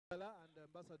Bala and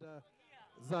Ambassador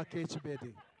Zach H.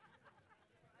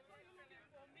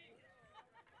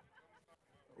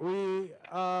 We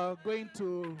are going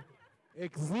to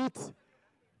exit,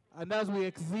 and as we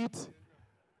exit,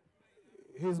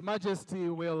 His Majesty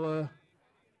will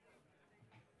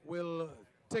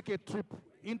take a trip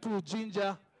into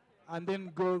Jinja and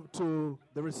then go to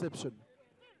the reception.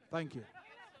 Thank you.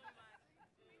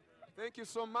 Thank you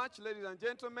so much, ladies and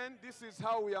gentlemen. This is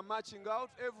how we are marching out.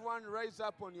 Everyone rise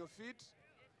up on your feet.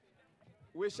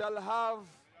 We shall have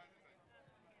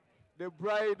the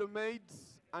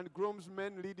bridesmaids and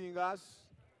groomsmen leading us.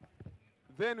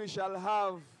 Then we shall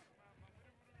have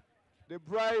the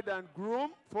bride and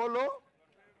groom follow.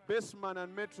 Bassman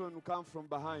and matron will come from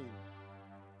behind.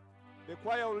 The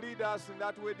choir will lead us in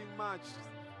that wedding march,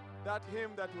 that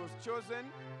hymn that was chosen.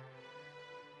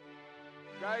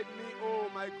 Guide me, oh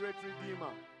my great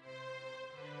Redeemer,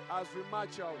 as we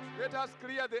march out. Let us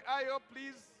clear the aisle,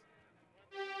 please.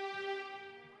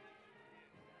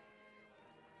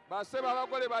 Baseba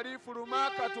abagole bali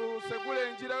fuluma katusegule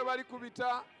enjira we bali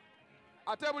kubita.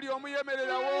 Ate buli omu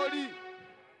yemerera woli.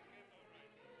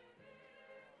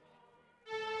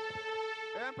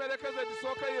 Emperekeze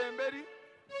disooke yemberi.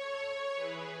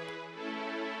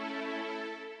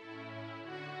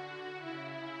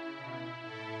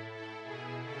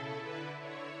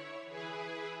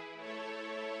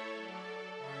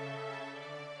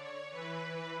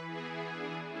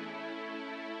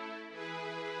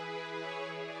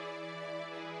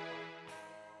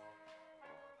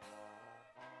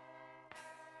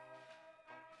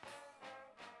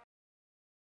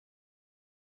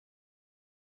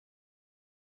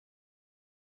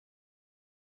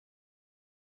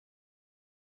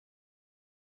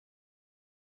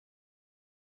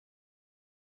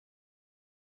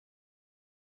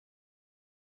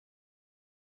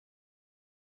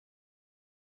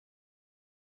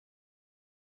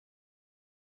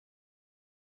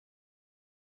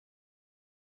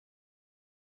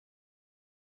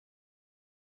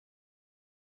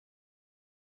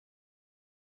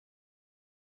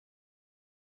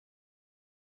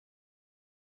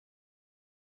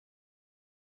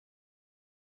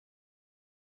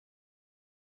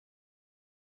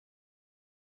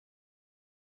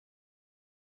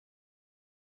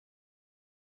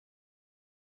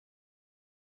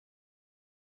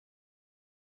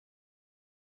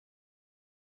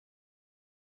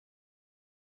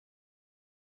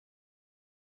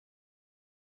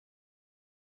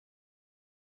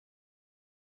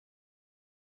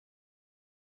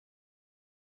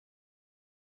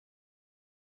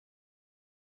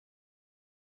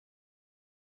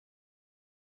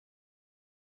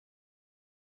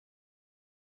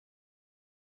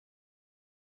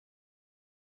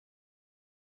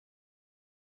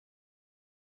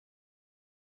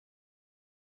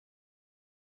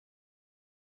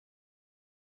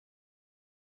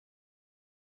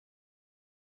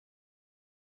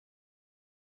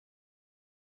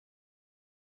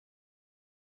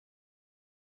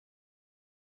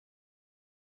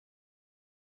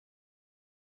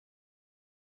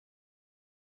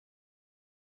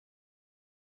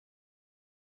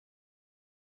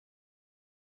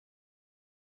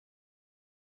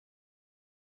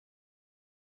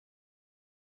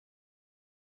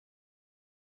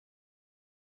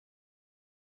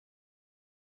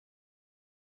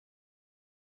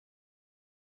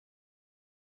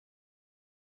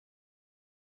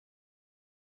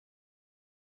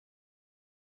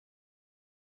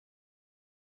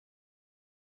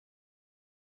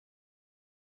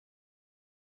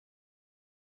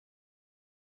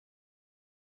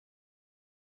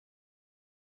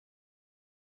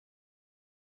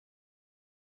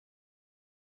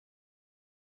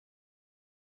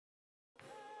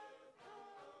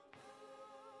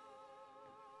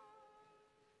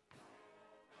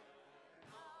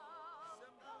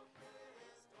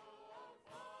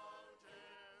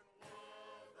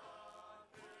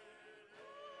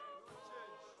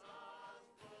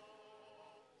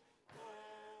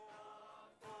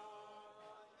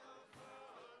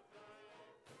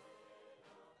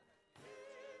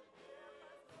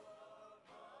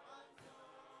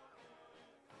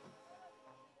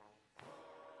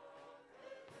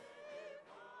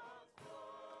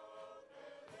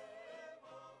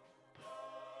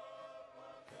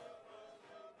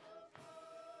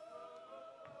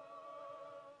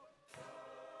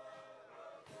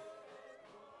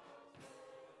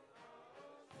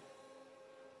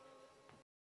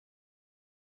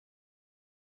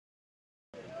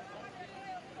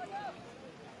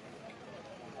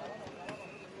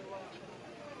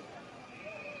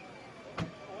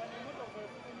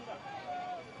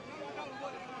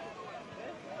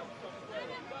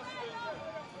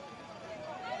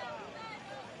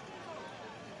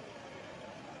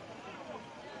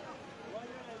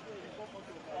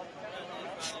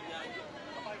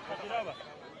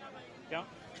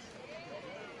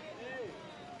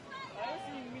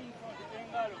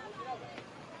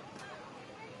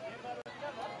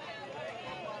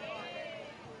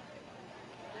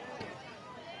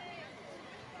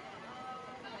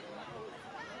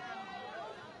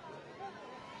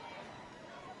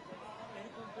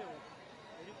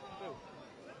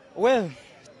 Well,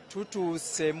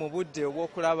 tutuuse mu budde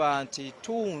obw'okulaba nti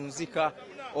tuwunzika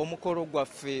omukolo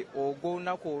gwaffe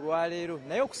ogw'olunaku olwaleero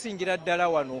naye okusingira ddala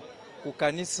wano ku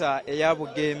kanisa eya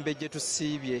Bugembe gye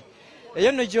tusiibye.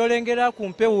 Eyo nno gy'olengera ku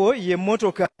mpewo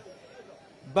y'emmotoka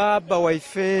baaba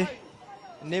waife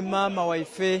ne maama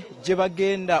waife gye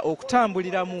bagenda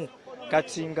okutambuliramu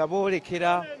kati nga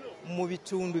boolekera mu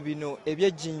bitundu bino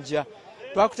eby'Ejjinja.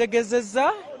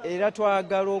 Twakutegezezza era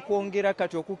twagala okwongera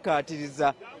kati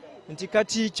okukkaatiriza nti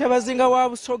kati Kyabazinga wa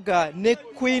Busoga ne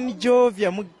Queen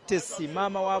Jovia Mutesi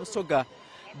maama wa Busoga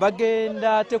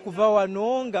bagenda ate kuva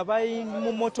wano nga bali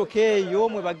mu mmotoka eyo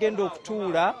mwe bagenda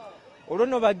okutuula olwo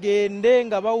nno bagende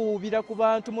nga bawuubira ku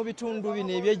bantu mu bitundu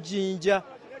bino eby'Ejjinja.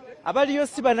 Abaliyo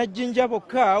si bannajjinja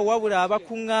bokka wabula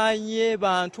abakuŋŋaanye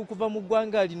bantu kuva mu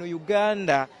ggwanga lino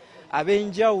Uganda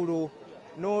ab'enjawulo.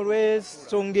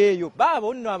 N'olw'ensonga eyo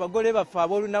baabo nno abagole baffe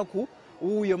ab'olunaku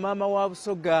wuuyo maama wa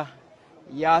Busoga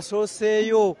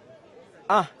yasooseeyo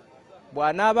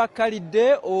bw'anaaba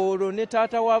akkalidde olwo ne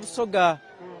taata wa Busoga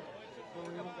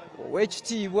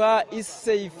ow'ekitiibwa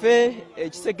Isseife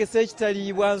ekisekese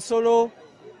ekitaliibwa nsolo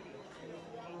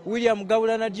William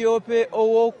Gabula Nadiope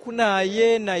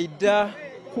ow'okunaaye naida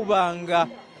kubanga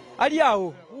ali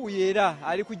awo wuuyo era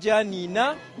ali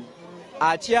kujaaniina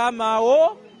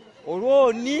atyamaawo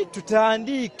olwoni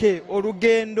tutandiike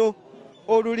olugendo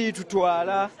oluli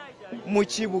tutwala mu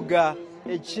kibuga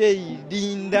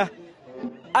eky'Erinda.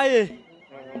 Aye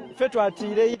ffe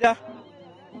twatiireira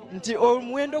nti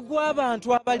omuwendo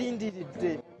gw'abantu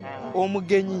abalindiridde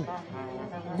omugenyi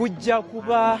gujja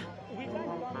kuba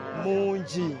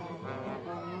mungi,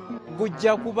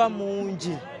 gujja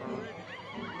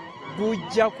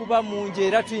kuba mungi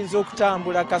era tuyinza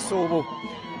okutambula kasoobo.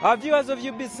 Our viewers of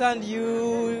UBS and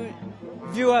you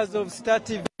viewers of Star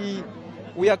TV,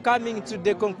 we are coming to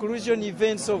the conclusion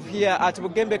events of here at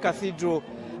Bugembe Cathedral.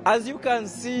 As you can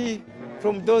see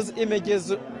from those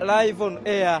images live on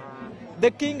air, the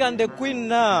king and the queen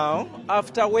now,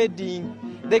 after wedding,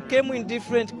 they came in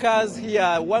different cars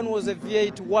here. One was a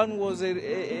V8, one was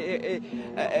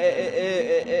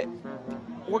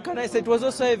what can I say? It was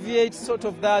also a V8, sort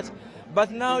of that.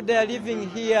 But now they are living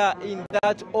here in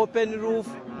that open roof.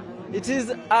 It is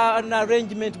an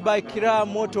arrangement by Kira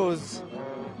Motors.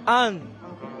 And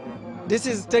this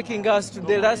is taking us to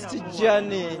the last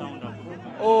journey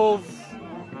of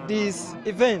these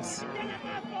events.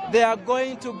 They are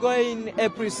going to go in a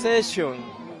procession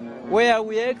where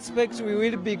we expect we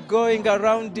will be going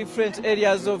around different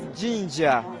areas of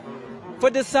Jinja for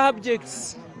the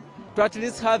subjects to at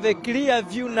least have a clear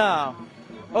view now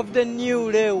of the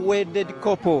newly wedded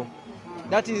couple.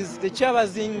 That is the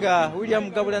Kyabazinga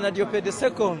William Gabula Nadiope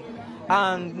II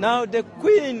and now the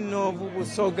Queen of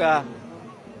Busoga,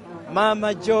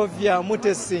 Mama Jovia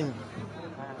Mutesi.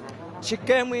 She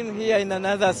came in here in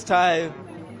another style,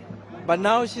 but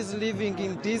now she's living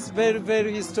in this very,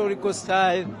 very historical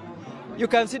style. You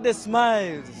can see the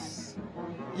smiles.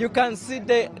 You can see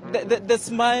the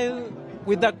smile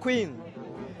with the Queen.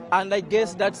 And I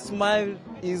guess that smile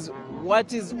is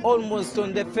what is almost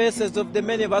on the faces of the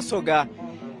many Basoga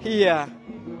here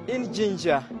in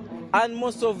Jinja, and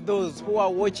most of those who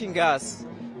are watching us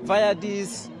via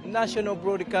this national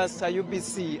broadcaster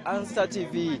UBC and Star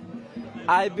TV.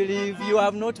 I believe you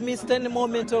have not missed any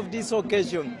moment of this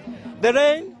occasion. The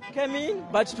rain came in,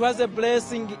 but it was a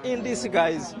blessing in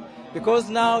disguise, because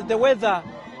now the weather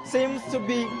seems to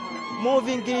be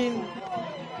moving in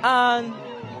and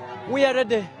we are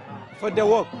ready for the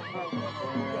walk.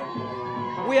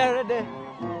 We are ready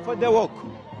for the walk.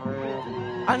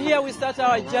 And here we start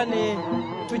our journey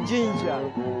to Jinja,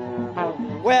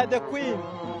 where the Queen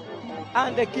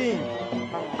and the King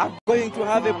are going to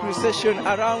have a procession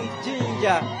around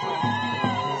Jinja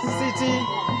city.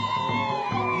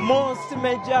 Most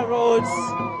major roads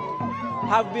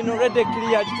have been already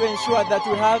cleared to ensure that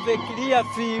we have a clear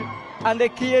field and a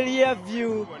clear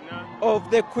view of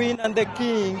the Queen and the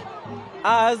King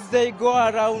as they go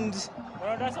around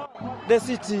the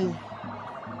city.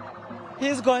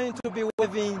 He's going to be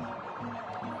waving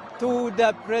to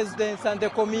the presidents and the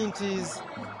communities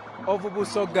of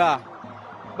Busoga.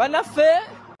 Banaffe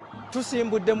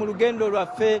tusimbudde mu lugendo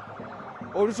lwaffe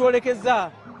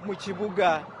olutwolekeza mu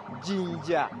kibuga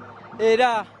Jinja,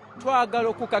 era twagala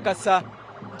okukakasa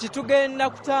nti tugenda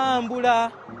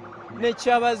kutambula ne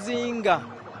Kyabazinga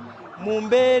mu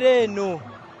mbeera eno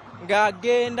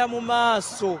ng'agenda mu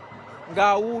maaso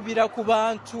ng'awuubira ku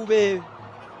bantu be.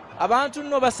 Abantu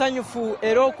nno basanyufu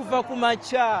era okuva ku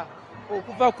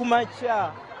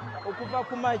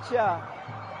makya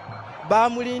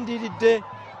bamulindiridde.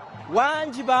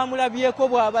 Wangi bamulabyeko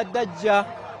bw'abadde ajja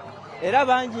era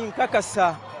bangi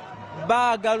nkakasa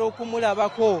baagala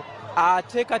okumulabako.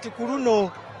 Ate kati ku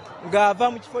luno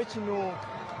ng'ava mu kifo kino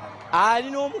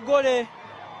alina omugole.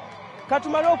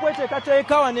 Katumale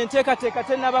okweteekateeka wano, enteekateeka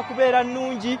tennaba kubeera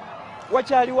nnungi,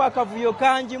 wakyaliwo akavuyo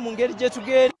kangi mu ngeri gye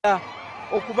tugenda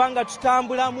okuba nga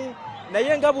tutambulamu,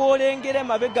 naye nga bw'olengera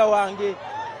emabega wange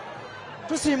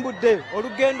tusimbudde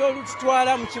olugendo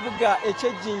olututwala mu kibuga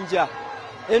eky'Ejjinja.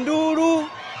 Enduulu,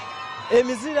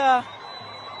 emizira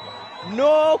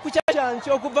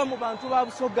n'okucacyanca okuva mu bantu ba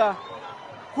Busoga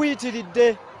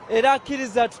kuyitiridde, era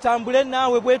akkiriza tutambule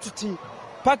naawe bwe tuti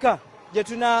paka gye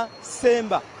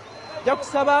tunasemba. Nja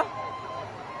kusaba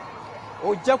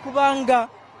ojja kubanga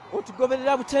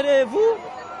otugoberera butereevu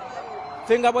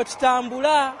ffe nga bwe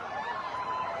tutambula.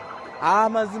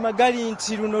 Amazima gali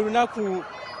nti luno lunaku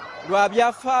lwa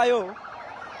byafaayo,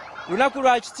 lunaku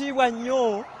lwa kitiibwa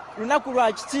nnyo, lunaku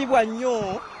lwa kitiibwa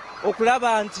nnyo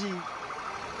okulaba nti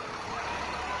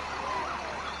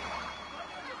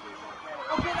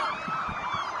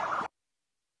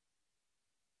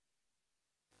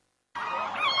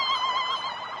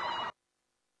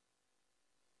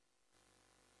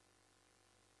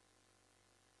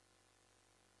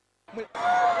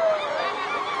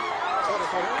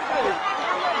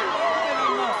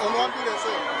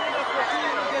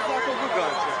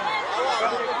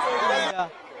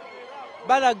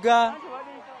balaga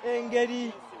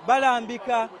engeri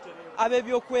balambika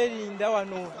ab'ebyokwerinda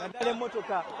wano, naddala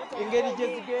emmotoka engeri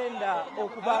gye zigenda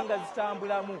okuba nga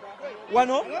zitambulamu.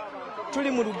 Wano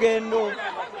tuli mu lugendo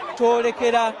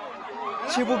twolekera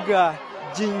kibuga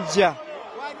Jinja.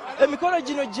 Emikolo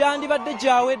gino gyandibadde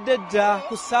gyawedde dda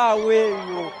ku ssaawa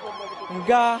eyo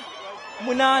nga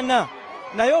 8,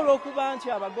 naye olw'okuba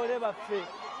nti abagole baffe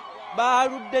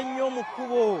baaludde nnyo mu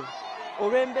kkubo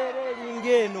olw'embeera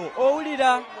eringa eno,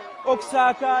 owulira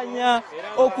okusaakaanya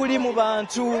okuli mu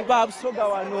bantu ba Busoga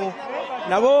wano,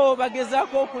 nabo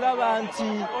bagezaako okulaba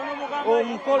nti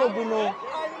omukolo guno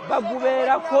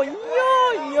bagubeerako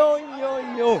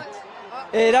nnyo,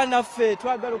 era naffe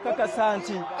twagala okukakasa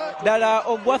nti ddala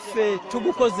ogwaffe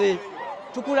tugukoze,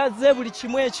 tukulaze buli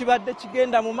kimu ekibadde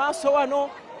kigenda mu maaso wano,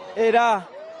 era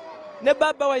ne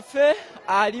baba waffe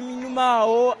ali minyuma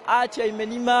awo atyaime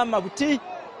ni maama buti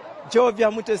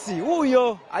Jovia Mutesi,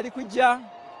 wuuyo ali kujja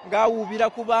ng'awuubira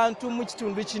ku bantu mu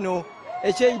kitundu kino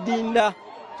eky'Eidinda.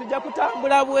 Tujja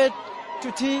kutambula bwe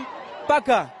tuti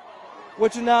paka we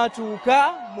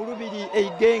tunaatuuka mu lubiri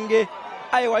Igenge.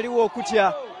 Aye waliwo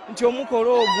okutya nti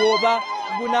omukolo ogwo oba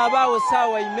gunaabaawo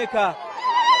ssaawa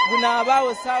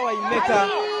imeka,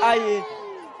 aye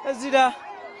ezira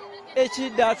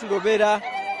ekidde atulobera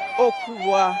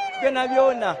okubwa byonna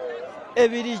byonna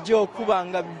ebirijjo okuba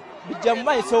nga bijja mu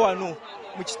maaso wano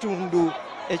mu kitundu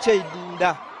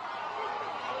eky'Eidinda.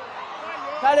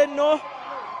 Kale nno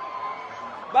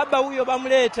baba wuyo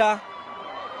bamuleeta,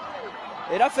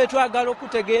 era ffe twagala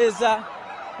okutegeeza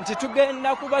nti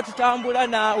tugenda kuba tutambula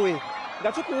naawe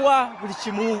nga tukuwa buli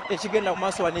kimu ekigenda mu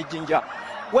maaso wano Jinja.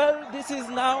 Well, this is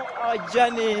now our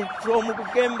journey from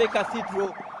Bugembe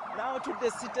Cathedral now to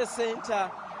the city center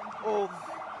of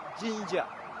Jinja,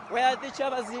 where the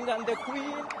Kyabazinga and the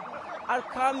Queen are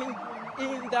coming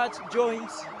in that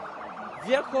joint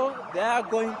vehicle. They are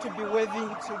going to be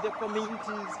waving to the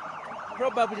communities,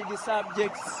 probably the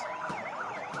subjects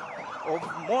of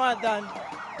more than,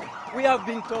 we have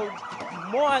been told,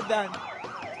 more than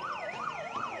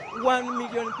 1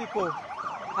 million people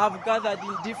have gathered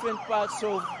in different parts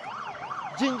of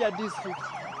Jinja district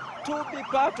to be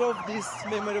part of this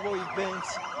memorable event,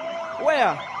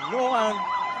 where no one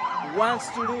wants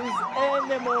to lose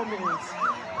any moment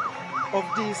of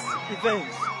this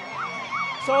event.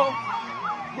 So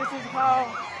this is how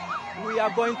we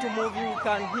are going to move. You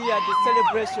can hear the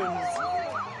celebrations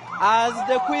as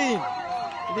the Queen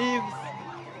leaves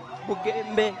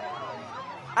Bugembe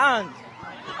and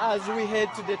as we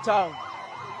head to the town.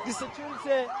 The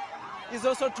security is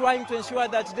also trying to ensure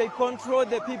that they control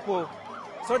the people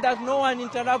so that no one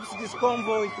interrupts this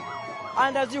convoy.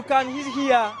 And as you can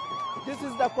hear, this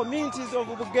is the communities of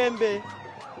Bugembe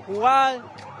who are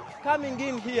coming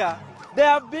in here. They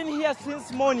have been here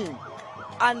since morning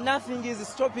and nothing is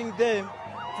stopping them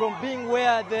from being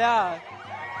where they are.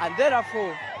 And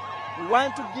therefore, we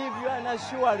want to give you an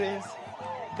assurance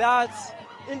that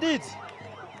indeed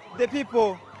the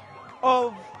people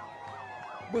of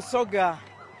Busoga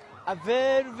are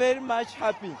very, very much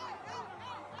happy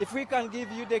if we can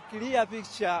give you the clear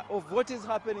picture of what is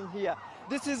happening here.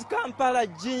 This is Kampala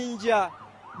Jinja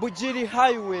Bugiri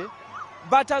Highway,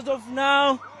 but as of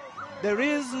now, there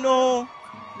is no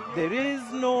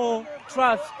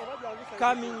traffic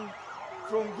coming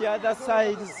from the other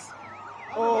sides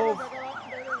of.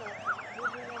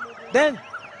 Then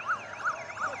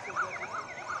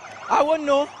I won't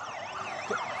know.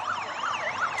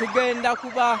 Tugenda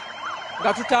kuba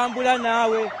nga tutambula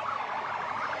naawe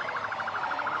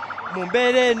mu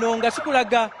mbeera eno nga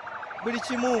tukulaga buli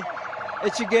kimu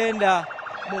ekigenda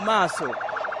mu maaso.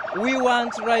 We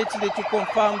want rightly to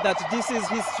confirm that this is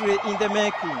history in the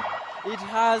making. It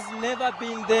has never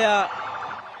been there.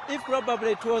 If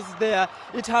probably it was there,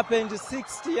 it happened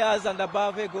 60 years and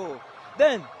above ago.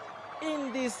 Then,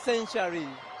 in this century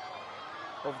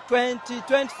of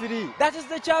 2023, that is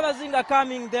the Kyabazinga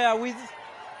coming there with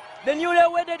the newly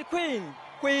wedded queen,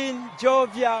 Queen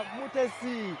Jovia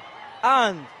Mutesi.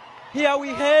 And here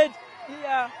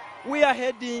we are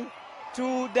heading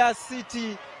to the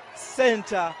city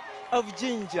center of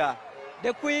Jinja.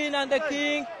 The queen and the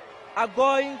king are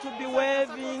going to be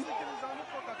waving.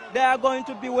 They are going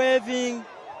to be waving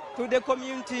to the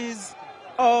communities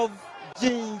of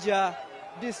Jinja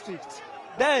district.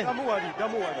 Then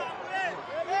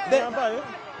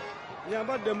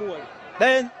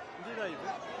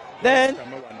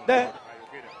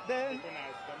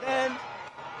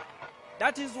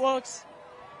that is what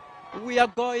we are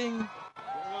going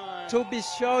to be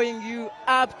showing you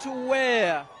up to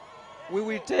where we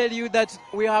will tell you that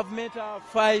we have met our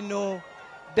final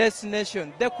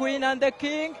destination. The Queen and the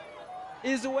King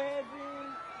is waving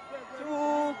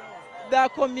to the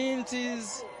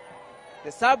communities.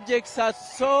 The subjects are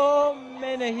so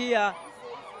many here.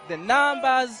 The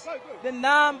numbers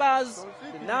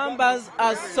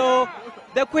are so.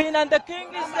 The Queen and the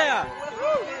King is there.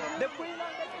 The Queen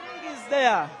and the King is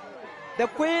there. The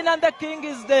Queen and the King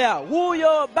is there.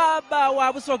 Huyo baba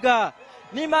wa Busoga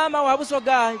ni mama wa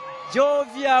Busoga,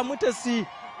 Jovia Mutesi,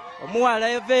 omuwala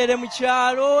eveere mu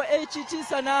kyalo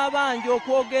ekitiisa n'abangi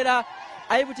okwogera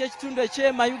ayibuti ekitundu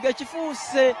ekyemayuga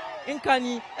kifuuse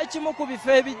nkani ekimu ku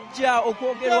bifo ebijja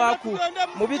okwogerwaku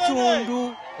mu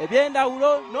bitundu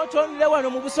eby'endawulo n'otonere wano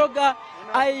mu Busoga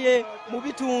aye mu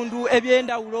bitundu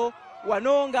eby'endawulo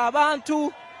wano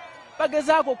ng'abantu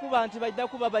bagezaako okuba nti bajja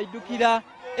kuba bayiddukira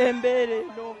embeera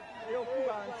eno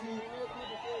ey'okuba nti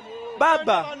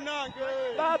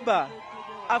baba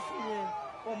afunye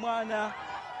omwana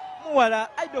muwala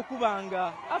ayidde okuba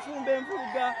nga afumba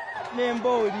envuga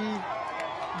n'embooli.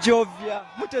 Jovia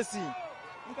Mutesi,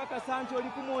 nkakasa nti oli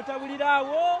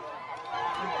kumwotabuliraawo,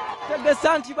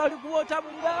 tegesa nti bali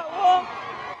kuwotabuliraawo.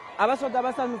 Abasoga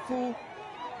basanyufu,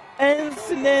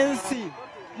 ensi n'ensi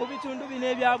mu bitundu bino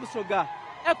ebya Busoga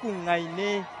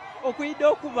ekuŋŋaine okuyidde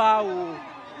okubaawo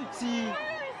nti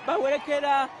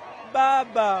bawerekera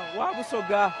baba wa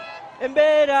Busoga.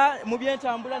 Embeera mu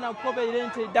byentambula nakukobeire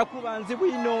nti edda kuba nzibu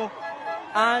ino,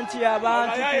 anti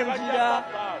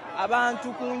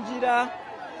abantu ku njira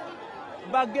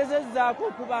bagezezzaako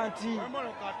okuba nti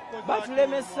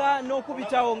batulemesa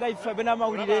n'okubitawo nga ife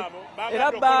benamawulire,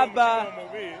 era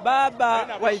baba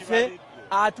waife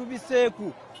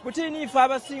atubiseeku butini ife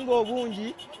abasinga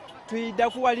obungi tuyidda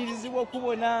kuwalirizibwa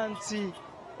okubona nti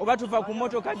oba tuva ku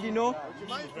mmotoka dino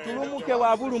tulumuke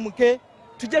wa bulumuke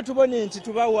tujje tubone nti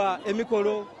tubawa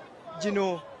emikolo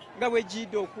gino nga bwe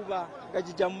gidde okuba nga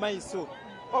gijja mu maiso.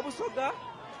 Obusoga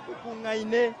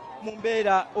bukuŋŋaine mu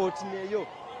mbeera oti neeyo.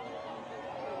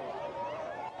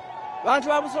 Bantu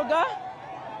ba Busoga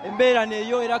embeera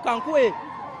neeyo, era kankuwe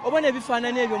obona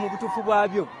ebifaananyi ebyo mu butuufu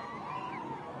bwabyo.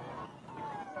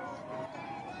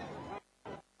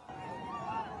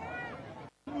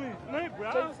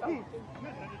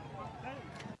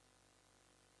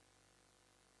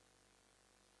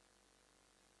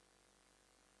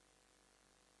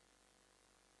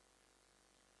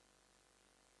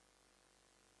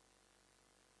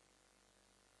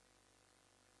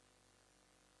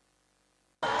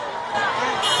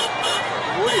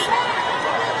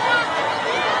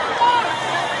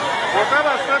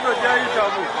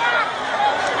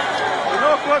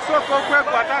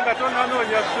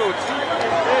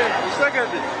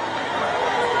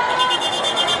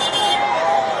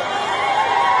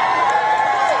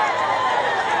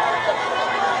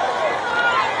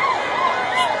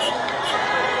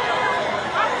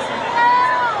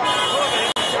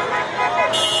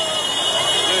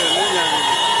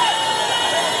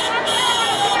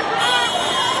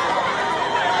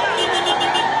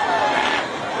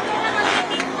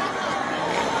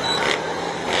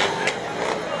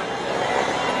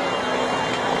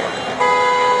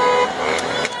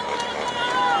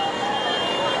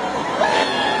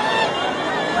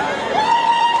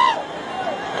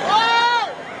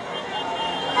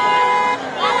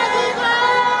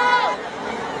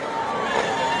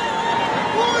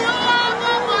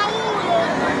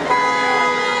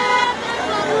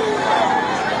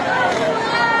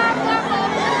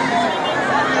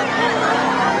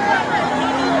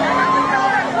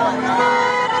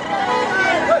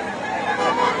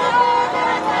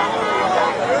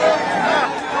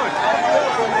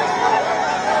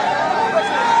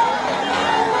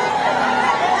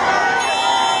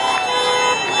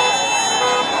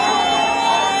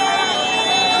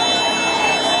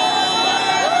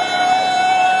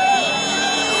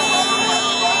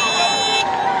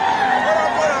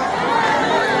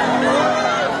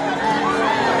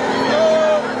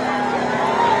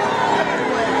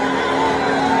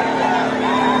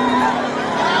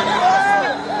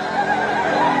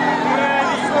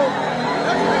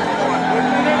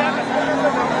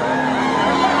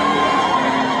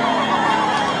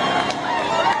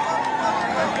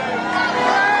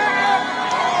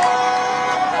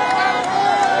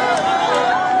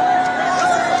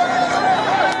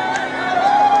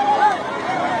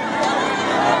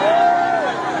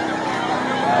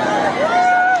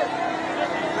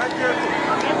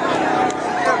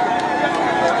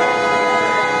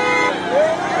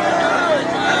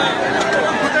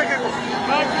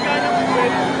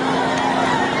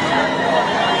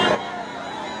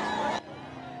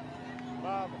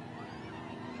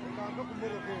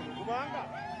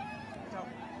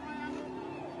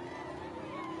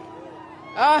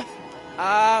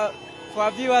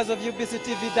 viewers of UBC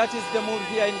TV, that is the mood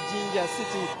here in Jinja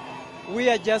city. We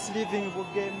are just leaving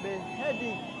Bugembe,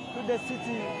 heading to the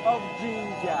city of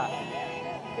Jinja.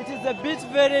 It is a bit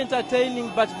very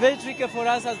entertaining, but very tricky for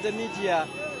us as the media,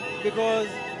 because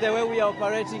the way we are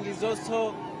operating is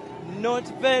also not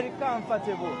very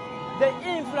comfortable. The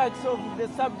influx of the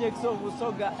subjects of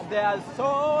Busoga, there are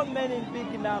so many in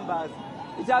big numbers.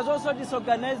 It has also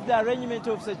disorganized the arrangement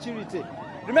of security.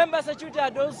 Remember, security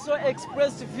had also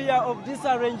expressed fear of this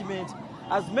arrangement,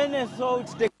 as many thought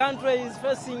the country is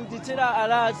facing the terror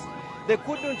alerts. They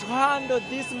couldn't handle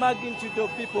this magnitude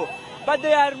of people, but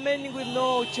they are remaining with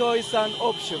no choice and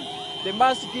option. They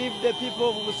must give the people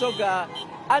of Busoga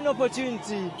an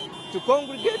opportunity to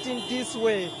congregate in this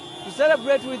way, to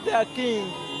celebrate with their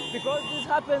king, because this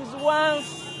happens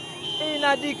once in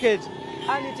a decade,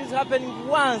 and it is happening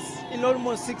once in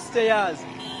almost 60 years.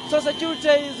 So security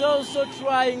is also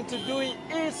trying to do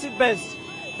its best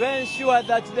to ensure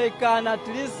that they can at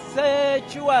least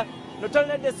secure not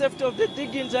only the safety of the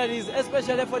dignitaries,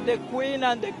 especially for the queen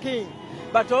and the king,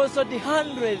 but also the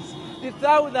hundreds, the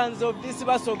thousands of this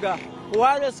Basoga who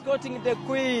are escorting the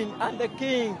queen and the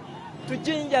king to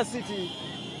Jinja city.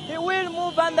 He will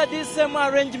move under this same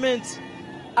arrangement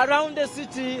around the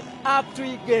city up to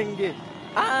Igenge.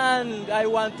 And I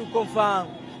want to confirm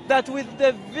that with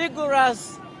the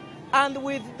vigorous and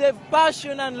with the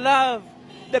passion and love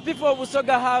the people of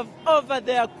Busoga have over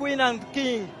their queen and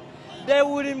king, they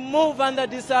will move under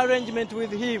this arrangement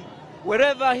with him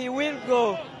wherever he will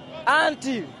go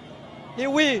until he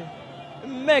will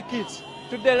make it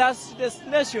to the last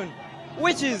destination,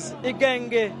 which is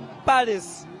Igenge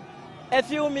Palace, a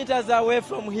few meters away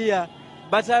from here.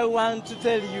 But I want to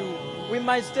tell you, we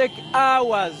might take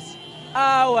hours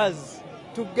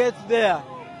to get there.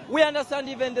 We understand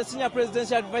even the senior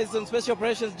presidential advisor on special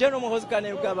operations, General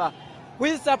Muhoozi, who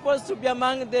is supposed to be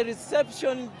among the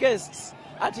reception guests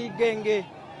at Igenge,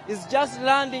 is just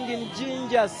landing in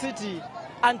Jinja city,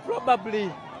 and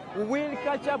probably we will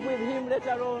catch up with him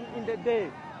later on in the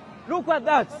day. Look at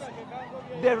that.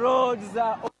 The roads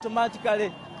are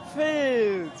automatically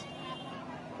filled.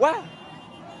 Wow.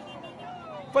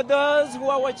 For those who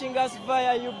are watching us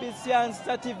via UBC and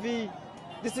Star TV,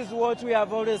 this is what we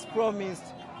have always promised,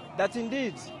 that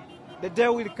indeed the day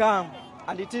will come,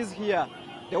 and it is here.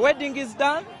 The wedding is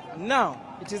done. Now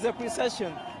it is a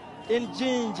procession in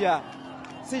Jinja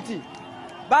city.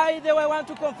 By the way, I want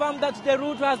to confirm that the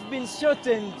route has been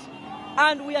shortened,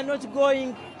 and we are not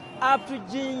going up to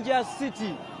Jinja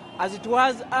city as it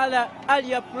was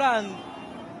earlier planned.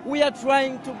 We are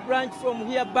trying to branch from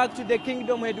here back to the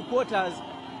kingdom headquarters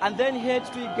and then head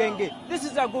to Igenge. This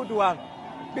is a good one,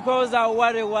 because our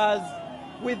worry was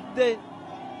with the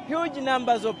huge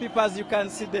numbers of people, as you can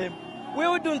see them, we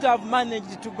wouldn't have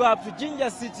managed to go up to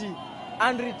Jinja city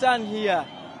and return here.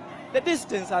 The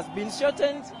distance has been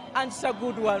shortened, and it's a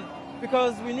good one,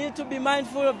 because we need to be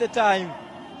mindful of the time.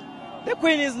 The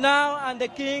queen is now and the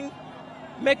king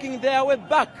making their way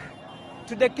back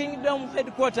to the kingdom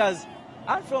headquarters,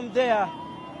 and from there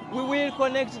we will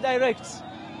connect direct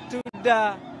to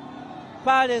the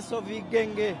palace of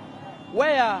Igenge,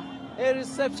 where a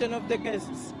reception of the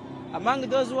guests, among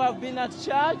those who have been at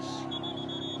church,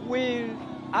 will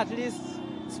at least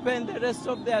spend the rest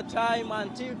of their time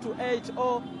until to 8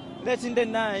 or late in the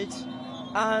night,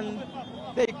 and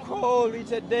they call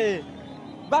it a day.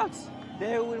 But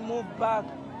they will move back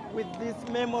with this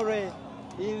memory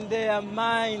in their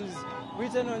minds,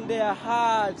 written on their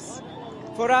hearts.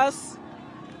 For us,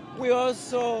 we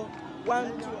also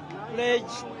want to pledge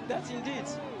that indeed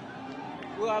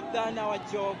we have done our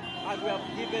job and we have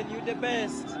given you the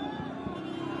best.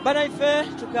 Banaife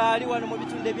tukali wano mu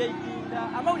bitunde bya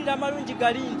Igenda, amawulire amalungi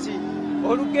gali nti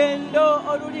olugendo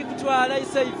oluli kutwala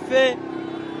isaife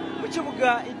mu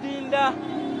kibuga Igenda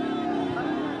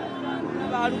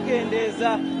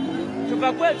balukendeeza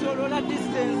tuva kwetoloola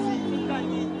distance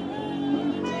nkani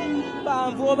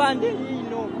mpanvu oba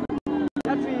nderino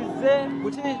yatwize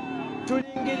kuti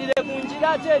tulingirire ku njira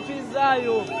ate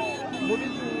etwizaayo mu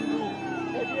bitundu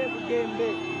eby'e Bugembe.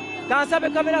 Kansabe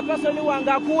kamera pasoni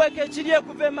wange akuweka ekiri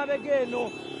ekuva emabega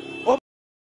eno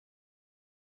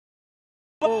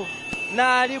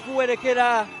naali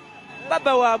kuwerekera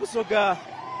baba wa Busoga.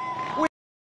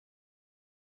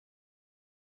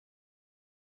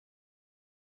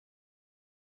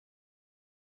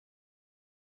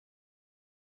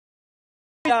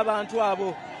 Abantu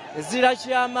abo ezira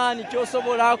kyamaani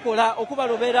kyosobola akola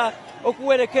okubalobera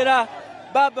okuwerekera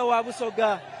baba wa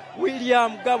Busoga,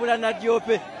 William Gabula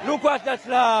Nadiope. Look at that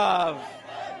love.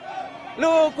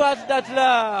 Look at that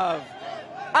love.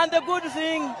 And the good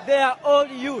thing, they are all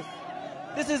youth.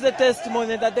 this is a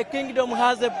testimony that the kingdom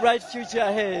has a bright future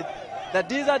ahead. That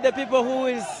these are the people who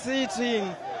will sit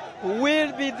in, who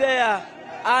will be there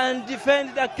and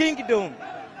defend the kingdom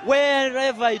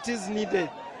wherever it is needed.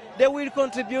 They will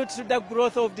contribute to the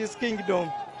growth of this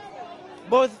kingdom,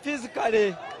 both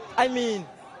physically,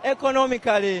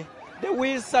 economically. They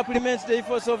will supplement the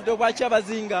efforts of the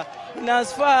Kyabazinga in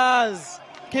as far as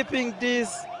keeping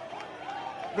this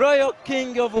royal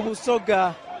king of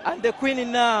Busoga and the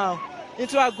queen now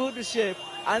into a good shape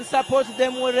and support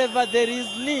them wherever there is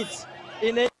need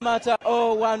in a matter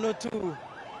or one or two.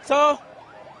 So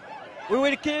we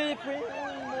will keep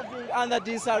moving under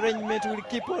this arrangement. We will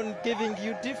keep on giving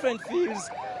you different views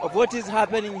of what is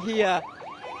happening here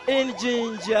in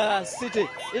Jinja city.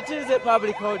 It is a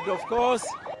public holiday, of course.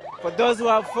 For those who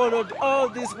have followed all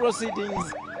these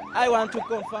proceedings, I want to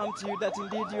confirm to you that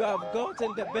indeed you have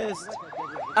gotten the best,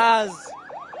 as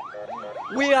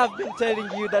we have been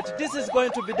telling you that this is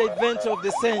going to be the event of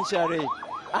the century.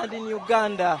 And in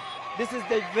Uganda, this is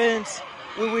the event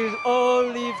we will all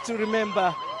live to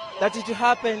remember, that it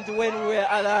happened when we were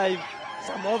alive.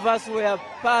 Some of us were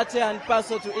part and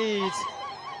parcel to it.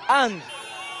 And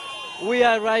we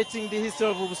are writing the history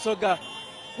of Busoga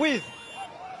with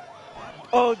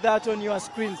all that on your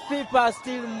screens. People are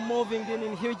still moving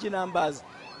in huge numbers.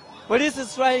 Police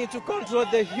is trying to control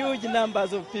the huge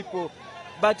numbers of people.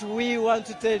 But we want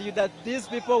to tell you that these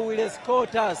people will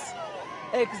escort us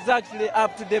exactly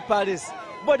up to the palace.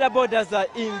 Borders are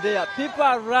in there. People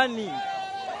are running.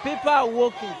 People are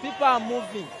walking. People are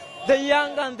moving. The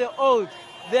young and the old,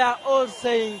 they are all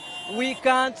saying, we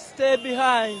can't stay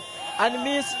behind and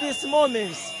miss these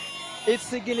moments. It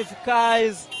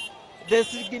signifies the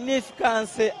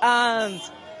significance and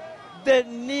the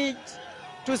need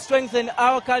to strengthen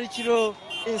our cultural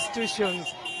institutions.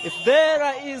 If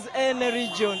there is any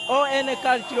region or any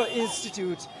cultural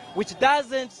institute which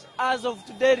doesn't, as of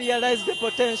today, realize the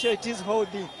potential it is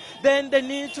holding, then they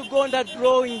need to go on the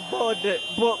drawing board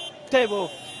table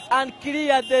and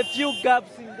clear the few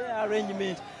gaps in their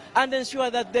arrangement and ensure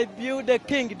that they build a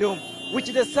kingdom which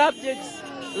the subjects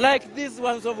like these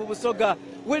ones of Busoga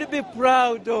will be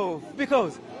proud of,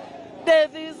 because there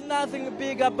is nothing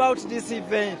big about this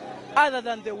event other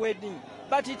than the wedding,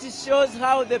 but it shows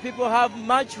how the people have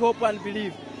much hope and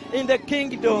belief in the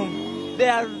kingdom. They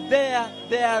are there,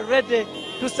 they are ready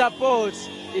to support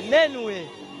in any way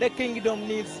the kingdom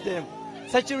needs them.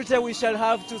 Security, we shall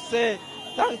have to say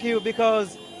thank you,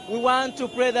 because we want to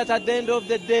pray that at the end of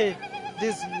the day,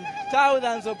 these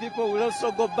thousands of people will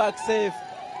also go back safe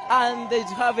and they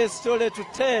have a story to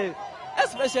tell,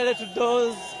 especially to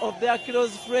those of their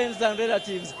close friends and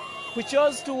relatives who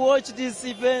chose to watch these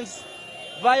events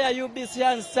via UBC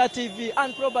and Star TV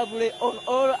and probably on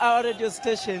all our radio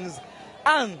stations.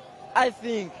 And I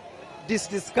think this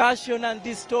discussion and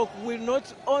this talk will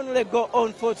not only go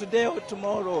on for today or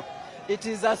tomorrow. It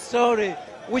is a story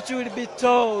which will be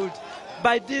told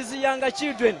by these younger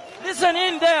children. Listen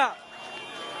in there.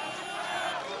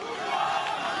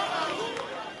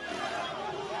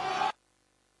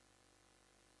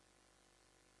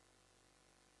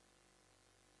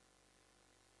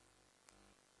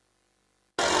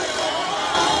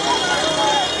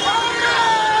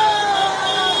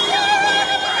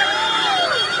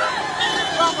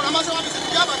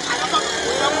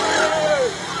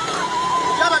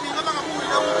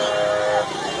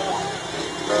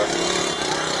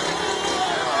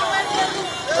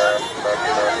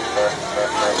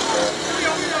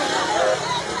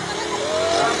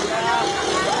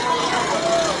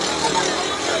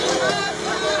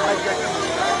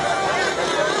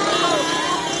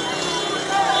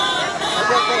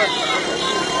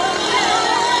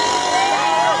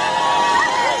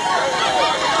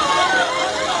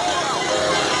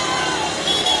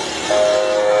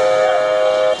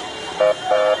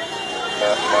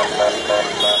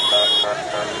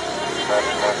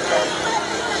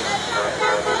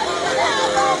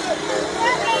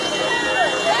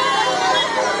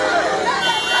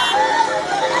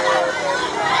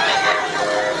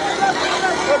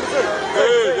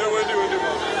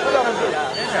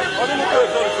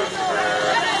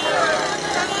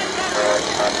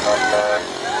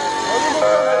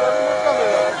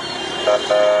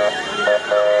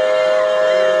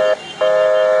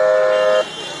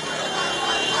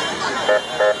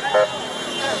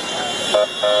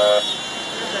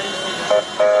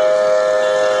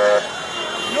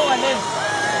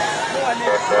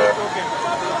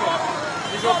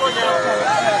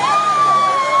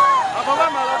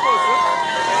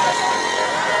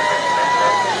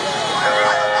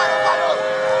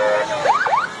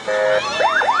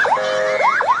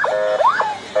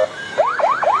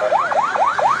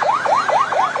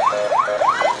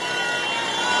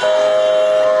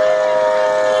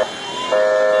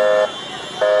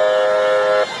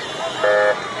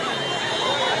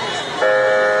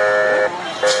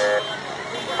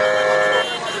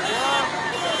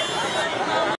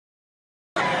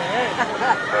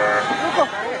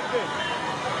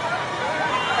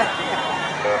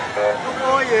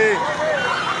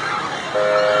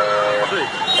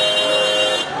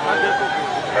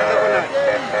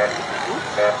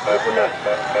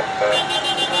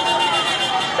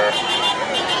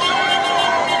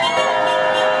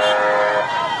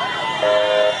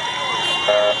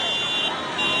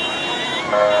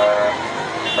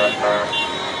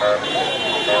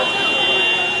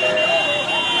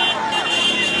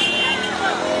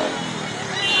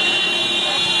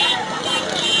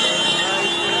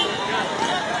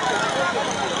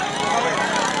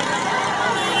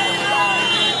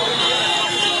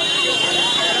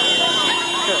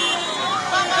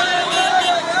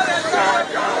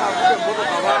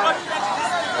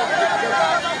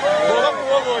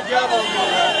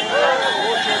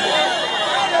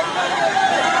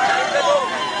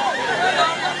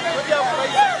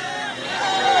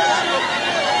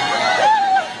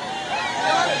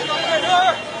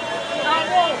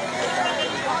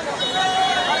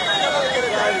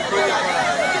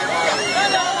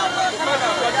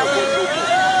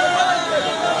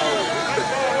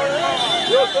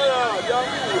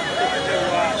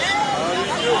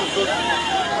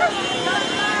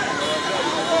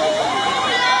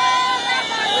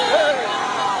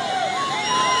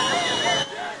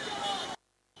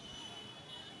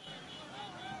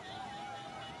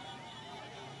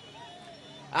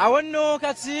 Awo nno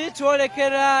kati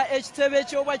twolekera ekitebe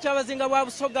ky'obwa Kyabazinga bwa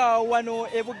Busoga wano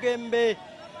e Bugembe.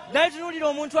 Naye tunuulira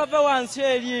omuntu ava wansi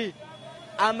eri.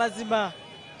 Amazima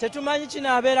tetumanyi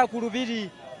kinaabeera ku lubiri,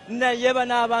 naye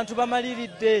bano abantu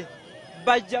bamaliridde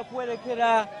bajja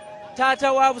kuwerekera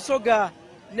taata wa Busoga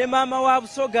ne maama wa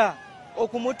Busoga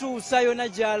okumutuusa yonna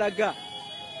gy'alaga.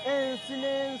 Ensi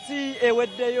n'ensi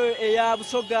eweddeyo eya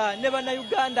Busoga ne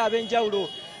bannayuganda ab'enjawulo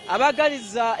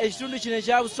abagaliza ekitundu kino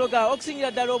ekya Busoga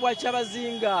okusingira ddala obwa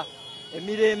Kyabazinga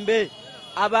emirembe.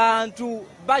 Abantu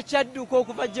bakyadduka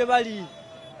okuva gye bali,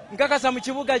 nkakasa mu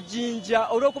kibuga Jinja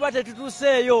olw'okuba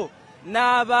tetutuuseeyo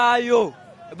n'abaayo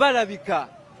balabika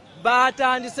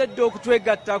baatandise dda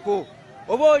okutwegattako.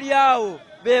 Oba oliawo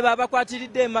be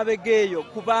babakwatiridde emabega eyo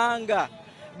kubanga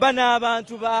bano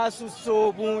abantu baasusse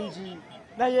obungi.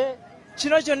 Naye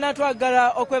kino kyonna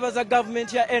twagala okwebaza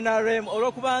gavumenti ya NRM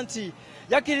olw'okuba nti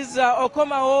yakkiriza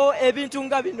okomawo ebintu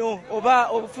nga bino oba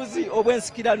obufuzi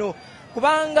obw'ensikirano,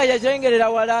 kubanga yajengerera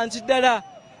wala nti ddala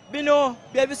bino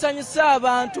bye bisanyusa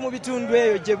abantu mu bitundu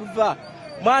eyo gye buva.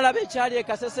 Mwalaba ekyali e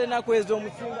Kasese ennaku ezo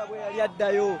omusinga bwe yali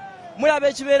addayo. Mulaba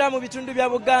ekibeera mu bitundu bya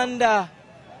Buganda.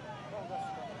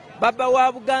 Baba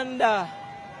wa Buganda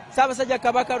Ssaabasajja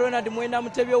Kabaka Ronald Mwenda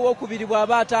Mutebi owookubiri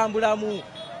bw'aba atambulamu.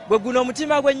 Bwe guno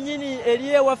omutima gwennyini eri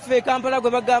ewaffe e Kampala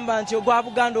gwe bagamba nti ogwa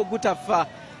Buganda ogutafa.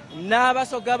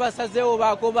 N'Abasoga basazeewo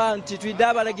baakoba nti twidde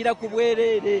abalagira ku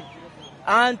bwereere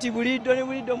anti buliddo ne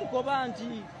buliddo mukoba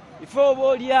nti ife oba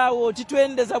oliawo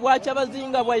titwendeza bwa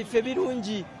Kyabazinga bwaife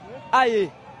birungi.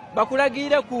 Aye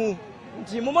bakulagire ku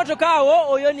nti mu motoka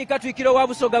awo oyo ni Katwikiro wa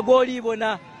Busoga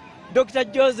gw'oliibona Dr.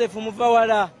 Joseph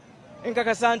Muvawala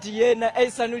enkakasa nti yeena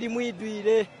eisanuli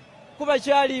mwidwire kuba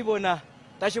kyaliibona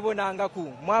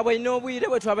takibonangaku. Mwabwe n'obwire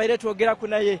bwe twabaire twogeraku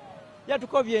naye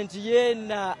yatukobye nti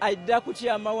yeena aidda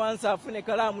kutyama wansi afune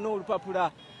kalaamu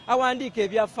n'olupapula awandiika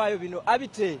ebyafaayo bino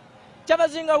abite.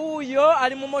 Kyabazinga wuuyo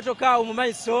ali mu motoka awo mu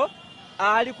maiso,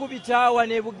 ali kubita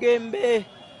wano e Bugembe,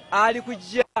 ali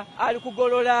kujja, ali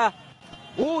kugolola.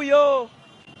 Wuuyo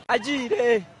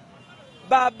agiire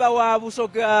baba wa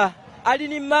Busoga, ali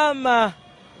ni mama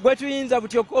gwe tuyinza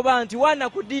buti okuba nti wana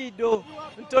ku diido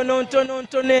ntono ntono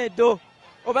ntoneedo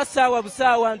oba saawa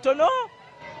busaawa ntono.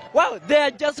 Wow, they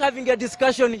are just having a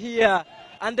discussion here,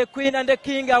 and the Queen and the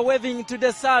King are waving to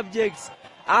the subjects,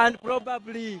 and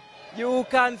probably you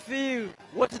can feel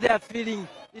what they are feeling.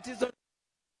 It is to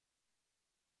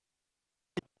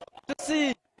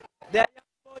see their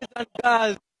young boys and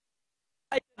girls,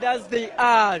 as they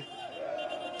are,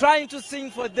 trying to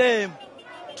sing for them,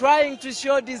 trying to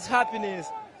show this happiness,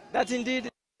 that indeed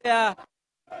they are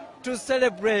to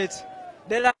celebrate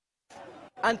the life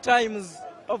and times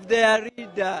of their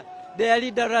leader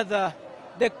rather,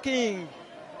 the King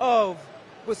of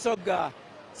Busoga.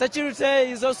 Security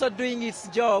is also doing its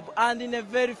job, and in a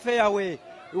very fair way.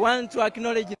 We want to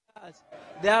acknowledge that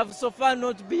there have so far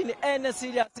not been any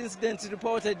serious incidents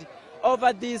reported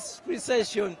over this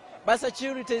procession, but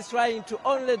security is trying to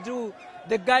only do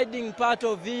the guiding part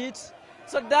of it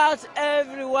so that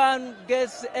everyone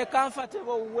gets a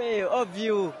comfortable way of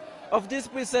view of this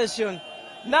procession.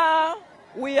 Now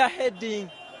we are heading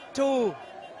to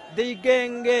the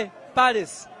Igenge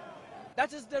Palace.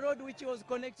 That is the road which was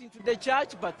connecting to the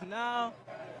church, but now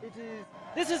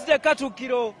this is the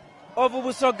Katukiro of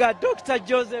Busoga, Dr.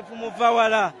 Joseph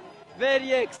Muvawala,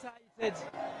 very excited,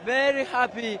 very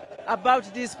happy about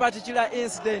this particular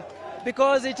incident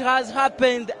because it has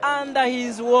happened under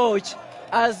his watch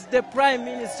as the Prime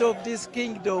Minister of this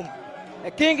kingdom.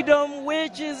 A kingdom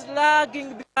which is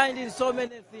lagging behind in so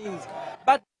many things.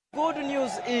 But good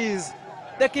news is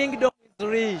the kingdom is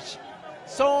rich.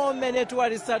 So many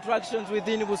tourist attractions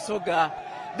within Busoga.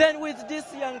 Then with this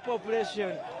young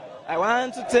population, I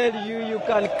want to tell you, you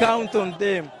can count on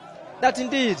them. That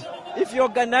indeed, if you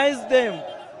organize them,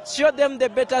 show them the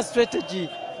better strategy,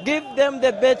 give them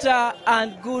the better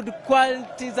and good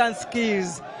qualities and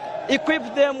skills,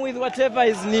 equip them with whatever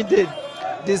is needed.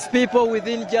 These people,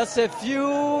 within just a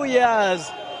few years,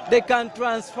 they can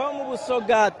transform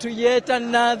Busoga to yet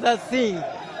another thing,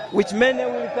 which many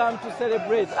will come to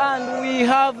celebrate. And we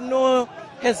have no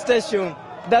hesitation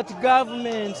that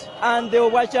government and the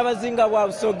Kyabazinga of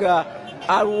Busoga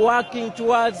are working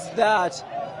towards that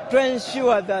to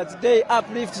ensure that they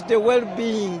uplift the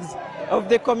well-beings of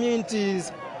the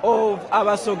communities of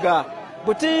Basoga.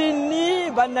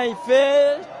 Butini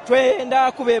banaife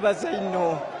twenda kubebaza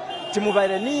ino.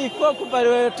 Timubaire nifo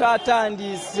okuva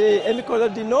tatandise emikolo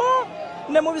dino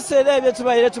ne mu biseera ebyo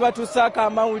tubaire tubatusaka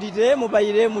amawulire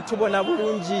mubaire mutubona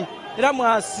bulungi era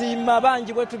mwasiima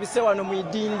bangi bwe tubise wano mu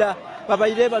idinda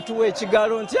babaire batuwa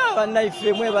ekigalo nti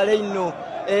abannaife mwebale ino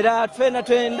era twena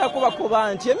twenda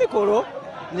kubakuba nti emikolo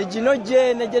ni gino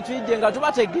gyene gye tuyidde nga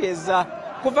tubategeeza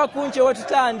kuva ku nkye we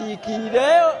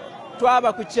tutandiikire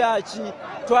twaba ku kyaki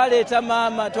twaleeta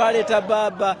maama twaleeta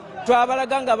baaba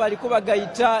twabalaga nga bali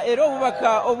kubagayita era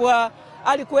obubaka obwa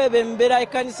ali kwebembera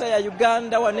ekkanisa ya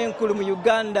Uganda wano enkulu mu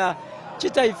Uganda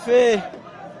kitaife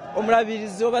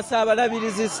omulabirizi oba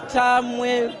saabalabirizi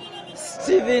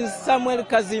Steven Samuel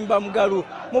Kazimba Mugalu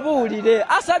mubuulire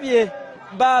asabye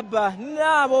baba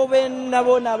n'abo benna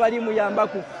bona abali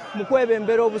muyambaku mu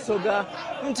kwebembera Obusoga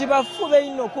nti bafube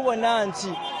ino kubona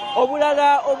nti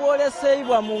obulala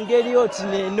obwoleseibwa mu ngeri oti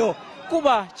neeno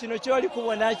kuba kino kyoli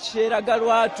kubona kyeraga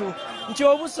lwatu nti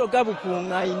Obusoga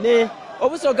bukungaine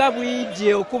Obusoga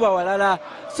buyidye okuba walala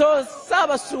so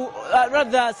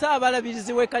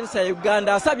saabalabirizi w'ekkanisa ya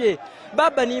Uganda asabye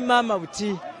baba ni maama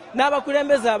buti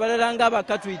n'abakulembeze abalala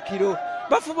ng'abakatwikiro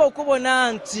bafuba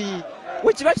okubona nti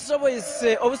wekiba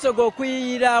kisoboyese Obusoga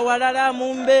okuyira walala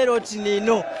mu mbeera oti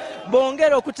neeno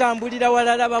bongera okutambulira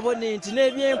walala babone nti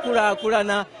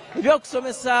n'ebyenkulaakulana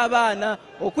ebyokusomesa abaana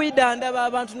okwidandaba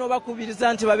abantu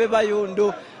n'obakubiriza nti babe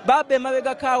bayondo baba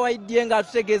emabega kawaidye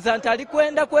ng'atutegeeza nti ali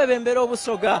kwenda kwebembera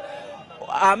Obusoga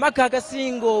amaka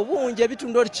agasinga obungi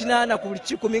ebitundu 8 ku buli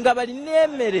 100 nga balina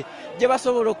emmere gye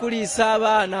basobola okuliisa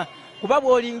abaana kuba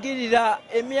bw'olingirira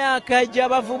emyaka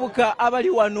egy'abavubuka abali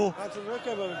wano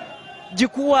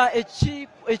gikuwa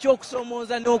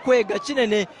ekyokusomooza n'okwega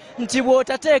kinene nti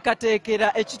bw'otateekateekera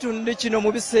ekitundu kino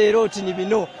mu biseera oti ni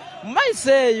bino mu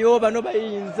maiso eyo bano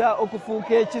bayinza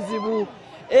okufuuka ekizibu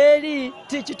eri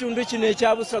ti kitundu kino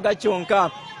ekya Busoga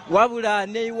kyonka wabula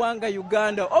n'eiwanga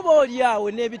Uganda oba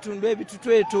oliawo n'ebitundu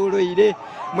ebitutwetooloire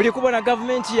muli kubona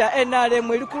gavumenti ya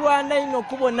NRM eri kulwana ino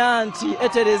okubona nti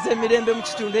etereza emirembe mu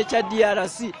kitundu ekya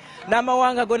DRC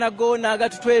n'amawanga gona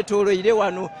agatutwetooloire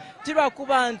wano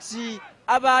tibwakuba nti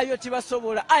abaayo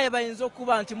tibasobola aye bayinza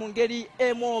okuba nti mu ngeri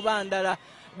emu oba ndala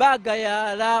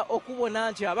bagayala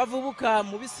okubona nti abavubuka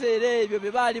mu biseera ebyo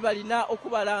bye baali balina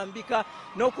okubalambika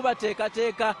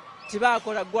n'okubateekateeka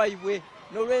tibaakola gwayibwe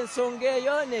n'olw'ensonga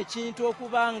eyo n'ekintu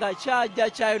okuba nga kyajja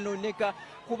kyayonooneka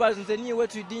kuba nze niiwe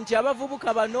tuddi nti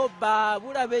abavubuka bano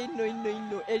babulabe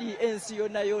inno eri ensi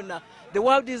yonna. The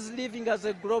world is living as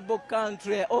a global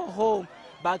country or home.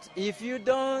 But if you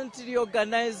don't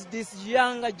reorganize this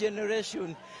younger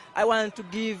generation, I want to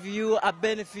give you a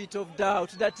benefit of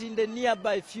doubt that in the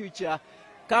nearby future,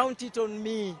 count it on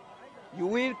me, you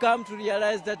will come to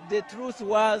realize that the truth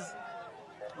was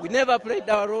we never played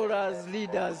our role as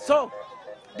leaders. So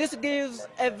this gives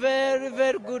a very,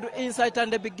 very good insight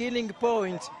and a beginning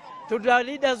point to the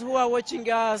leaders who are watching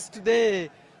us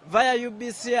today via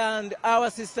UBC and our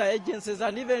sister agencies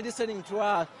and even listening to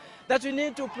us, that we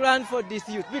need to plan for this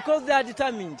youth because they are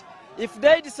determined. If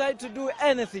they decide to do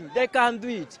anything, they can do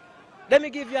it. Let me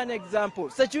give you an example.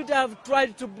 Security have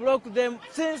tried to block them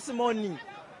since morning,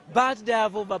 but they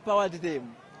have overpowered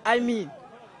them. I mean,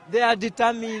 they are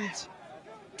determined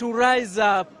to rise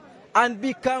up and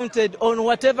be counted on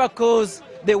whatever cause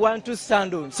they want to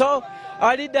stand on. So,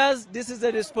 our leaders, this is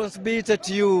a responsibility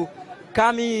to you.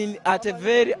 Come in at a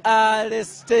very early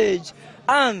stage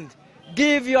and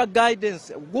give your guidance,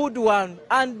 a good one,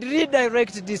 and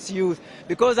redirect this youth.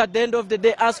 Because at the end of the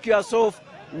day, ask yourself,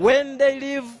 when they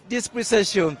leave this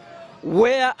procession,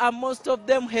 where are most of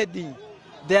them heading?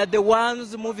 They are the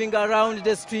ones moving around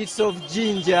the streets of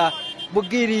Jinja,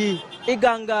 Bugiri,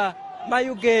 Iganga,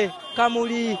 Mayuge,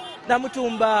 Kamuli,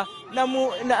 Namutumba,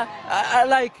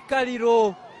 like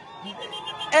Kaliro.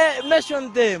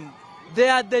 Mention them. They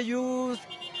are the youth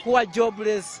who are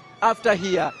jobless after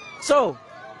here. So,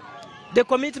 the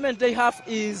commitment they have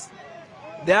is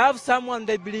they have someone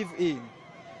they believe in.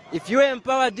 If you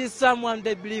empower this someone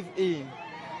they believe in,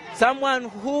 someone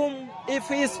whom if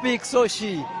he speaks or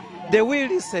she, they will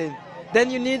listen,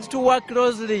 then you need to work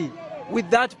closely with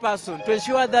that person to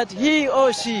ensure that he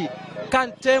or she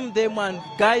can tame them and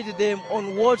guide them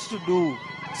on what to do.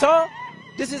 So,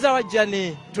 this is our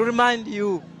journey to remind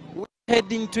you we're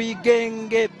heading to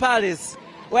Igenge Palace,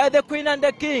 where the Queen and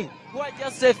the King, who are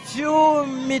just a few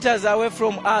meters away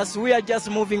from us, we are just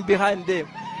moving behind them.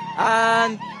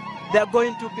 And they're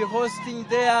going to be hosting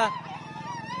their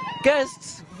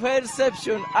guests for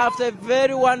reception after a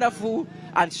very wonderful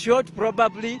and short,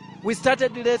 probably. We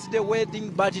started late the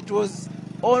wedding, but it was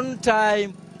on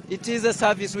time. It is a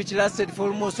service which lasted for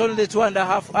almost only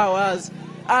 2.5 hours.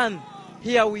 And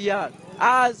here we are.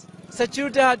 As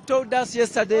security had told us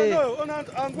yesterday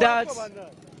that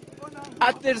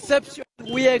at the reception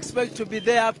we expect to be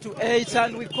there up to 8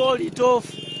 and we call it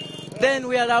off. Then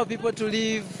we allow people to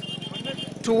leave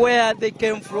to where they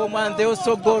came from and they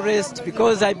also go rest,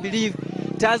 because I believe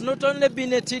it has not only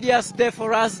been a tedious day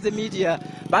for us, the media,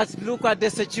 but look at the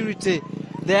security.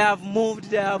 They have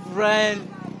moved, they have ran,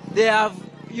 they have,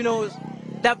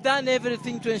 they've done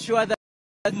everything to ensure that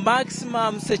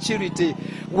maximum security.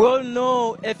 We all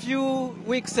know a few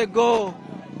weeks ago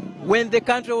when the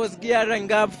country was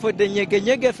gearing up for the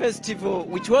Nyege festival,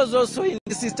 which was also in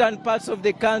the eastern parts of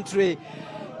the country,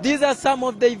 these are some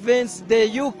of the events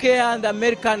the UK and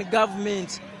American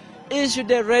government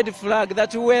issued a red flag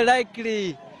that we were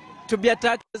likely to be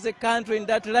attacked as a country in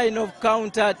that line of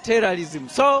counter-terrorism.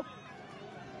 So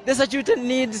the security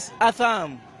needs a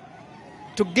thumb,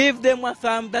 to give them a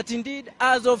thumb that indeed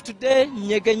as of today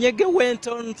Nyege went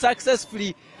on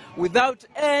successfully without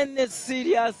any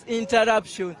serious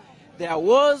interruption. There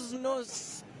was no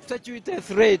security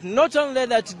threat. Not only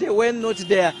that they were not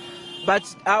there, but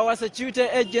our security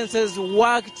agencies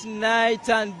worked night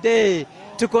and day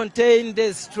to contain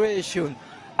the situation.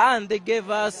 And they gave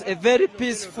us a very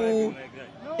peaceful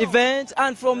event.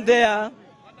 And from there,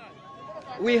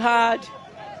 we had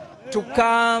to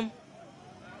come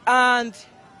and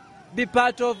be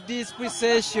part of this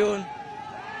procession.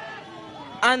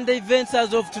 And the events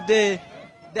as of today,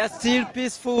 they are still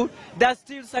peaceful, they are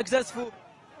still successful.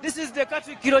 This is the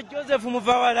Cathedral Joseph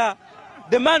Muvawala,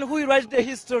 the man who writes the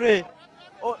history.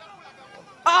 We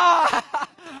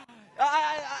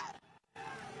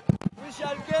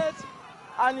shall get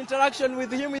an interaction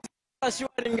with him,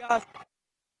 assuring us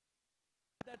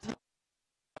that he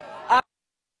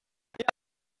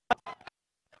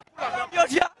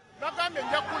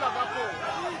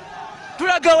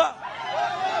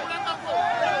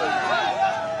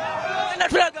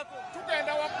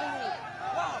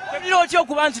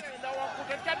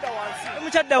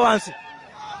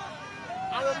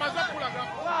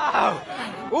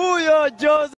Uyo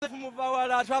Joseph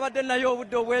Muvawala twabadde naye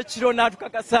obudde obw'ekiro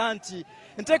n'atukakasa nti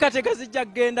enteekateeka zijja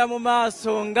kgenda mu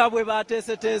maaso nga bwe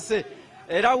baateeseteese,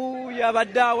 era wuuyo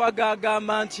abadde awaga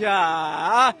agamba nti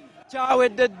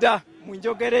kyawedde dda mu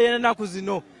njogere y'ennaku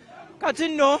zino. Kati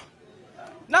nno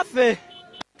naffe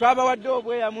twabawadde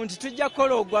obweyamu nti tujja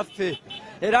kukola ogwaffe,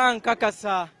 era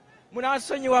nkakasa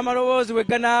munaasonyiwa amaloboozi bwe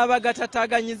ganaaba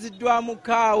gatataaganyiziddwamu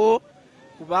kaawo,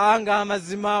 kubanga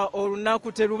amazima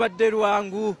olunaku terubadde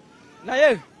lwangu.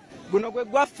 Naye guno gwe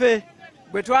gwaffe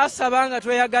gwe twasaba nga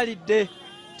tweyagalidde.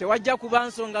 Tewajja kuba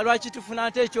nsonga lwaki tufuna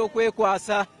ate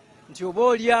ekyokwekwasa nti oba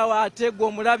oliawo ate gwe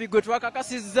omulabi gwe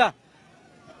twakakasizza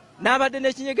n'abadde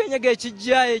n'ekinyegenyege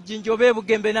ekijja ejinja oba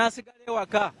Bugembe n'asigala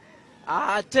ewaka,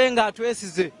 ate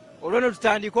ng'atwesize. Olwo ne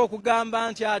tutandika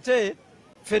okugamba nti ate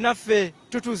ffe naffe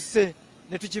tutuuse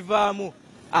ne tukivaamu.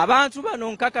 Abantu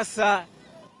bano nkakasa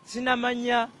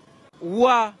sinamanya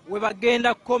wa we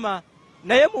bagenda kukoma,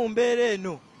 naye mu mbeera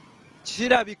eno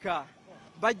kirabika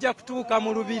bajja kutuuka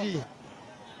mu lubiri.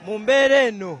 Mu mbeera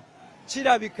eno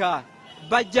kirabika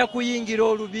bajja kuyingira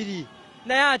olubiri.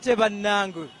 Naye ate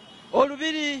bannange,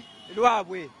 olubiri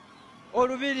lwabwe,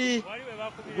 olubiri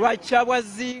lwa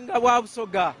Kyabazinga bwa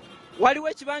Busoga, waliwo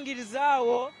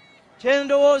ekibangirizaawo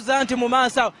kyendowooza nti mu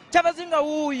maaso awo Kyabazinga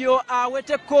wuuyo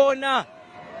awete koona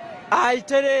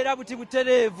ayiterera buti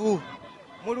butereevu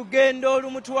mu lugendo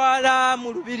olumutwala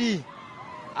mu lubiri.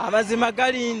 Amazima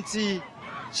gali nti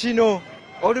kino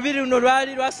olubiri luno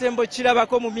lwali lwasembo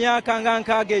kirabako mu myaka nga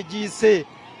 6 egiyise.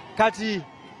 Kati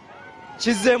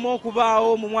kizzeemu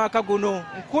okubaawo mu mwaka guno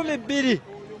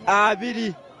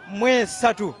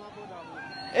 2023.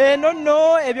 Eno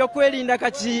nno ebyokwerinda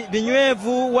kati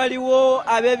binywevu, waliwo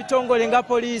ab'ebitongole nga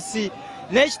poliisi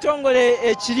n'ekitongole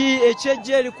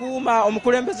eky'eggye erikuuma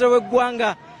omukulembeze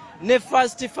w'eggwanga ne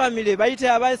First Family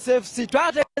bayite aba SFC.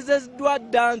 Twategezeddwa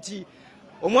dda nti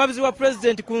omuwabizi wa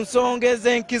President ku nsonga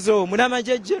ez'enkizo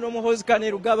Munnamagye General Muhoozi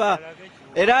Kainerugaba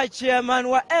era chairman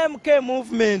wa MK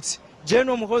Movement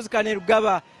General Muhoozi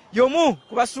Kainerugaba y'omu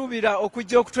kubasuubira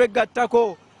okujja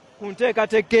okutwegattako ku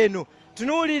nteekateeka eno.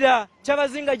 Tunuulira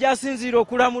Kyabazinga gy'asinziira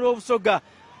okulamula Obusoga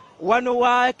wano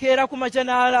wakeera ku makya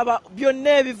n'alaba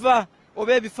byonna ebiva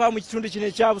oba ebifa mu kitundu kino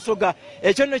ekya Busoga.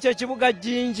 Ekyo nno kye kibuga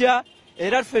Jinja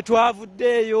era ffe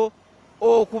twavuddeeyo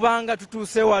okubanga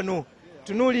tutuuse wano.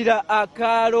 Tunuulira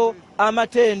akaalo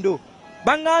amatendo.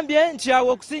 Baŋŋambye nti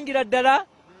awo okusingira ddala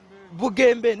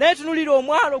Bugembe, naye tunuulira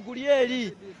omwalo guli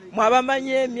eri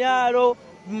mwabamanyi emyalo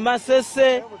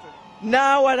Masese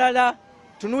n'awalala.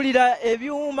 Tunuulira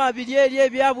ebyuma biri eri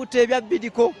ebyabutta ebya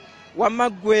Bidiko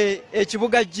wamaggwe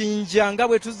ekibuga Jinja nga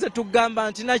bwe tuzze tugamba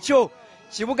nti nakyo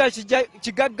kibuga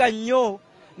kigagga nnyo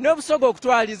n'Obusoga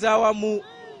okutwaliza awamu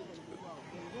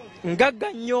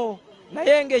ngagga nnyo,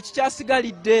 naye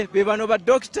ng'ekikyasigalidde be bano ba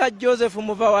Dr. Joseph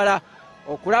Muvawala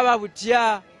okulaba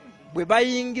butya bwe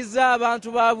bayingiza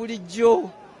abantu ba bulijjo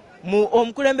mu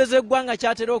omukulembeze w'eggwanga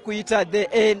kyatera okuyita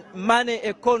the money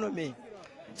economy.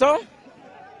 So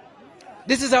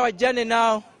this is our journey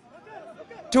now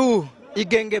to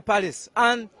Igenge Palace,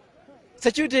 and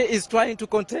security is trying to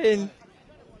contain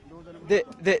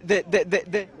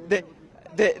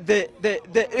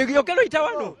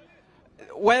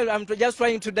well, I'm just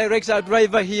trying to direct our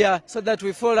driver here so that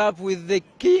we follow up with the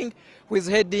king who is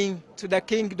heading to the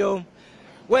kingdom.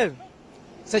 Well,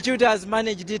 security has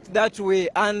managed it that way,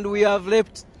 and we have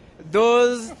left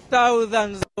those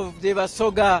thousands of the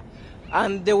Basoga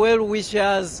and the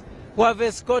well-wishers who have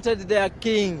escorted their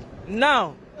king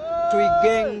now to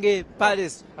Igenge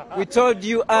Palace. We told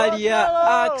you earlier,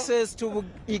 access to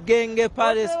Igenge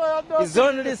Palace is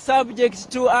only subject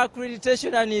to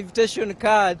accreditation and invitation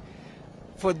card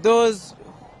for those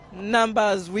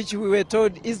numbers which we were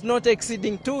told is not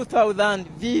exceeding 2,000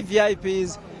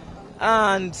 VVIPs,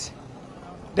 and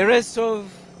the rest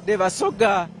of the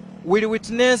Basoga will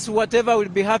witness whatever will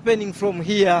be happening from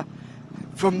here,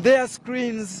 from their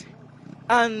screens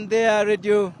and their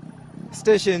radio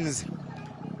stations.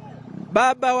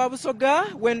 Baba wa Busoga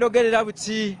wendogerera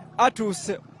buti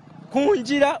atuuse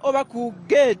kunjira oba ku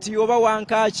gate oba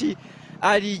wankaki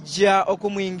alijja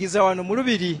okumuyingiza wano mu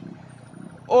lubiri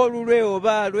olulwe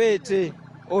oba lwete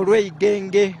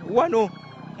olw'Igenge wano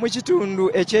mu kitundu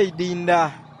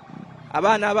eky'Eidinda.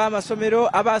 Abaana ab'amasomero,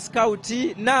 aba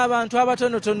scouti n'abantu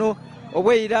abatonotono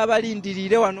obweyira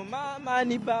abalindiriire wano maama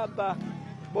ni baba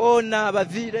bona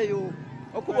baviireyo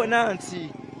okubona nti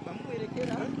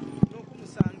bamuwerekera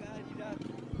n'okumusangalira,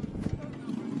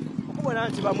 okubona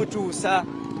nti bamutuusa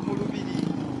mu lubiri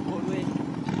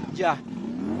olw'Ejja.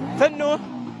 Fenno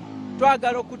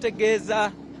twagala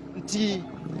okutegeeza nti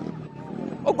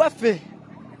ogwaffe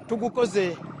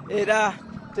tugukoze era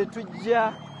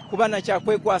tetujja kuba na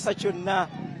kyakwekwasa kyonna.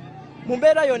 Mu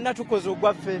mbeera yonna tukoze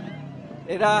ogwaffe,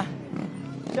 era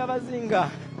Kyabazinga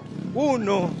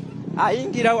wuuno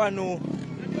ayingira wano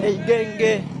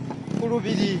Eigenge ku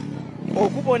lubiri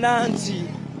okubona nti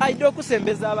ayidde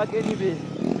okusembeza abagenyi be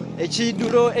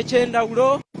ekidulo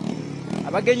eky'endawulo.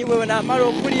 Abagenyi bwe banaamala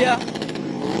okulya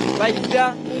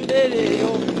bayidda mu mbeera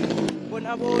eyo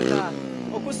bonaboona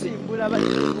okusimbula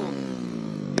bayiteko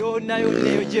yonna yonna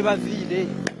eyo gye baviire.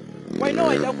 Walina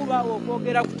wayidda kubaawo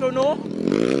okwogera kutono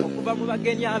okuva mu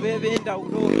bagenyi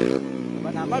ab'ebendawulo.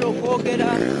 Banaamala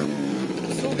okwogera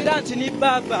tusuubira nti ni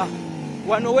baba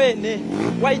wano weene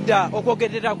wayidda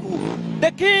okwogerera ku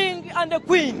the king and the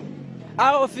queen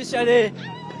are officially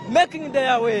making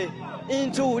their way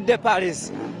into the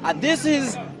palace, and this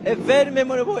is a very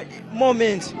memorable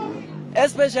moment,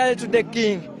 especially to the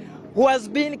king who has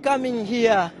been coming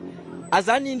here as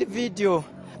an individual,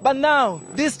 but now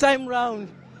this time round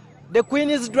the queen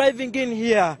is driving in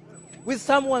here with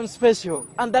someone special,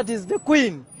 and that is the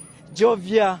queen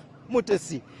Jovia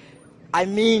Mutesi. I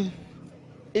mean,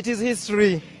 it is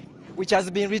history which has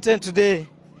been written today.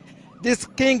 This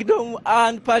kingdom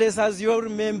and palace, as you all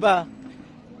remember,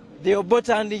 the Obote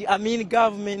and the Amin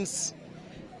governments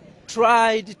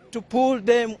tried to pull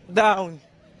them down.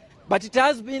 But it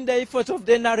has been the effort of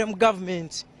the NRM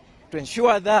government to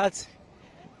ensure that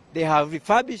they have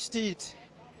refurbished it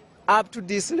up to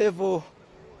this level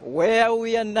where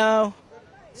we are now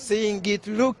seeing it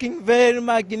looking very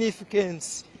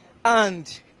magnificent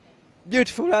and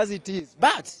beautiful as it is.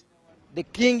 But the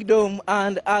kingdom,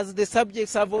 and as the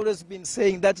subjects have always been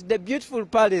saying, that the beautiful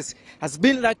palace has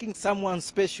been lacking someone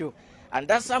special, and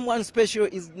that someone special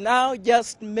is now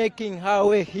just making her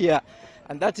way here,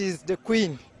 and that is the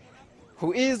Queen,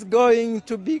 who is going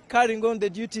to be carrying on the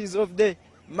duties of the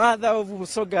mother of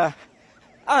Busoga,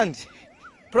 and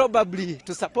probably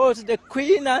to support the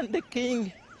Queen and the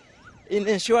King in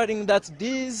ensuring that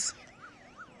these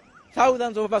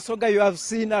thousands of Basoga you have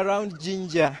seen around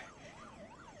Jinja,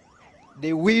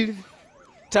 they will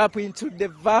tap into the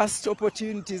vast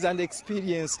opportunities and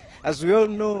experience. As we all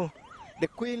know, the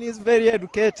Queen is very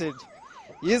educated.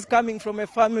 He is coming from a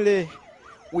family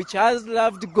which has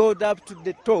loved God up to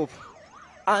the top,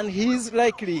 and he is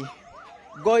likely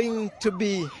going to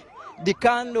be the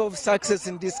kind of success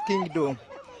in this kingdom.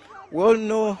 We all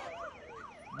know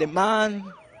the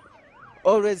man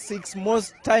always seeks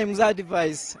most times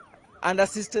advice and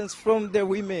assistance from the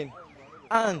women,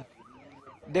 and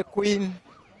the Queen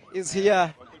is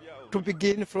here to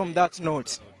begin from that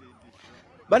note.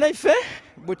 Banaife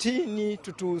butini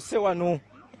tutuuse wano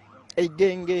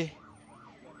Igenge,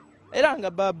 era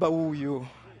nga baba wuyo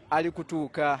ali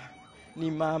kutuuka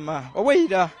ni mama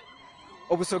waweira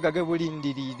obusoga ge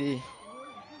bulindirire.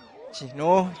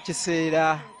 Kino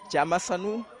kiseera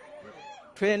kyamasanu,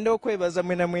 twenda okwebaza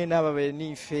mwena mwena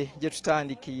ababeniife gye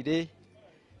tutandikire,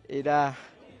 era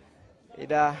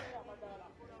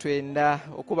twenda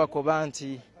okubakoba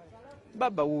nti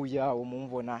baba wuuyo awo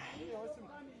mumubona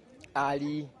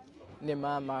ali ne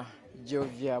mama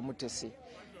Jovia Mutesi.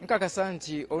 Nkakasa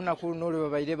nti olunaku luno olwo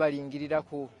babaire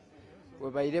balingiriraku,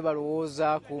 webaire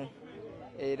balowoozaku,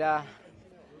 era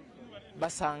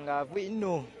basangaavu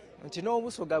ino nti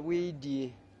n'obusoga bwidye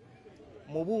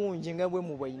mu bungi nga bwe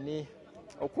mubwaine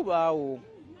okubaawo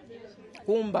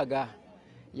ku mbaga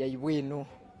yaibwe eno.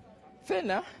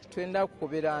 Fena twenda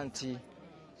kukobera nti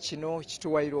kino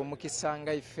kituwaire omukisa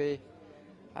nga ife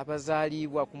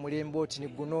abazaalibwa ku mulembe oti ni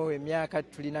guno emyaka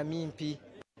tulina mimpi,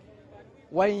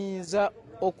 wayinza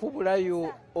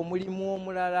okubulayo omulimu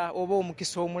omulala oba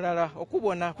omukisa omulala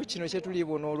okubona ku kino kye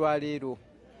tulibona olwaleero.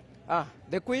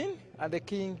 The Queen and the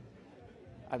King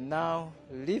are now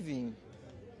leaving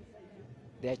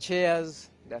their chairs,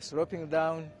 they're sloping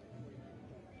down.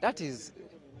 That is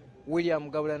William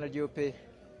Gabula Nadiope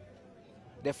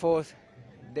IV,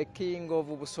 the King of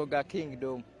Busoga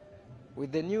Kingdom,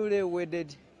 with the newly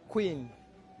wedded Queen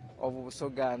of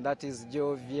Busoga, and that is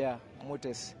Jovia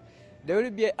Mutesi. They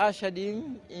will be ushered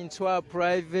into a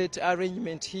private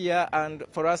arrangement here, and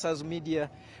for us as media,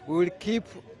 we will keep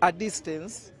a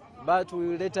distance, but we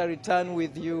will later return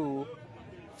with you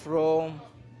from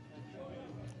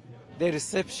the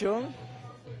reception,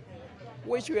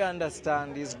 which we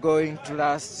understand is going to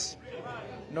last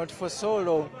not for so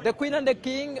long. The Queen and the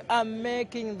King are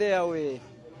making their way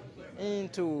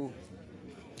into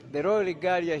the royal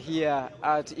regalia here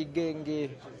at Igenge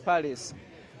Palace.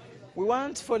 We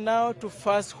want for now to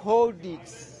first hold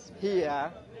it here,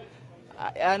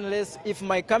 unless if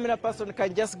my camera person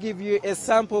can just give you a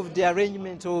sample of the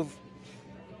arrangement of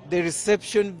the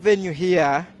reception venue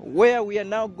here, where we are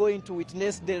now going to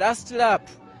witness the last lap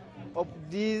of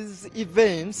these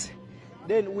events.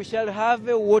 Then we shall have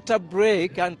a water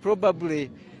break and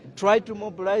probably try to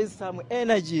mobilize some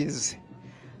energies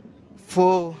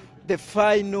for the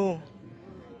final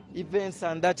events,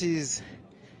 and that is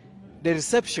the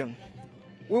reception.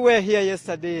 We were here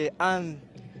yesterday, and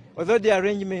although the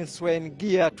arrangements were in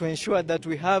gear to ensure that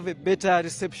we have a better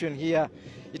reception here,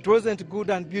 it wasn't good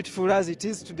and beautiful as it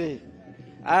is today.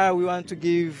 We want to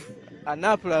give an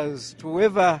applause to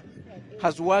whoever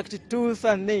has worked tooth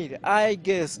and nail. I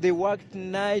guess they worked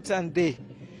night and day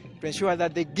to ensure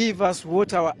that they give us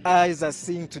what our eyes are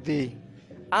seeing today.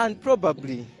 And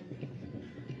probably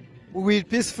we will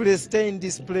peacefully stay in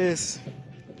this place.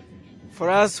 For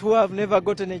us who have never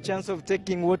gotten a chance of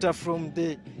taking water from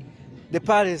the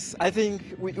palace, I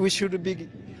think we should be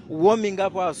warming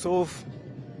up ourselves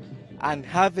and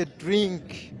have a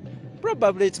drink.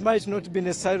 Probably it might not be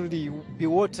necessarily be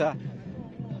water,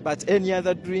 but any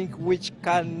other drink which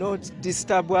cannot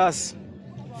disturb us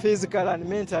physically and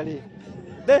mentally.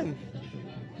 Then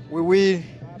we will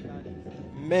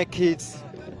make it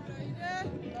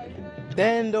the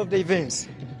end of the events.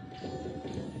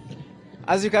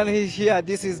 As you can hear,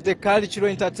 this is the cultural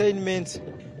entertainment.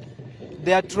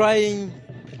 They are trying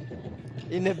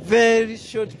in a very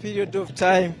short period of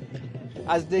time,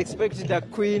 as they expected the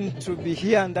Queen to be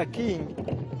here and the King,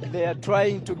 they are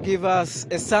trying to give us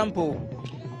a sample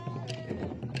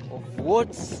of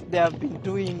what they have been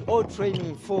doing or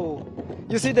training for.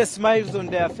 You see the smiles on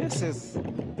their faces.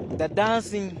 They're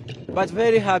dancing, but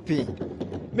very happy,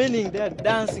 meaning they're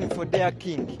dancing for their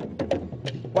King.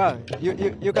 Wow,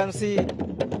 you can see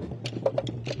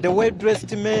the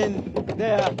well-dressed men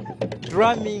there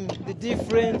drumming the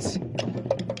different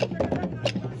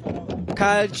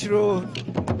cultural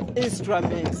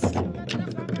instruments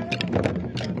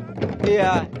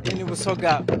here in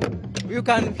Busoga. You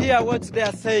can hear what they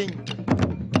are saying.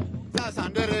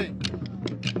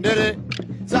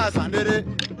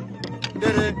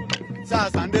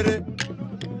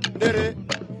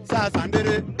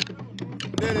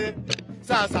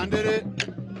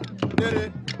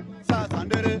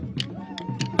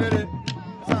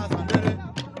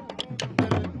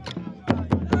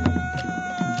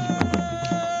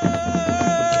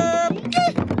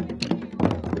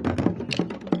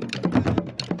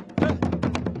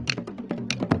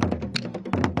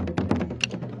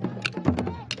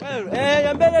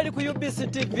 Yambere ku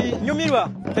UBC TV nyumirwa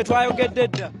tetwayogedde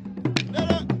dda.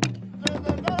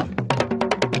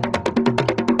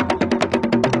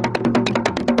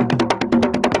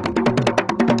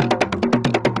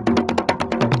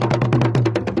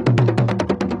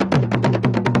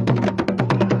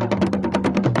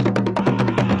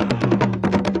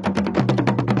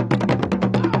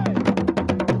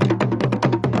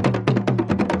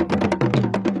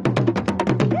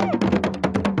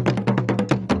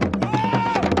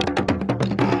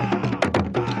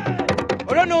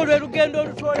 Olugendo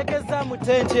olutwolekeza mu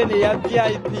tenti ya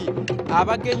VIP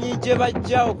abagenyi gye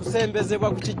bajja okusembezebwa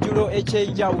ku kijjulo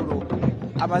ekyenjawulo.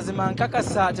 Amazima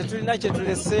nkakasa tetulina kye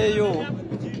tuleseeyo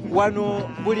wano.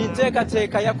 Buli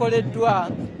nteekateeka yakoleddwa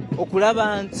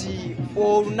okulaba nti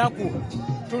olunaku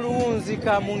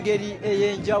tuluwunzika mu ngeri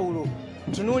ey'enjawulo.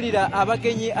 Tunuulira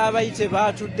abagenyi abayite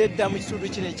baatudde dda mu kitundu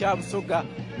kino ekya Busoga,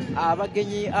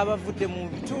 abagenyi abavudde mu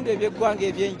bitundu eby'eggwanga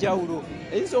eby'enjawulo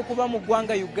eyinza okuba mu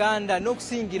ggwanga Uganda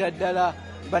n'okusingira ddala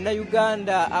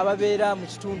bannayuganda ababeera mu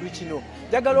kitundu kino.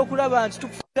 Njagala okulaba nti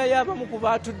tukufunirayo abamu ku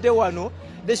baatudde wano.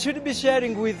 They should be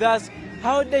sharing with us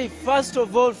how they first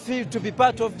of all feel to be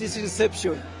part of this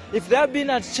reception. If they have been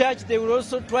at church, they will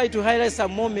also try to highlight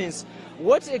some moments.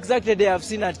 What exactly they have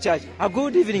seen at church. A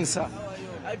good evening, sir.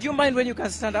 Do you mind when you can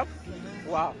stand up?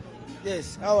 Wow.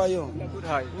 Yes, how are you? Good,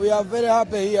 hi. We are very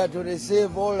happy here to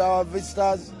receive all our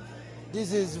visitors.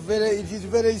 It is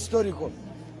very historical.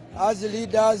 As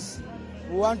leaders,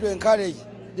 we want to encourage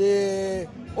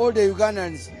all the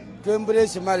Ugandans to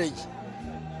embrace marriage.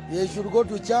 They should go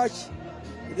to church.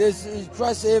 They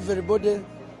trust everybody.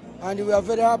 And we are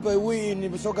very happy we in the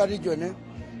Busoga region.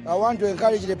 I want to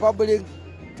encourage the public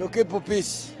to keep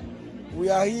peace. We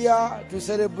are here to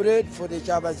celebrate for the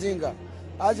Kyabazinga.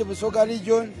 As the Busoga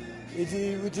region,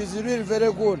 it is really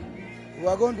very good. We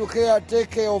are going to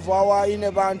take care of our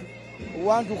Inhebantu. We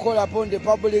want to call upon the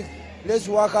public. Let's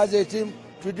work as a team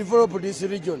to develop this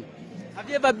region. Have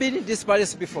you ever been in this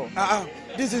palace before?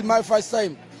 This is my first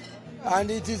time, and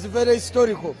it is very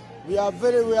historical. We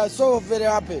are so very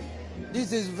happy.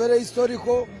 This is very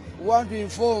historical. We want to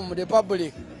inform the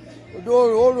public.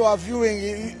 All who are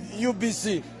viewing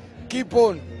UBC, keep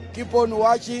on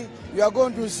watching. You are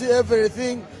going to see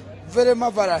everything very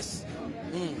marvelous.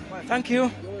 Well, thank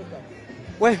you.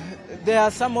 Well, there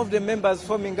are some of the members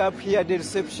forming up here at the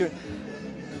reception.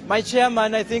 My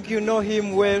chairman, I think you know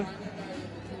him well,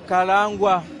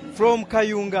 Kalangwa from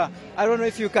Kayunga. I don't know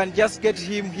if you can just get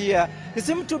him here. He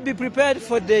seems to be prepared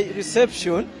for the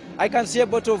reception. I can see a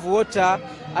bottle of water.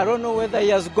 I don't know whether he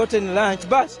has gotten lunch,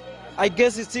 but I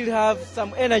guess he still has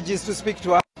some energies to speak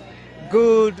to us.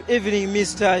 Good evening,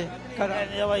 Mr.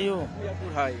 Kalangwa. How are you?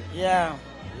 Hi. Yeah.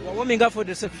 We're warming up for the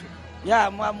reception. Yeah,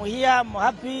 I'm here, I'm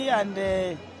happy,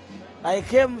 and I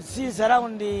came since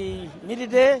around the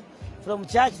midday from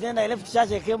church. Then I left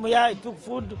church, I came here, I took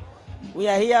food. We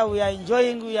are here, we are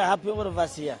enjoying, we are happy, all of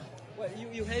us here. Well,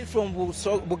 you hail from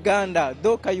Buganda,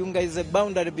 though Kayunga is a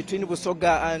boundary between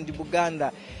Busoga and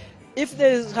Buganda. If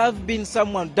there have been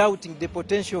someone doubting the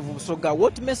potential of Busoga,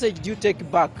 what message do you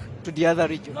take back to the other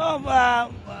region?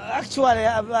 No, actually,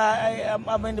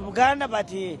 I'm in Buganda, but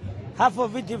half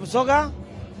of it is Busoga.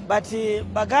 But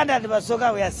Baganda and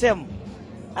Basoga, we are same.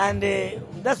 And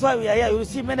that's why we are here. You will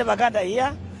see many Baganda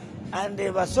here. And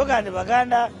Basoga and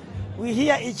Baganda, we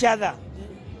hear each other.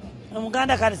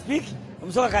 Muganda can speak,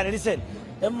 Busoga can listen.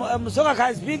 Busoga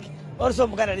can speak, also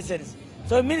Muganda listens.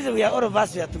 So it means we are all of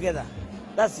us, we are together.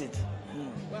 That's it.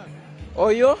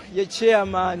 Oyo ye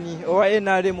chairman owa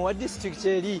NRM wa district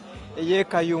eri ye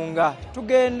Kayunga.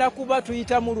 Tugenda kuba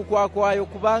tuyita mu lukwakwayo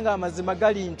kubanga amazima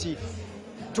gali nti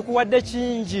tukuwadde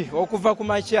kingi okuva ku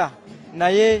makya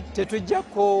naye tetujja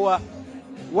koowa.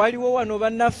 Waliwo wano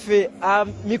bannaffe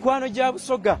mikwano gya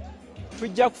Busoga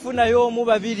tujja kufunayo omu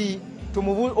babiri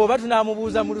oba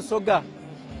tunaamubuuza mu Lusoga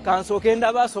kansooke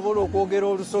ndaba asobola okwogera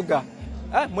Olusoga.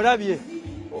 mulabye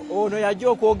ono yajja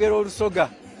okwogera olusoga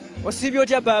osibye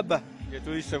otya baba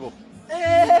yetuyisebo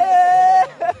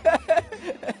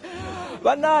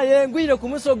banaye ngwire ku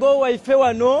musogo waife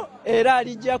wano era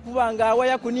alijja kuba nga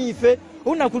awaya kuniife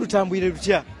olunaku lutambwire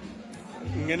lutya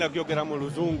ngenda kyogera mu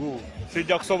luzungu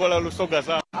sijja kusobola lusoga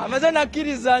sa amaze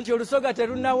nakkiriza nti olusoga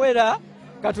terunawera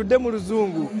katudde mu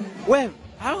luzungu. Well,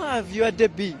 how have your day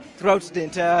been throughout the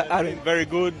entire area? Very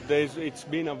good. It's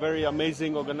been a very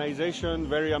amazing organization,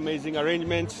 very amazing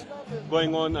arrangements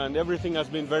going on, and everything has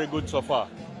been very good so far.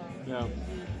 Yeah.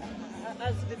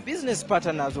 As the business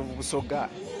partners of Busoga,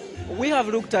 we have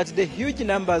looked at the huge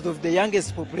numbers of the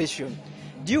youngest population.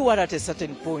 Do you worry at a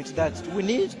certain point that we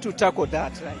need to tackle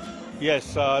that, right?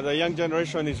 Yes, the young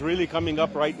generation is really coming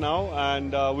up right now,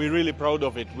 and we're really proud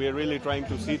of it. We're really trying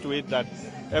to see to it that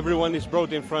everyone is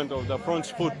brought in front of the front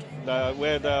foot,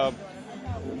 where the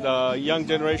young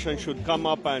generation should come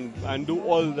up and do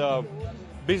all the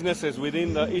businesses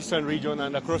within the eastern region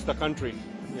and across the country.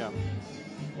 Yeah.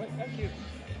 Well, thank you.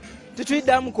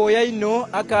 Titwiddamu koya ino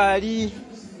akali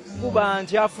kuba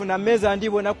nti afuna meza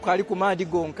ndibona kukali kumandi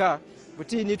gonka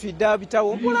butini twidda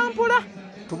bitawo mpola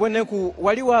tubone ku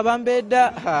waliwo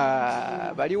abambedda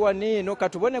baliwa neno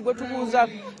katubone gwe tubuuza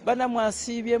bana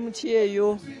mwasiibye muti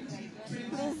eyo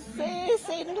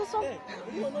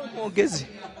mwogezi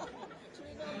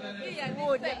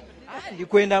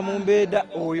ndikwenda mu mbeeda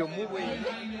oyo mubwende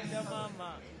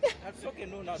mama atusoke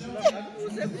nona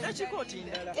tulabuuze kunakikooti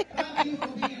ndala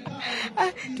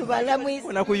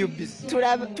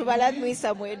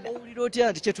tubalamwisa mwenda owulira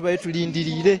otya nti kye tubaye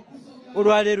tulindiriire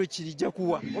olwaleero kirijja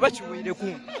kuwa oba kiweereku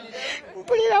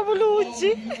mpulira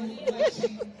bulungi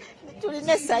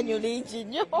tulina essanyu lingi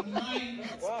nnyo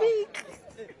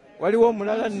waliwo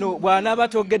omulala nno bw'anaaba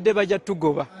togedde bajja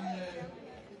tugoba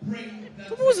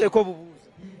tubuuzeeko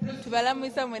bubuuzi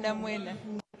tubalamwisa mwena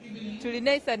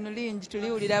tulina essanyu lingi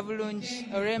tuliwulira bulungi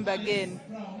olw'embaga eno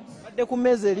badde ku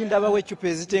mmeeza eri ndabawo eccupa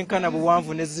ezitenkana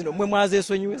buwanvu ne zino mwe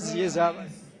mwazeesonyiwe ziye zaaba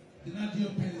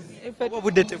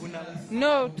obudde tebunaba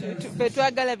no fe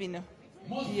twagala bino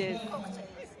yes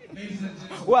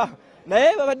wa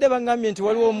naye babadde baŋŋambye nti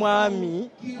waliwo omwami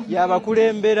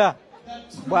yabakulembera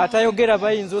bw'atayogera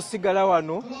bayinza osigala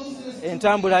wano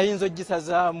entambula ayinza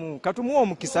ogisazaamu katumuwa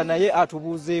omukisa naye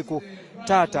atubuuzeeko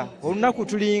taata olunaku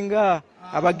tulinga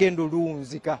abagenda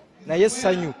oluwunzika naye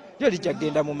essanyu lyo lijja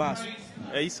kgenda mu maaso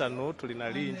eisano tulina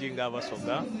lingi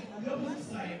ng'abasoga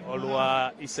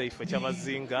olwa isaife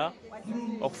Kyabazinga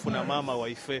okufuna maama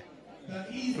waife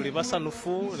tuli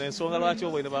basanufu n'ensonga lwaki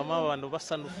obwene bamaama bano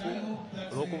basanufu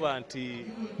olw'okuba nti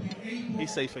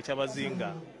isaife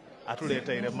Kyabazinga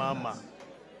atuleeteire maama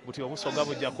buti obusoga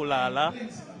bujja kulaala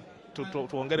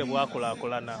twongere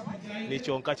bwakulaakulana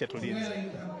nikyonka kye tulinze.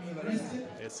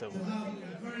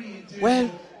 Well,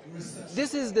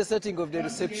 this is the setting of the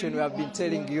reception we have been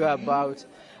telling you about,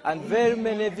 and very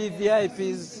many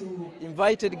VVIPs,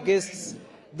 invited guests,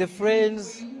 the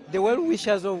friends, the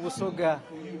well-wishers of Busoga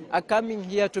are coming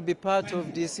here to be part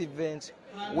of this event.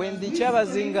 When the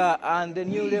Kyabazinga and the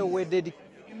newly wedded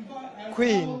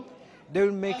queen, they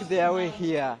will make their way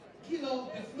here.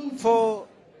 For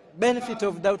benefit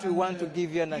of doubt, we want to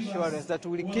give you an assurance that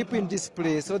we will keep in this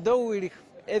place, although we will,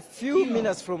 a few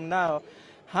minutes from now,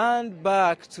 hand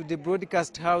back to the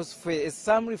broadcast house for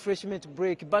some refreshment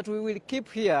break, but we will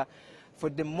keep here for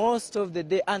the most of the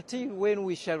day until when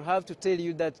we shall have to tell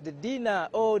you that the dinner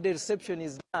or the reception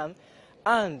is done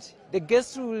and the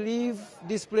guests will leave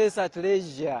this place at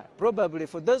leisure. Probably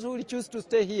for those who will choose to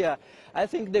stay here, I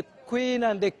think the Queen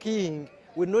and the King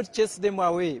will not chase them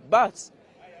away, but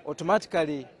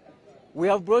automatically we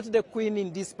have brought the Queen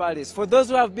in this palace. For those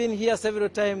who have been here several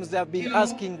times, they have been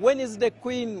asking, when is the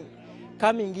Queen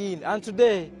coming in? And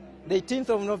today, the 18th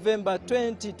of November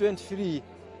 2023,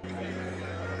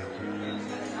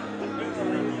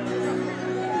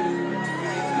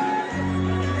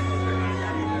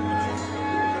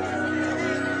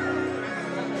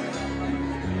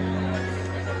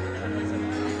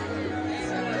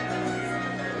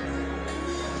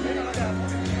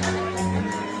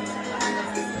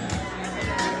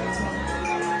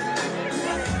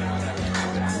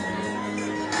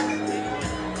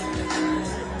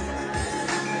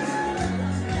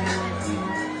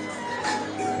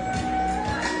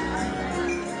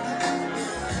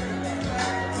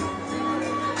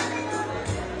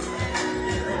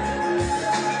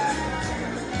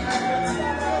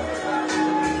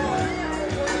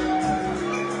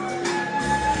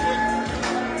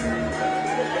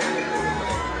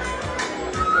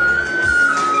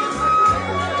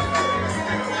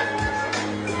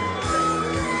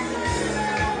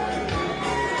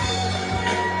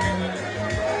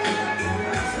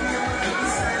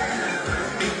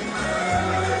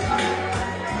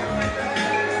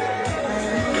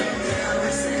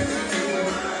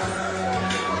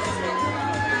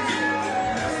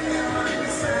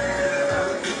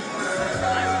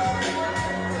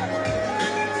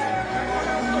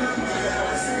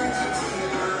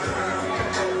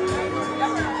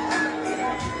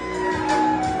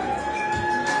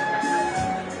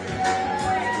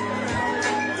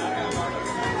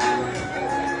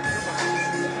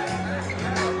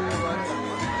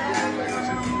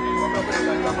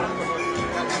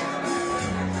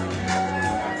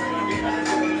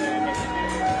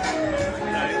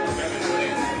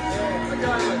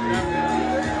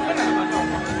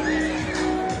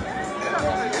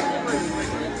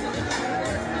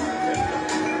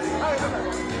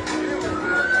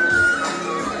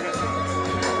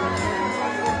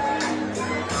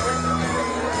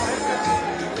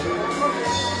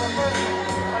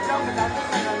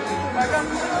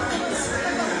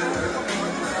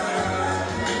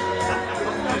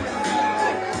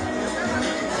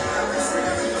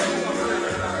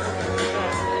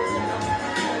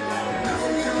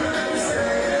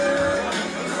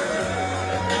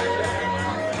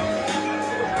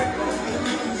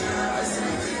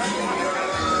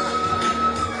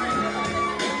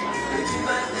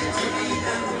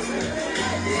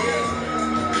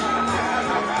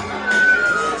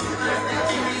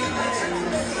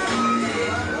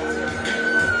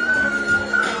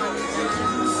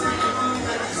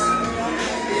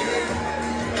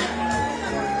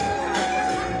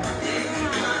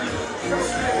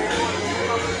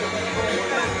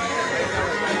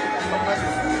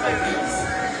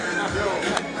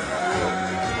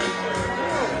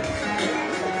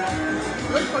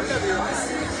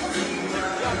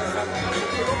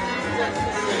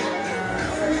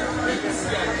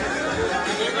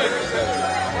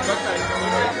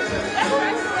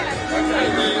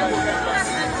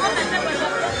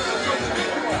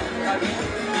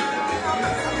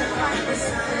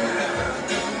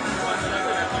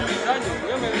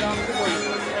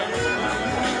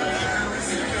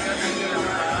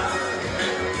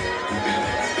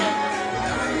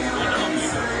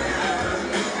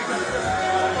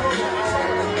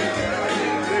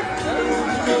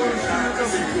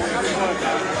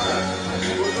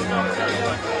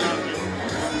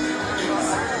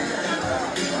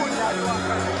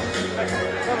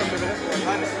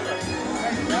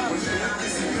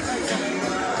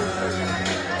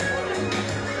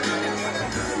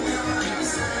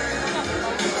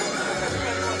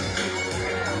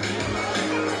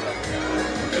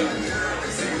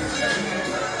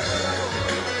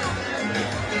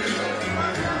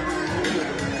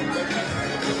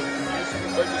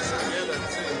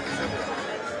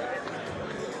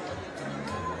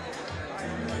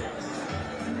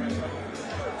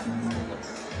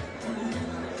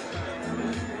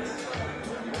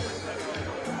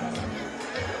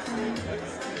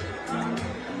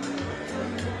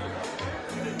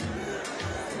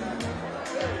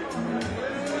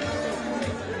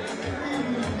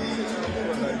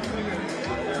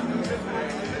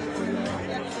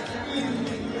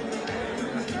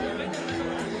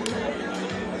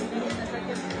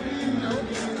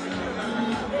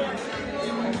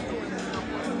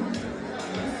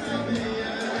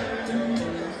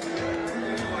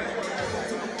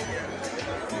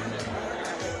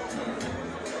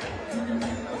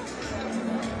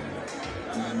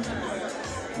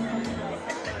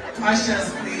 Ushers,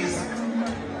 please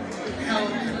help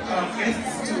our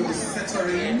guests to settle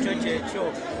in.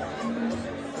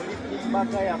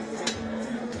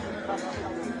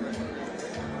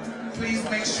 Please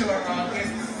make sure our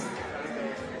guests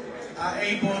are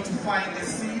able to find a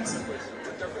seat.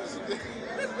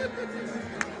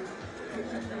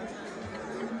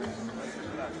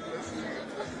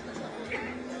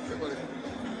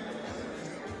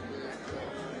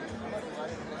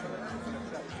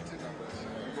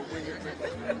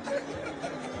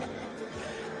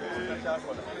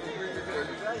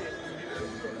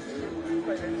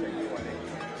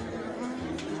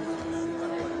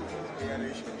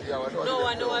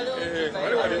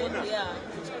 Yeah.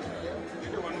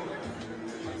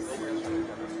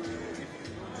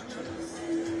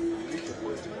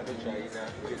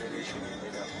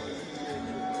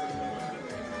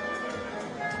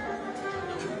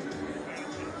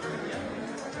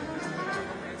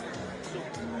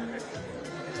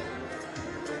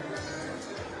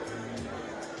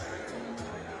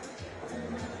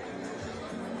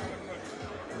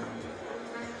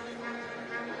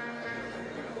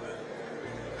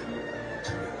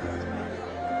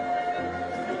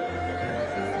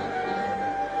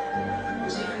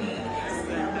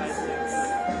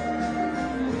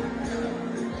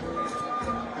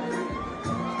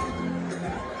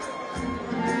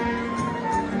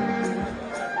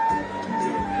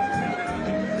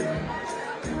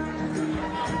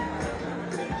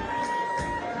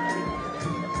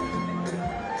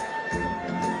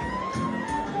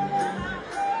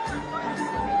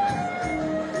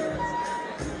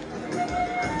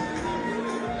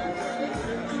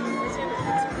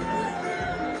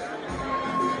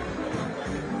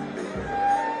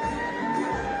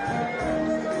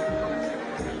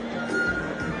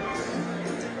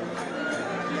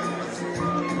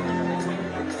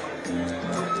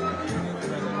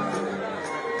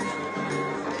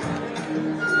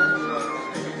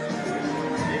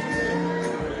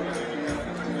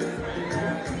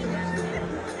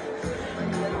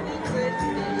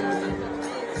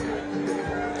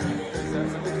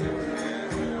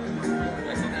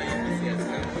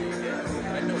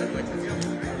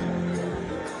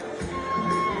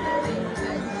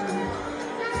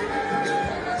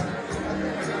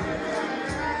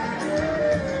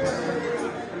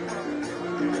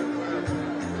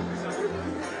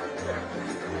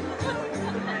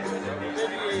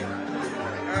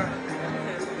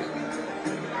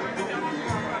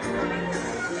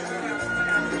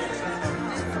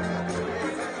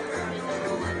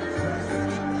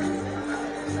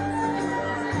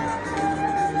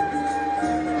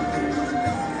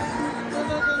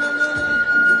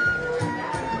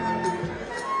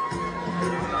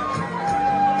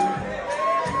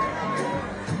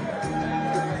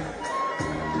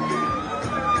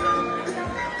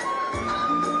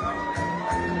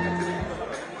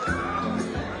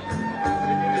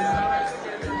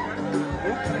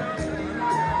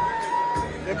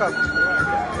 At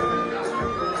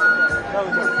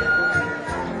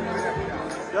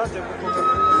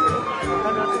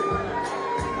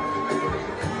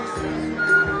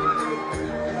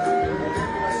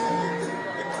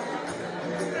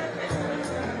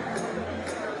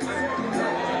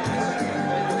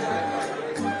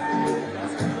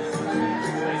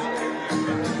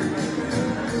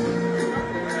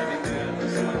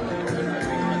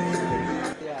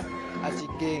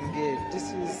Igenge,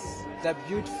 this is the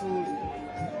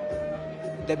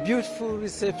beautiful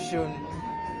reception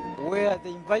where the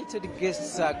invited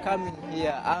guests are coming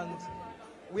here, and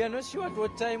we are not sure at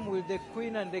what time will the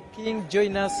Queen and the King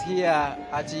join us here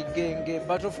at Igenge,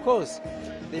 but of course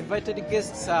the invited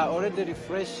guests are already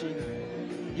refreshing.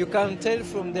 You can tell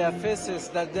from their faces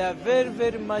that they are very,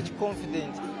 very much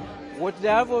confident. What they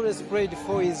have always prayed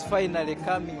for is finally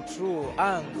coming true,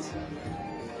 and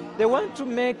they want to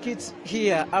make it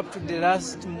here up to the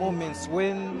last moments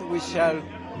when we shall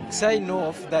sign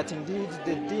off that indeed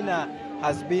the dinner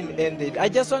has been ended. I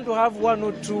just want to have one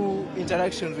or two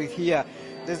interactions with here.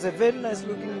 There's a very nice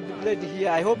looking lady here.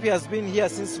 I hope he has been here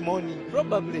since morning.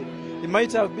 Probably he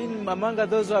might have been among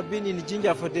those who have been in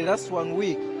Jinja for the last 1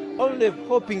 week, only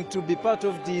hoping to be part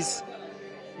of this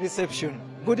reception.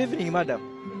 Good evening, madam.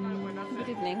 Good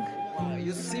evening.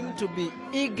 You seem to be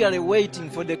eagerly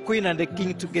waiting for the Queen and the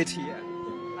King to get here.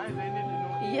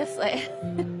 Yes,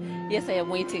 yes, I am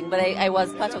waiting, but I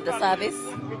was part of the service,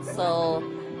 so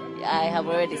I have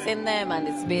already seen them, and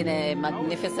it's been a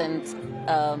magnificent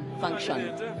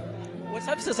function. What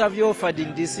services have you offered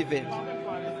in this event?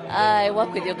 I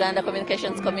work with Uganda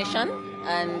Communications Commission,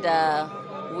 and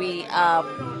we are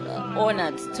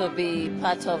honored to be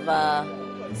part of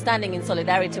standing in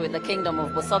solidarity with the Kingdom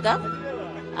of Busoga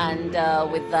and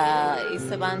with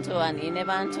Inhebantu and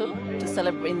Inhebantu to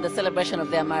celebrate in the celebration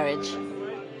of their marriage.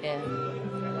 Yeah.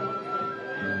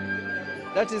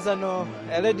 That is a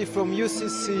lady from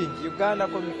UCC, Uganda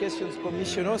Communications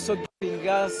Commission, also giving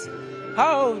us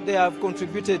how they have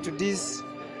contributed to this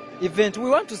event. We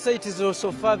want to say it is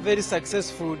also far very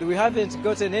successful. We haven't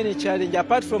gotten any challenge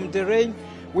apart from the rain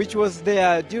which was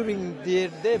there during the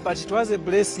day, but it was a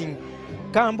blessing.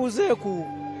 Kambuze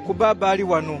ku baba ali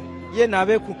wano ye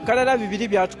nabe ku kalala bibiri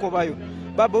byatukobayo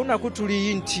baba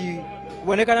unakutuli nti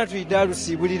bonekana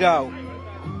tuidarusi bulirawo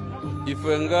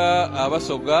ife nga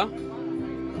abasoga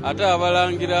ate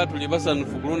abalangira tuli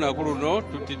basanufu ku lunaku luno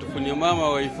tuti tufunye maama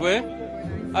waife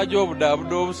ajo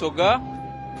obudabuda obusoga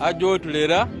ajo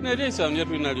otulera neri esanja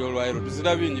tulina lyolwairo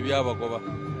tuzira bingi byabagoba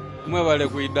mwebale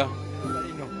kwida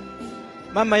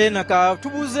mama yena ka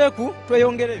tubuzeeku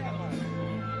tweyongereyo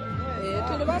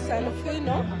tuli basanufu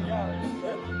ino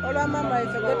olwa mama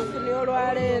waife gwe tufunye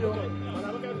olwaleero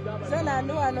zena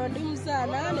ndi wano ndi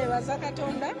muzaana nebaza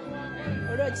Katonda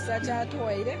olw'ekisa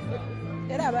kyatuwaire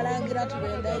era abalangira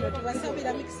tubenda ino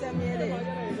tubasabira mikisa myereere.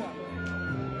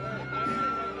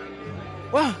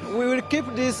 Well, we will keep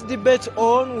this debate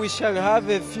on. We shall have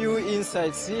a few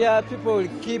insights here. People will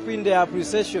keep in their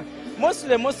appreciation.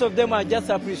 Most of them are just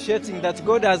appreciating that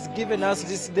God has given us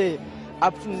this day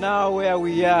up to now where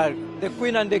we are. The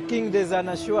Queen and the King, there's an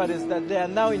assurance that they are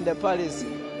now in the palace,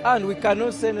 and we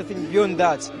cannot say anything beyond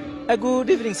that. Good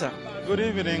evening, sir. Good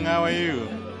evening. How are you?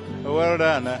 Well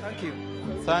done. Thank you.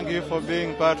 Thank you for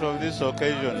being part of this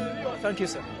occasion. Thank you,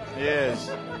 sir. Yes.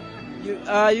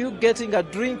 Are you getting a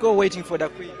drink or waiting for the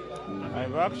Queen?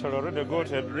 I've actually already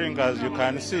got a drink, as you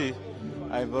can see.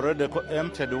 I've already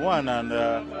emptied one, and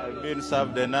I've been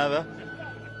served another.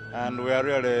 And we are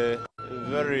really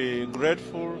very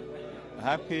grateful,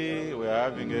 happy. We are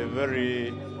having a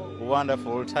very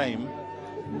wonderful time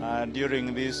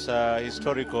during this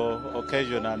historical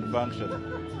occasion and function.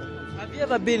 Have you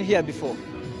ever been here before?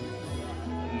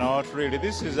 Not really.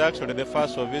 This is actually the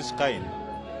first of its kind.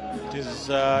 It is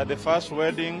the first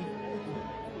wedding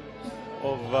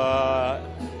of a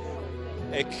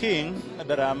king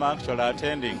that I'm actually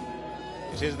attending.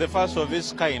 It is the first of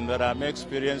its kind that I'm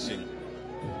experiencing,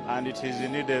 and it is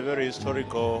indeed a very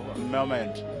historical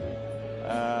moment.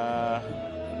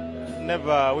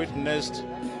 Never witnessed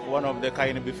one of the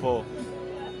kind before.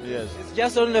 Yes. It's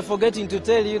just only forgetting to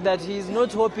tell you that he is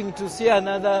not hoping to see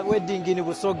another wedding in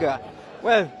Busoga.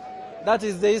 Well, that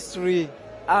is the history,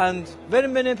 and very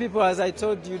many people, as I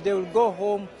told you, they will go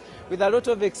home with a lot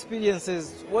of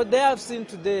experiences. What they have seen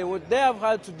today, what they have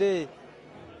heard today,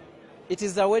 it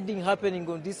is a wedding happening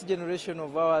on this generation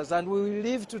of ours, and we will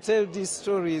live to tell these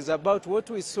stories about what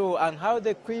we saw and how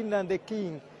the Queen and the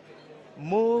King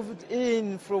moved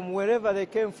in from wherever they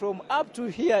came from up to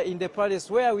here in the palace,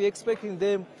 where we're expecting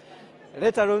them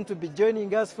later on to be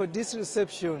joining us for this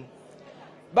reception.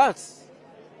 But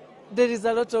there is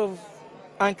a lot of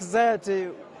anxiety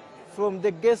from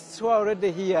the guests who are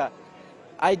already here.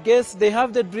 I guess they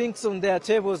have the drinks on their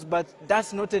tables, but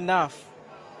that's not enough.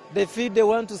 They feel they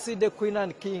want to see the Queen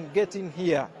and King get in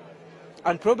here.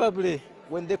 And probably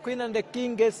when the Queen and the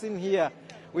King gets in here,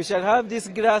 we shall have these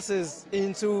glasses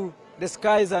into the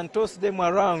skies and toss them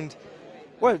around.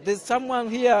 Well, there's someone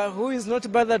here who is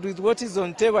not bothered with what is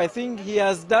on table. I think he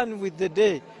has done with the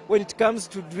day when it comes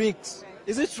to drinks.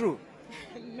 Is it true?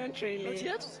 Not really. Not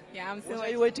yet? Yeah, I'm still What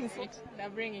are you waiting for? They're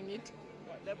bringing it.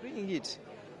 They're bringing it.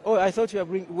 Oh, I thought you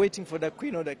were waiting for the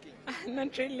Queen or the King.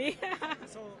 Not really.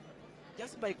 So,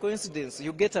 just by coincidence,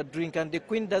 you get a drink and the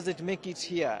Queen doesn't make it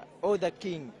here, or the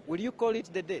King. Will you call it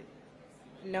the day?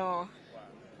 No.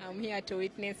 I'm here to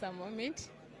witness a moment.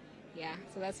 Yeah,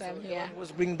 so that's why I'm here.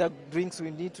 Who's bring the drinks?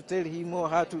 We need to tell him or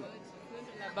her to.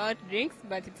 It's not about drinks,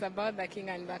 but it's about the King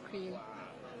and the Queen.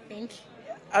 Thank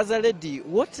you. As a lady,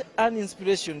 what an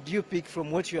inspiration do you pick from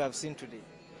what you have seen today?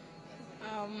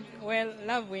 Well,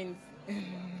 love wins.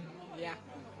 Yeah.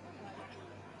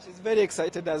 She's very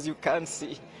excited, as you can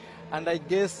see. And I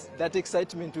guess that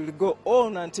excitement will go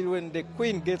on until when the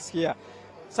Queen gets here.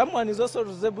 Someone is also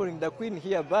resembling the Queen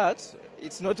here, but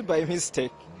it's not by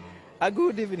mistake. A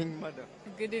good evening, madam.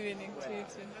 Good evening to you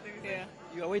too. Yeah.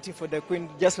 You are waiting for the Queen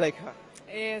just like her?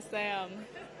 Yes, I am.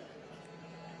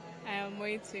 I am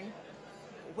waiting.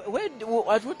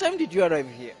 At what time did you arrive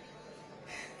here?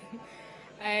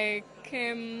 I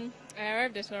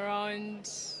arrived at around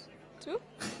 2?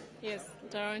 Yes,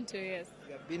 at around 2, yes.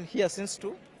 You have been here since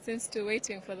 2? Since 2,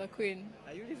 waiting for the Queen.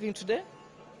 Are you leaving today?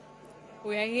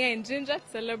 We are here in Jinja to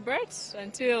celebrate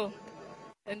until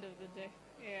the end of the day.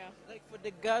 Yeah. Like for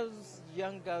the girls,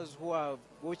 young girls who are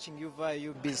watching you via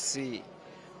UBC,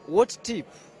 what tip,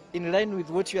 in line with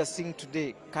what you are seeing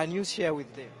today, can you share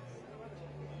with them?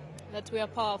 That we are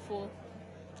powerful.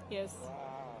 Yes.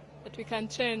 That we can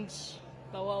change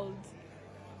the world.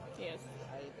 Yes.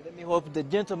 Let me hope the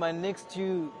gentleman next to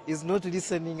you is not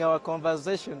listening our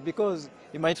conversation, because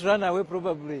he might run away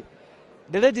probably.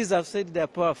 The ladies have said they are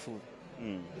powerful.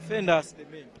 Defend us, the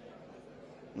men.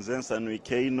 Nzensa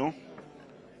Ikeino,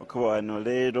 okuba wano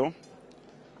leero.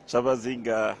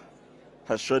 Kyabazinga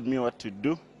has showed me what to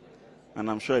do, and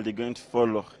I'm sure he's going to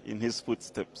follow in his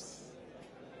footsteps.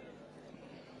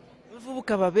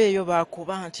 Abavubuka babeeyo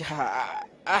bakuba nti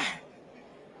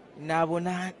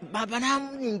nabona baba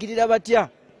namuyingirira batya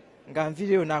nga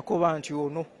nvireyo nakoba nti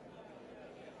ono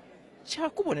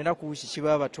kyakubonera ku ki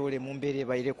kiba batoole mu mbeera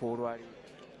ebayire ku olwaleero.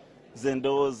 Nze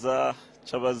ndowooza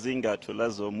Kyabazinga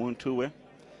atulaze omuntu we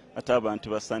ate abantu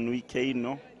basanwike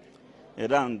ino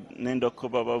era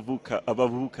nendokoba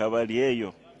abavubuka abali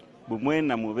eyo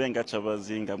bumwena mube nga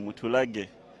Kyabazinga mutulage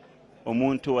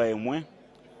omuntu waemwe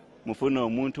mufune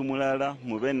omuntu mulala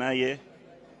mube naye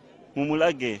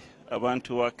mumulage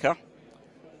abantu waka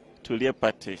tulye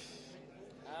pate.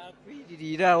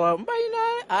 Akwiririra awa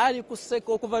mbayina ali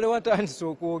kuseka okuva lwe watandise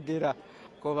okwogera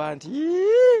koba nti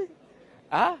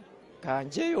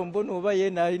kanjeyo mbona oba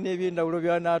yena alina ebyendawulo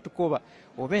byanatukoba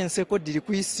oba enseko diri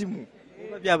ku isimu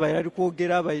oba byabaire ali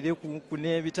kwogera abaire ku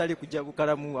n'ebitali kujja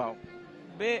bukalamu awo.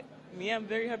 Me, I'm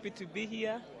very happy to be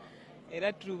here.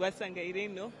 Era tubasangaire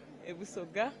ino e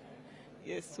Busoga.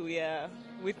 Yes, we are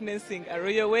witnessing a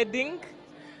royal wedding,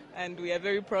 and we are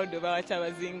very proud of our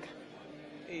Kyabazinga.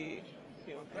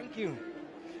 Thank you.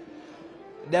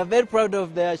 They are very proud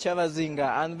of their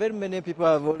Kyabazinga, and very many people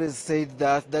have always said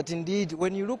that indeed,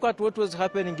 when you look at what was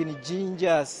happening in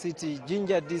Jinja city,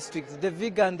 Jinja district, the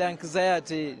vigor and the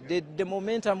anxiety, the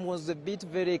momentum was a bit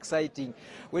very exciting.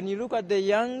 When you look at the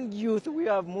young youth we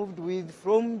have moved with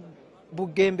from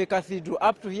Bugembe Cathedral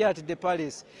up to here at the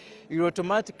palace, you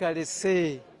automatically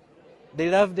say they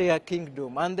love their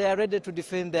kingdom and they are ready to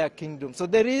defend their kingdom. So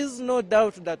there is no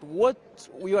doubt that what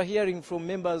we are hearing from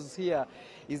members here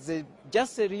is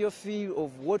just a real feel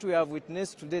of what we have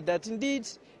witnessed today, that indeed,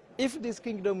 if this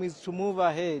kingdom is to move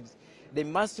ahead, they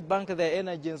must bank their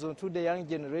energies onto the young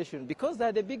generation, because they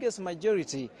are the biggest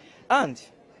majority and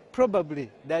probably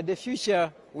they are the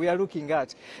future we are looking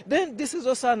at. Then this is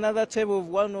also another table of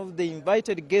one of the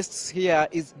invited guests here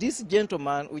is this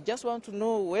gentleman. We just want to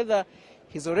know whether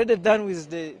he's already done with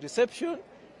the reception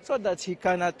so that he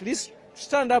can at least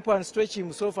stand up and stretch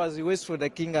himself as he waits for the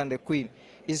king and the queen.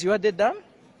 Is your day done?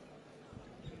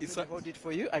 I hold it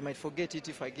for you. I might forget it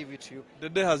if I give it to you. The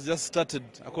day has just started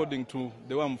according to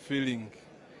the way I'm feeling.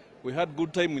 We had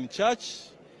good time in church.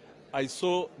 I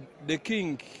saw the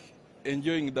king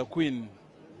enjoying the queen,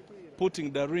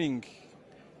 putting the ring.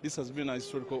 This has been a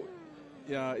historical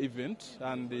event,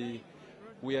 and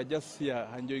we are just here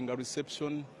enjoying a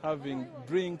reception, having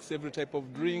drinks, every type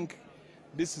of drink.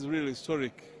 This is really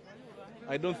historic.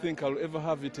 I don't think I'll ever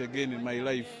have it again in my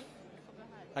life.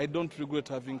 I don't regret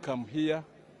having come here.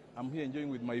 I'm here enjoying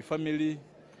with my family,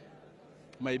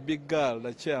 my big girl,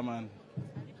 the chairman,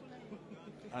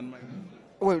 and my...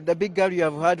 Well, the big girl you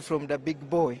have heard from the big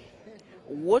boy.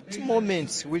 What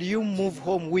moments will you move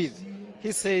home with?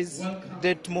 He says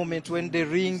that moment when the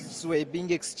rings were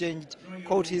being exchanged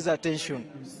caught his attention.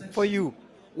 For you,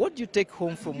 what do you take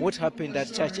home from what happened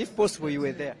at church? If possible, you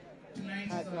were there.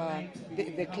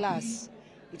 The class.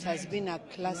 It has been a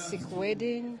classic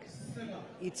wedding.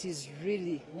 It is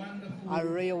really a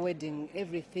royal wedding.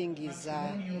 Everything is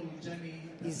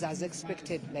as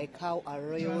expected, like how a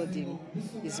royal wedding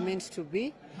is meant to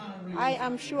be. I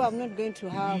am sure I'm not going to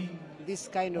have this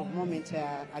kind of moment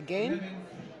again.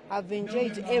 I've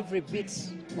enjoyed every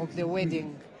bit of the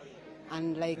wedding.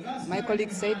 And like my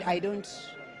colleague said, I don't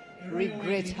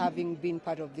regret having been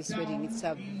part of this wedding. It's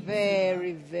a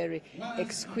very, very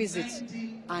exquisite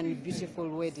and beautiful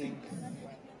wedding.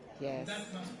 Yes.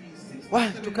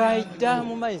 Tukaita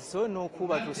mu maiso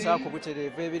n'okuba tusaako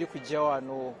butereevu ebiri kujja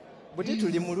wano buti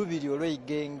tuli mu lubiri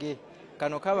olw'Igenge.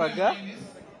 Kano kabaga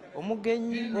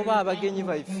omugenyi oba abagenyi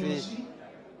baife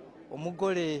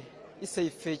omugole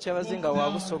Isaife Kyabazinga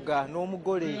wa Busoga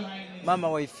n'omugole mama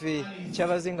waife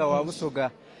Kyabazinga wa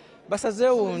Busoga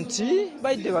basazeewo nti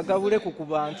baidde bagabuleku ku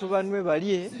bantu banwe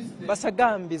balye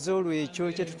basagambize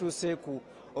olw'ekyo kye tutuuseeku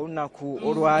olunaku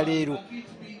olwaleero.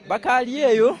 Bakaali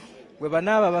eyo bwe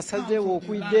banaaba basazeewo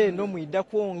okuyidda eno mwidda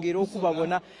kwongera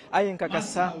okubabona aye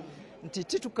nkakasa nti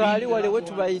titukaali wale we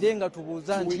tubayire nga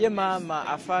tubuuza nti ye maama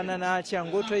afaanana atya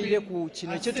ng'otoyire ku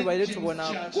kino kye tubayire tubona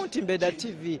ku Ntimbeda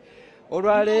TV.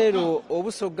 Olwaleero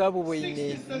Obusoga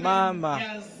bubwine maama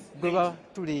gwe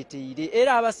batuleeteire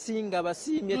era abasinga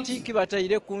basiimye tiiki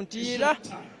batayire ku ntiira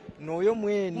n'oyo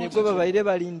mwene gwe babaire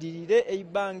balindirire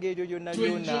ebbanga eryo lyonna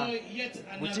lyonna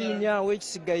butiinyawo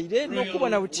ekisigaire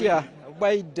n'okubona butya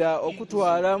baidda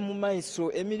okutwala mu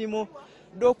maiso emirimu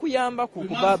d'okuyamba ku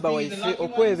baaba waife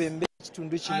okwebemba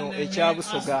ekitundu kino ekya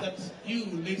Busoga.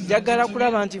 Njagala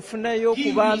kulaba nti nfunayo ku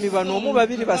baami bano omu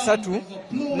babiri basatu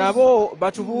nabo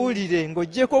batubuulire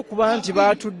ng'oggyeko okuba nti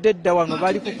baatudde edda wano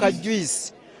bali ku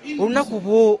kajwisi olunaku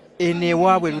bwo eno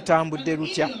ewaabwe lutambudde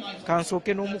lutya.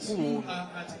 Kansooke n'omukulu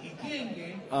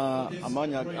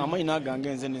amanyina gange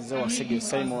nze nize Wasige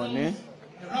Simon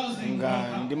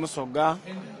nga ndi Musoga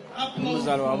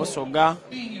muzaalo wa Busoga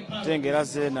tengera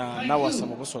ze nawasa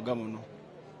mu Busoga muno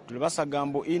tuli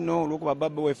basagambo ino olwokuba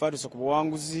baba waife atuse ku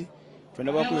buwanguzi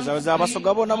twenda bakuliza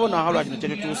Abasoga bona halwa kino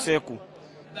kyetutuuseeku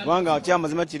kubanga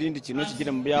kyamazima kirindi kino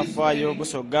kigire mu byafaayo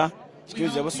Busoga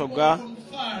kituuze Busoga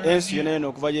ensi yona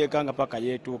okuva yekanga paka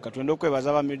yeetuuka twenda okwebaza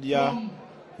aba media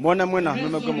mwona mwena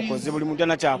nomegwe mukozi buli muntu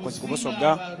anakyakozi ku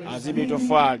Busoga azibye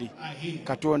tofaali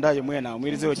Katonda ye mwena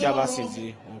omwirizeyo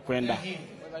kyabasizi okwenda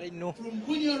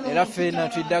era ffenna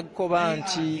twiddakukoba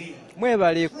nti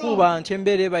mwebale kuba nti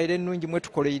embeera ebaire ennungi mwe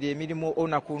tukoleire emirimu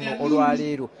olunaku luno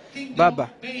olwaleero. Baba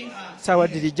ssaawa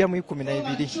dirijja mu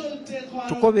 12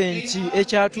 tukobe nti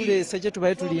ekyatuleese kye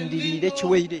tubaire tulindiriire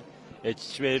kiweire.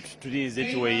 Ekikibe tulize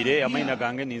kiweire amanyina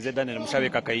gange ninze Daniel Mushabe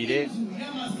Kakaire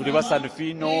tuli basanyufu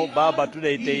ino baba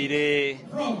tuleeteire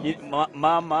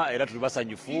mama era tuli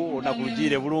basanyufu olunaku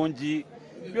lugire bulungi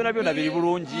byona biri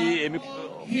bulungi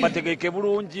bategeke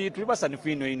bulungi tuli basanyufu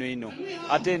ino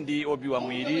ate ndi obi wa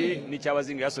mwiri ni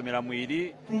Kyabazinga yasomera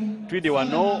mwiri twide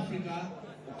wano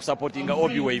kusupportinga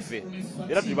obi waife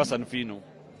era tuli basanyufu ino.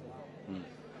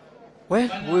 Well,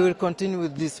 we will continue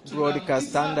with this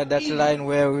broadcast under that line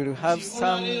where we will have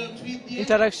some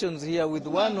interactions here with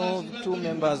one or two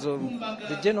members of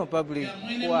the general public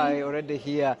who are already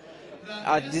here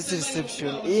at this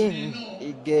reception in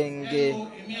Igenge,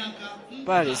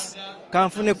 Paris.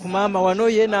 Kanfune ku mama wano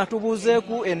yena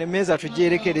atubuzeeku enemeza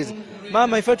tugyerekereze.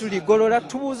 Mama ife tuligolola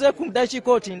tubuzeeku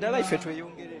dakiika oti ndaba ife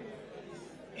tweyongere.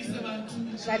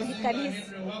 But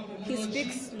he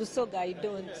speaks Busoga, I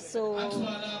don't, so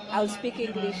I'll speak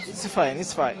English. It's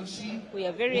fine. We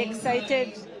are very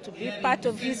excited to be part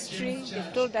of history.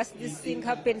 They've told us this thing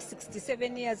happened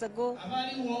 67 years ago.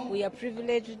 We are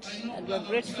privileged and we are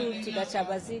grateful to the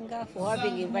Kyabazinga for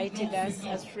having invited us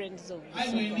as friends of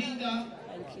Busoga.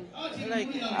 Thank you.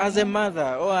 Like, as a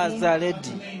mother or as a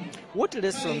lady, what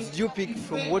lessons do you pick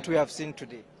from what we have seen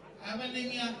today?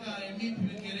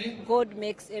 God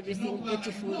makes everything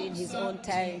beautiful in his own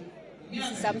time.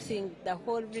 This is something the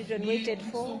whole region waited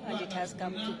for, and it has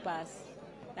come to pass.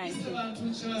 Thank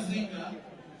you.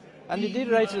 And he did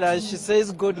rightly, as she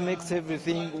says, God makes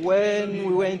everything. When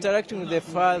we were interacting with the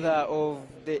father of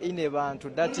the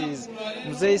Inhebantu, that is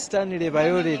Mzee Stanley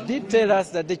Bayole, did tell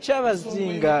us that the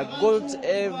Kyabazinga got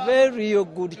a very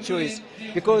good choice,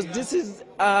 because this is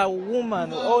a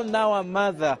woman, or now a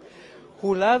mother,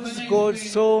 who loves God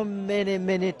so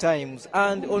many times.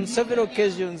 And on several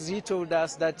occasions he told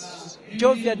us that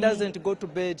Jovia doesn't go to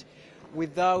bed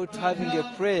without having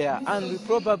a prayer, and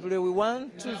we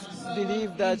want to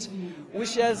believe that we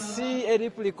shall see a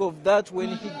replica of that when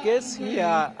he gets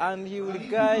here, and he will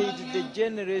guide the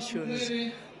generations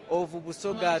of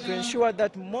Busoga to ensure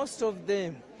that most of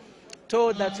them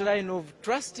toe that line of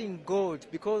trusting God,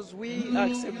 because we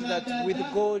accept that with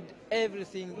God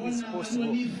everything is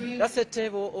possible. That's a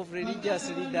table of religious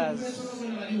leaders.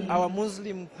 Our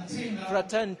Muslim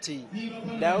fraternity,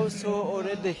 they're also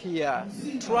already here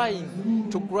trying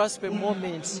to grasp a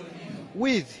moment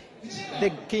with the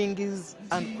kings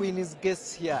and queens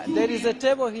guests here. There is a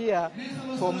table here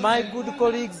for my good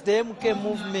colleagues, the MK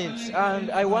movement,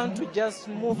 and I want to just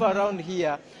move around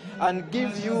here and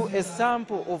give you a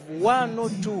sample of one or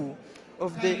two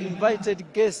of the invited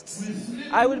guests.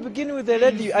 I will begin with the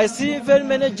lady. I see very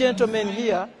many gentlemen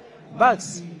here, but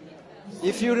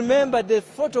if you remember the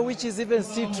photo which is even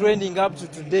still trending up to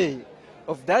today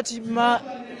of that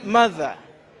mother,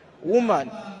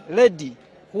 woman, lady,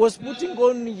 who was putting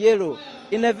on yellow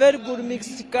in a very good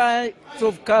mixed kind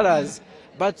of colors,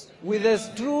 but with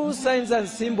the true signs and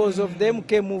symbols of the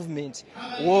MK movement,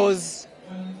 was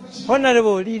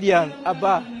Honorable Lilian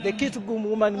Abba, the Kitgum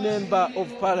woman member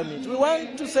of Parliament. We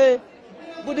want to say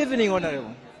good evening,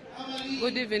 Honorable.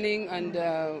 Good evening, and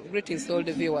greetings to all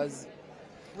the viewers.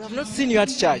 We have not seen you at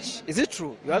church. Is it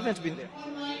true? You haven't been there?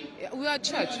 Yeah, we are at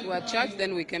church. We are at church,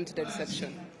 then we came to the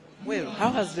reception. Well, how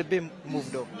has the day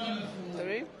moved on?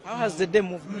 Sorry? How has the day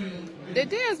moved? The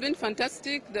day has been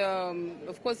fantastic.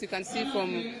 Of course, you can see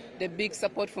from the big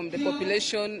support from the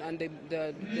population and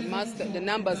the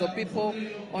numbers of people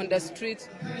on the street.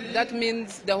 That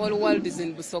means the whole world is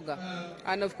in Busoga.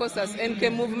 And of course, as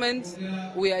MK movement,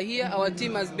 we are here. Our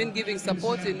team has been giving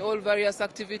support in all various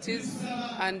activities,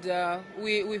 and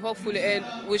we hopefully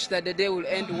wish that the day will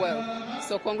end well.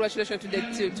 So congratulations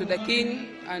to the king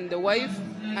and the wife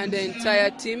and the entire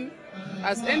team.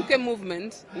 As MK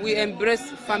movement, we embrace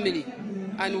family,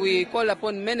 and we call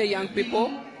upon many young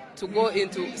people to go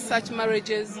into such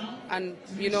marriages and,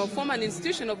 form an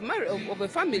institution of a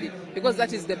family, because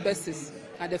that is the basis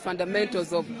and the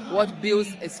fundamentals of what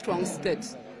builds a strong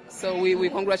state. So we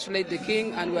congratulate the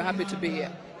king, and we're happy to be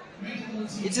here.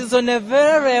 It is on a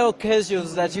very rare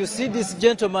occasions that you see this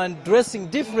gentleman dressing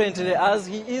differently as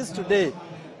he is today.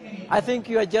 I think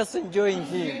you are just enjoying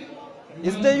him.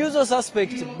 It's the usual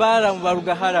suspect, Baram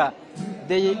Warugahara,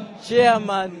 the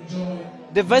chairman,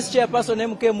 the vice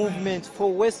chairperson MK movement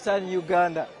for Western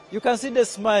Uganda. You can see the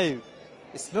smile.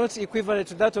 It's not equivalent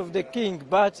to that of the king,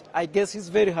 but I guess he's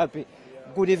very happy.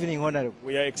 Good evening, Honorable.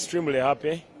 We are extremely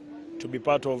happy to be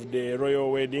part of the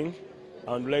royal wedding,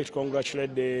 and would like to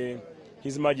congratulate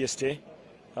His Majesty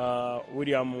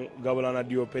William Gabula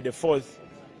Nadiope IV,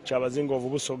 Kyabazinga of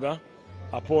Busoga,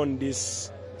 upon this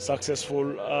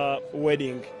successful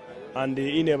wedding, and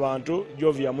the Inhebantu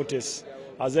Jovia Mutesi.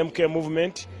 As MK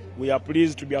movement, we are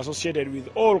pleased to be associated with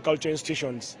all cultural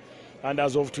institutions, and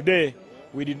as of today,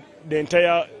 the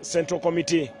entire Central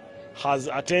Committee has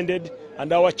attended,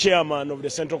 and our chairman of the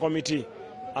Central Committee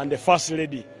and the First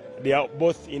Lady, they are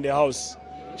both in the house.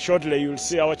 Shortly you will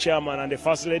see our chairman and the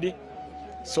First Lady.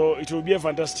 So it will be a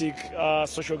fantastic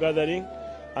social gathering,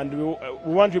 and we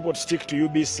want people to stick to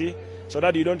UBC so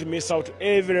that you don't miss out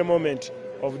every moment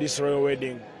of this royal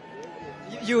wedding.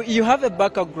 You have a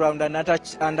background and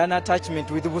an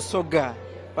attachment with Busoga,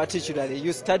 particularly.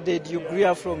 You studied, you grew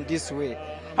up from this way.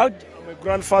 I'm a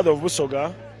grandfather of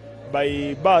Busoga.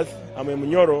 By birth, I'm a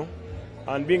Munyoro,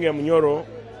 and being a Munyoro,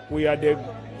 we are the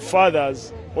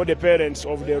fathers or the parents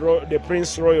of the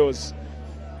Prince Royals.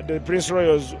 The Prince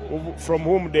Royals from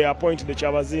whom they appoint the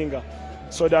Kyabazinga.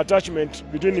 So the attachment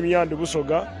between me and the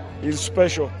Busoga is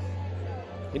special.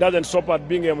 It doesn't stop at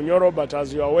being a Munyoro, but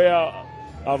as you are aware,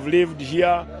 I've lived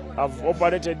here, I've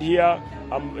operated here,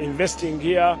 I'm investing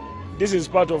here. This is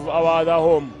part of our other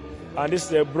home, and this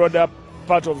is a broader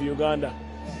part of Uganda.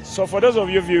 So for those of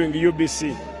you viewing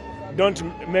UBC,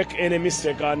 don't make any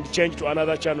mistake and change to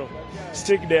another channel.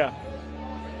 Stick there.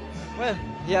 Well,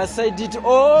 yes, I did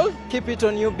all. Keep it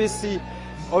on UBC.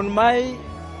 On my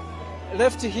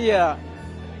left here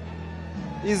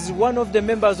is one of the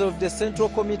members of the Central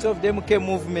Committee of the MK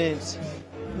movement,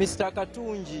 Mr.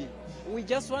 Katunji. We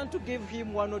just want to give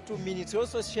him 1 or 2 minutes. He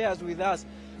also shares with us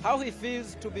how he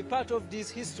feels to be part of this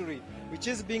history which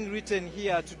is being written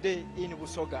here today in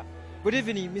Busoga. Good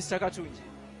evening, Mr. Katunji.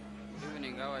 Good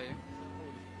evening, how are you?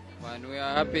 And we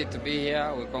are happy to be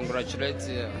here. We congratulate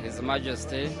His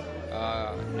Majesty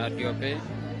Nadiope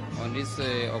on this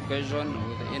occasion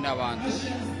with Inhebantu,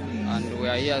 and we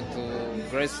are here to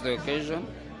grace the occasion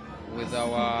with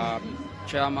our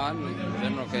chairman,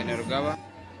 General Kainerugaba.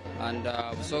 And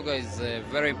Busoga is a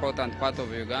very important part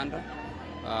of Uganda,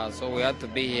 so we had to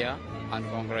be here and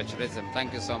congratulate them.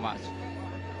 Thank you so much.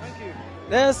 Thank you.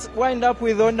 Let's wind up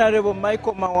with Honorable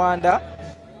Michael Mawanda,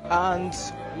 and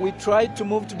we try to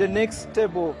move to the next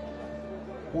table.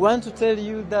 We want to tell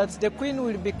you that the Queen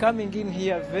will be coming in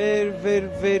here very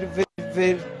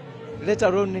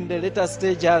later on in the later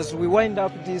stage as we wind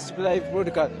up this live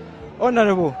broadcast.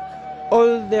 Honorable,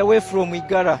 all the way from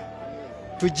Igara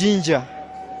to Jinja,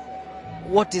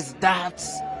 what is that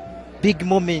big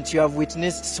moment you have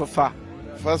witnessed so far?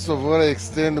 First of all, I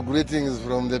extend greetings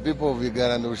from the people of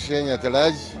Igara and Ushenyi at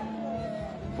large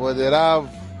for the love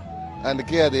and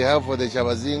care they have for the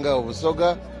Kyabazinga of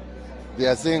Busoga. They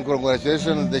are saying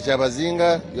congratulations to the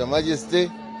Kyabazinga, Your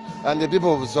Majesty, and the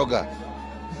people of Busoga.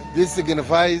 This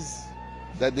signifies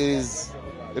that there is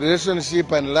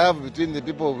relationship and love between the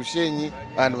people of Ushenyi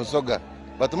and Busoga.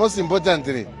 But most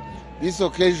importantly, this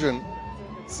occasion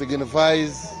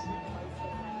signifies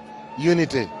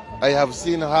unity. I have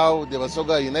seen how the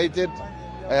Basoga are united.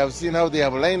 I have seen how they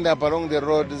have lined up along the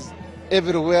roads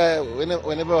everywhere. When we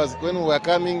were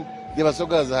coming, the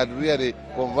Basogas had really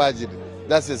converged.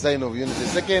 That's a sign of unity.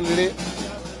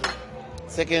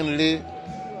 Secondly,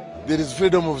 there is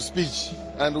freedom of speech,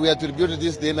 and we attribute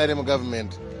this to the NRM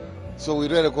government. So we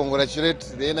really congratulate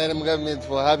the NRM government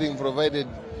for having provided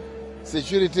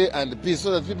security and peace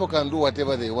so that people can do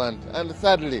whatever they want. And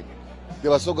thirdly, the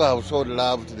Basoga have showed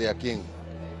love to their king.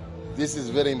 This is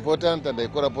very important, and I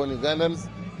call upon Ugandans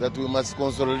that we must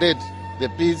consolidate the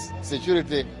peace,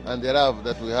 security, and the love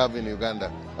that we have in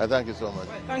Uganda. I thank you so much.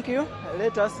 Thank you.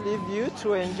 Let us leave you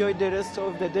to enjoy the rest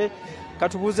of the day.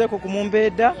 Katubuze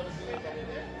kukumumbeda.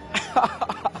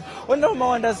 Honorable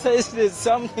Mawanda says there's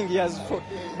something he has for,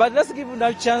 but let's give him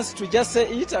a chance to just say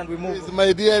it and we move. Please,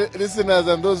 my dear listeners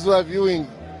and those who are viewing,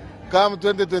 come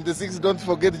 2026, don't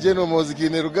forget General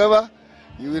Kainerugaba.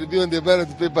 You will be on the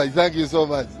ballot paper. Thank you so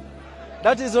much.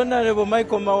 That is Honorable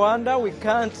Michael Mawanda. We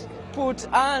can't put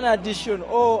an addition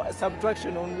or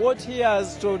subtraction on what he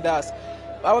has told us.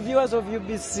 Our viewers of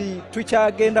UBC,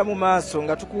 tukyagenda mu maaso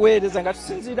nga tukuweereza nga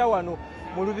tusinziira wano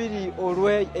mu lubiri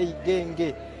olw'e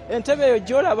Igenge. Entebe eyo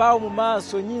gy'olabaawo mu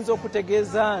maaso nnyinza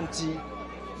okutegeeza nti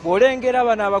bw'olengera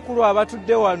bano abakulu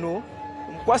abatudde wano,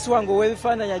 omukwasi wange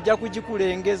ow'ebifaananyi ajja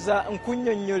kugikulengeza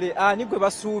nkunnyonnyole ani gwe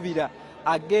basuubira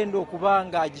agenda okuba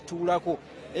ng'agituulako.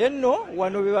 Enno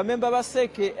wano be bamemba ba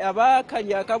Seke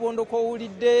abaakali akabondo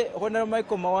k'owulidde Honorable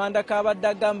Michael Mawanda kaabadde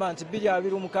agamba nti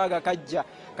 2026 kajja.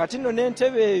 Kati nno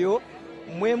n'entebe eyo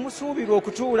mwe musuubirwa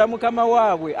okutuula mukama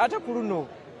waabwe, ate ku luno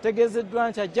tegeezeddwa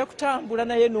nti ajja kutambula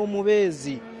naye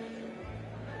n'omubeezi.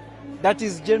 That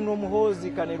is General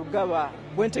Muhoozi Kainerugaba.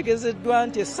 Bwe ntegeezeddwa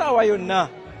nti essaawa yonna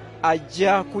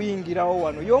ajja kuyingirawo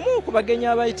wano. Y'omu ku bagenyi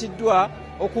abayitiddwa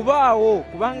okubaawo,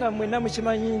 kubanga mwenna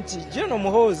mukimanyi nti General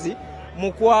Muhoozi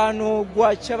mukwano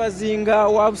gwa Kyabazinga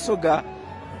wa Busoga,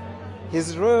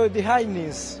 His Royal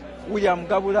Highness William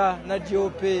Gabula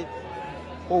Nadiope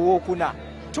IV.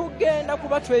 Tugenda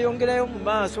kuba tweyongerayo mu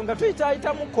maaso nga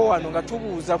tuyitaayitamuko wano nga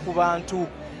tubuuza ku bantu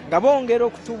nga bongera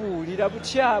okutubuulira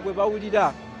butya bwe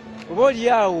bawulira oba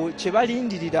oliawo kye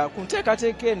balindirira ku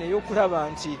nteekateeka eno ey'okulaba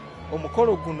nti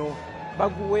omukolo guno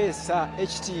baguweesa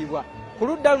ekitiibwa. Ku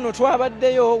ludda luno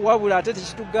twabaddeyo wabula ate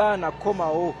tekitugaana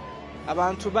kukomawo.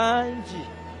 Abantu bangi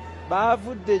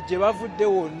bavudde gye bavudde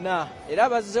wonna era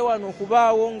bazze wano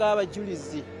okubaawo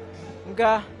ng'abajulizi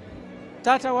nga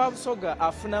taata wa Busoga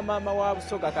afuna maama wa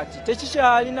Busoga. Kati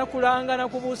tekikyalina kulangana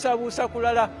kubuusabuusa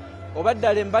kulala oba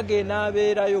ddala embaga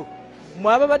enaabeerayo.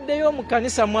 Mwababaddeyo mu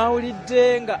kkanisa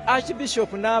mwawulidde nga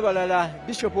Archbishop n'abalala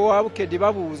Bishop wa Bukedde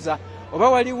babuuza oba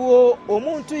waliwo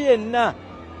omuntu yenna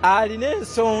alina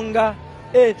ensonga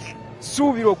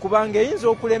esuubira okuba ng'eyinza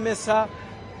okulemesa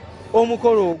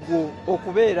omukolo ogwo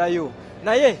okubeerayo,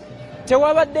 naye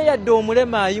tewabadde yadde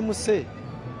omulema ayimuse.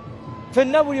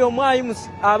 Ffenna buli omu ayimuse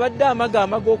abadde amaga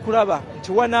okulaba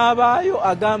nti wanaabaayo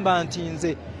agamba nti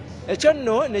nze. Ekyo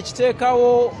nno ne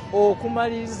kiteekawo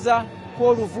okumaliriza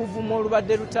kw'oluvuuvumo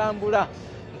olubadde lutambula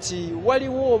nti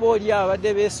waliwo oba oli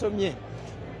abadde beesomye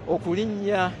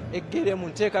okulinnya eggere mu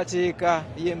nteekateeka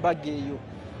y'embaga eyo.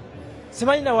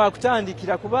 Simanyi na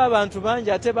wakutandikira kuba abantu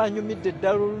bangi ate banyumidde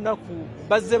ddala olunaku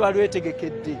bazze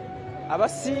balwetegekedde.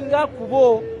 Abasinga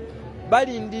kubo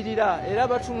balindirira era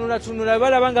batunula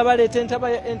balaba nga baleeta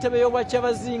entebe y'obwa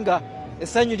Kyabazinga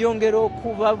essanyu lyongera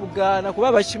okubabugaana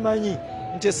kuba bakimanyi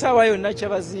nti essaawa yonna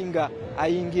Kyabazinga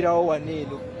ayingirawo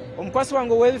waneeno. Omukwasi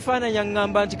wange ow'ebifaananyi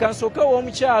aŋŋamba nti kansooke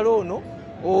w'omukyalo ono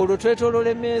olwo twetoolola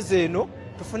emmeeza eno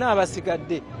tufune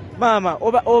abasigadde. Maama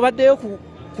obaddeyo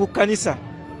ku kkanisa?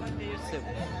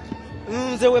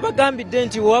 Nze we bagambidde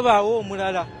nti wabaawo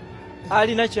omulala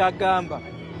alina kyagamba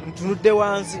ntunudde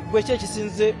wansi gweki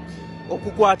ekisinze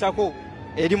okukwatako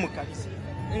eri mu kkanisa.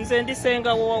 Nze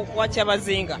ndisenga wa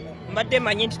Kyabazinga mbadde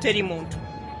manyi nti teri muntu.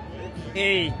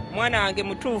 Mwana wange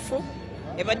mutuufu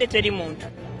ebadde teri muntu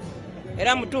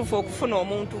era mutuufu okufuna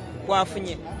omuntu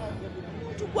gwafunye.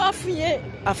 Tugwafunye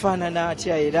afaanana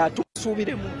atya era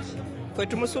tumusuubiremu? Fwe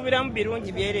tumusuubiramu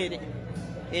birungi byereere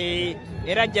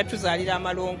era ajja tuzaalira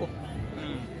amalongo.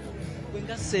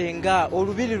 Nga senga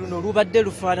olubiri luno lubadde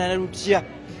lufaanana lutya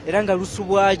era nga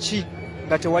lusubwaki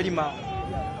nga tewali maama?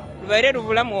 Lubaire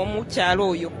lubulamu omukyalo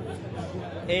oyo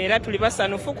era tuli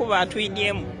basanufu kuba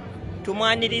atuyinyeemu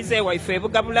tumwanirize waife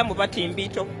ebugabulamu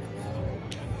batimbiito.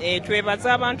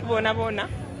 Twebaza abantu boona boona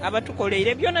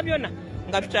abatukoleire byona byona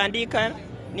nga tutandika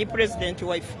ni President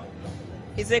waife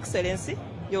His Excellency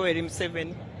Yoweri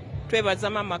Museveni. Twebaza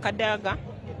Mama Kadaga,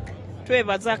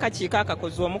 twebaza akakiiko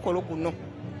akakoze omukolo guno,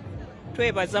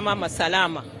 twebaza Mama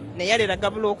Salama neyalera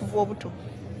Gabula okuva obuto,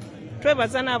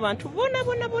 twebaza n'abantu boona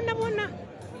boona boona boona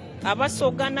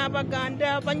Abasoga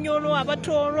n'Abaganda, Abanyolo,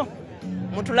 Abatooro.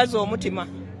 Mutulaze omutima,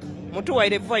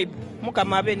 mutuwaire vibe,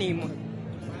 Mukama abe niimwe.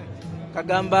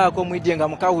 Kagamba ako mwidye nga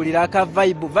mukawulira aka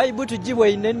vibe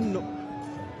tugibwe ine nno.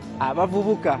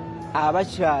 Abavubuka,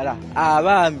 abakyala,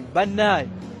 abaami, bannaye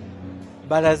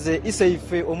balaze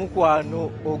isaife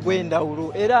omukwano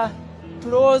ogw'endawulo era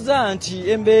tulowooza nti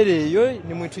embeera eyo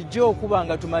nimwe tujja okuba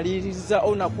nga tumaliriza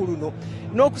olunaku luno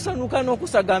n'okusanuka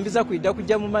n'okusagambiza kwidda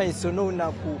kujja mu maaso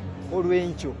n'olunaku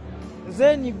olw'enkyo.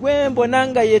 Nze ni gwe mbona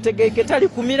nga yeetegeeke tali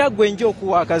kumira gwenja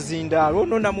okuwa akazindaalo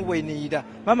ono namubweneyira.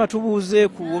 Maama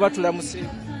tubuuzeeku oba tulamuse?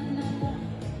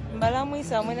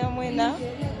 Mbalamwisa mwena mwena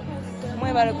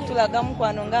mwebale kutulaga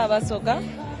mukwano ng'Abasoga,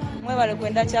 mwebale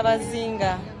kwenda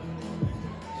Kyabazinga.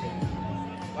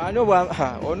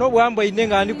 Ono bwambwa ine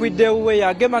nga ndikwiddewe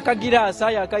yagema kagiraasi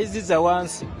ayo akayiziza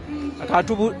wansi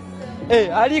akatubu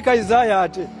ali kayizaaya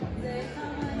ate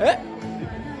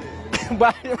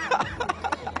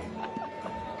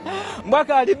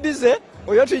mbwaka ali bize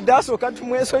oyo tuyidde asooka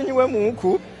tumwesonyiwe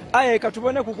muku aye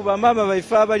katubone kukuba maama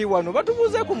baife abali wano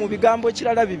batubuuzeeku mu bigambo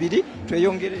kirala bibiri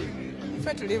tweyongereyo.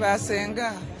 Ffe tuli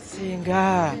basenga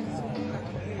senga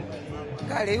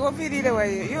kale oviirire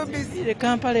wayo UBC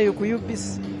Kampala eyo ku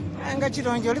UBC nga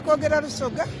kirungi oli kwogera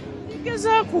Lusoga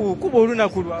gezaaku kuba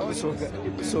olunaku lwa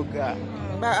Busoga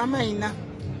amaina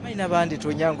bandita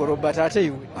Onyango Robert ate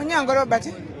iwe? Onyango Robert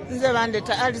nze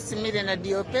bandita Alice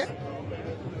Nadiope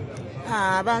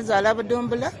banzaala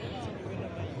Budumbula.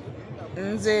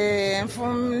 Nze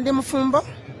ndi mufumbo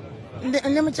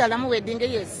ndi mukyala mu wedding.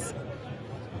 Yes,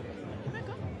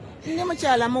 ndi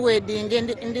mukyala mu wedding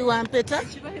ndi wampeta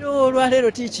kibairo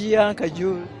olwaleero tikiyanka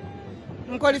jo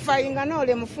nkolifayinga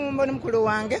noole mufumbo ni mukulu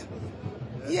wange.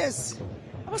 Yes,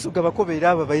 Abasoga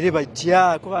bakobeera ababaire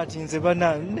bajja kuba ati nze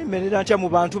bana nemerera ntya mu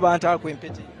bantu bantaako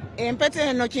empete. Empete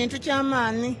eno kintu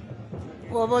ky'amaanyi.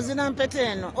 Oba ozira mpete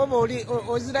eno oba oli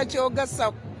ozira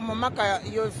kyogasa mu maka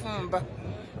y'ofumba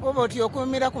oba oti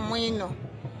okuumira ku mwino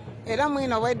era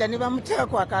mwino waida ne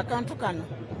bamuteeko akantu kano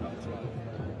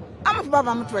amufuba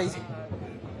bamutwaire.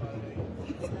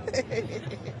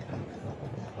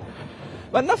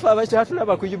 Bannaffe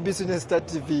abakyatulaba ku Business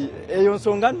TV eyo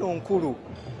nsonga nno nkulu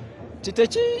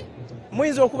titeki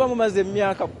muyinza okuba mumaze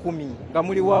emyaka 10 nga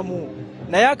muli wamu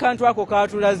naye akantu ako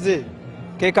katulaze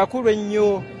ke kakulu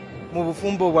ennyo mu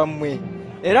bufumbo bwammwe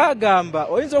era agamba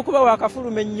oyinza okuba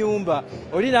wakafuluma ennyumba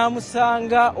oli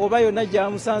n'amusanga oba yonna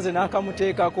gy'amusanze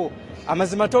n'akamuteekako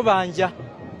amazima tobanja.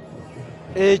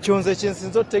 Ekyo nze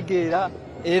kyensinza otegeera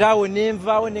era awo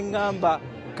nenvaawo ne ŋŋamba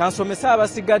kansomese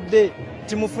abasigadde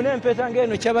timufune empeta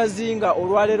ng'eno Kyabazinga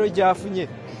olwaleero gy'afunye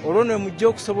olwo ne mujja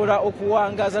okusobola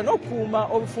okuwangaza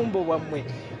n'okukuuma obufumbo bwammwe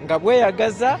nga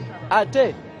bweyagaza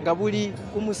ate nga buli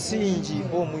ku musingi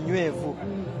omunywevu.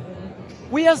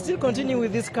 We are still continuing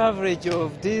with this coverage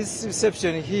of this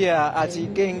reception here at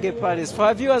Igenge Palace. For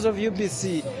our viewers of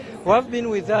UBC who have been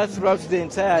with us throughout the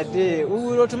entire day, we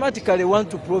will automatically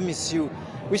want to promise you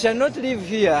we shall not leave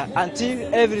here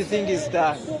until everything is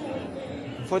done.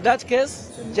 For that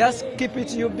case, just keep it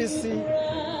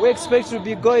UBC. We expect to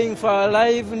be going for our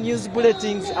live news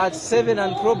bulletins at 7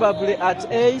 and probably at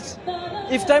 8.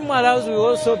 If time allows, we will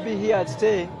also be here at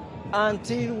 10.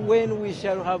 Until when we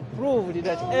shall have proved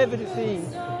that everything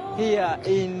here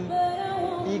in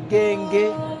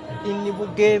Igenge, in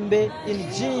Bugembe,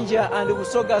 in Jinja and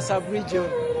Busoga sub-region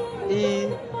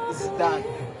is done.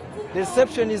 The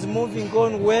reception is moving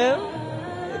on well.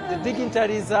 The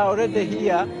dignitaries are already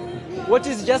here. What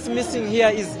is just missing here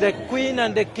is the Queen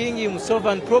and the King himself,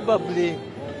 and probably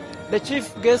the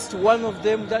chief guest, one of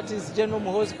them, that is General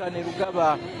Muhoozi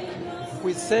Kainerugaba, who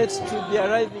is set to be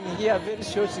arriving here very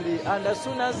shortly. And as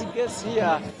soon as he gets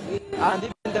here, and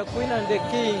even the Queen and the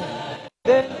King,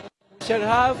 then we shall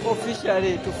have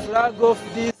officially to flag off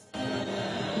this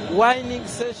wining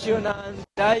session and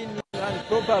dining, and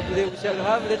probably we shall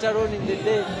have later on in the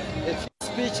day a few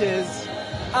speeches,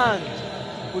 and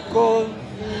we call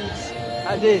it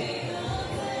a day.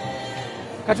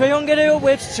 Katweyongereyo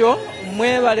bwetutyo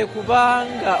mwebale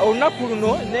kubanga olunaku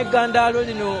luno n'eggandaalo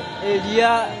lino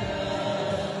erya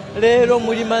leero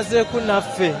mulimazeeku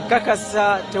naffe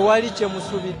kakasa tewali kye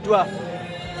musubiddwa.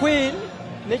 Queen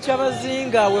ne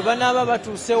Kyabazinga we banaaba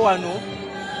batuuse wano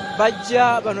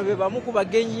bajja bano be bamu ku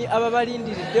bagenyi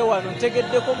ababalindiridde wano.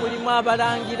 Ntegeddeko mulimu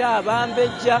abalangira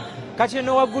abambejja kati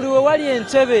eno waggulu we wali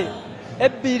entebe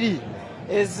ebbiri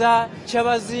eza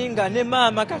Kyabazinga ne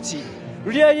maama kati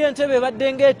luli eri entebe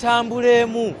ebadde ng'etambula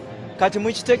emu. Kati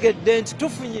mukitegedde nti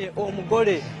tufunye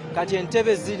omugole kati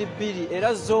entebe ziri bbiri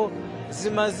era zo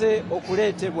zimaze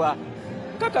okuleetebwa.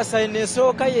 Nkakasa eno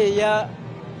esooka yeeya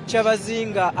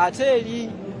Kyabazinga ate eri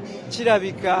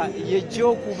kirabika yejja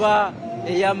okuba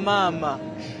eya maama.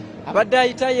 Abadde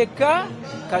ayita yekka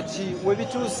kati we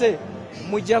bituuse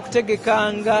mujja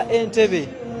kutegekanga entebe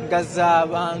nga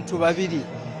z'abantu babiri.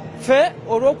 Ffe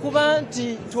olw'okuba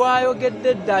nti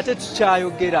twayogedde dda ate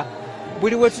tukyayogera,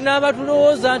 buli we tunaaba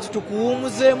tulowooza nti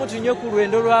tukuwumuzeemu tunywe ku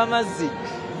lwendo lw'amazzi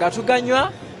nga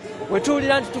tuganywa, we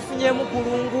tuwulira nti tufunyeemu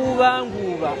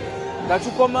kulunguubanguuba nga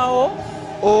tukomawo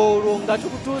olwo nga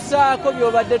tukutuusaako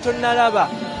by'obadde tonnalaba.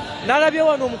 Nalabye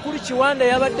wano omukulu Kiwanda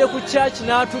yabadde ku church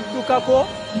n'atuddukako,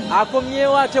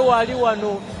 akomyewo ate waali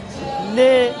wano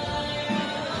ne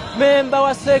memba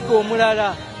wa seeka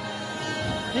omulala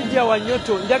Lydia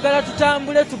Wanyoto. Njagala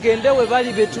tutambule tugende we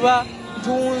bali be tuba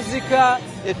tunzika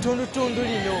ettundutundu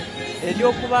lino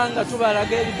ery'okubanga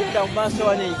tubalaga ebigenda mu maaso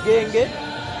wano Igenge,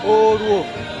 olwo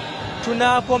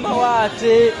tunaakomawo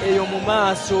ate eyo mu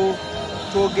maaso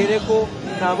twogereko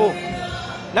nabo.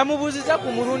 Namubuuziza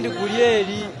ku mulundi guli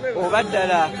eri oba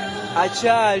ddala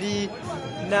akyali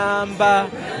namba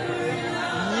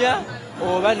 4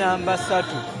 oba namba 3.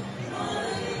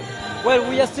 Well,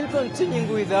 we are still continuing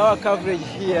with our coverage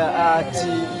here at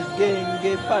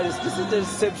Igenge Palace. This is the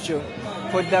reception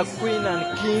for the Queen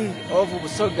and King of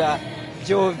Busoga,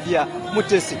 Jovia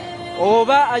Mutesi.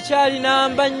 Oba akyali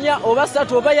namba 4 oba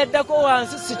 3 oba yaddako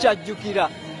wansi sikyajjukira,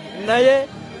 naye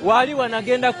wali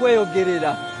wanagenda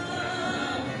kweyogerera.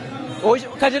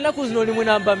 Kati ennaku zino olimu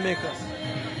namba mmeka?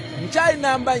 Nkyali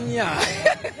namba 4.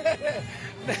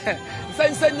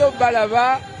 Nsanyusa nnyo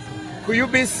obalaba ku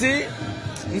UBC.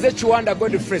 Nze Kiwanda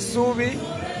Godfrey Subi,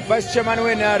 Vice Chairman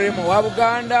w'NRM wa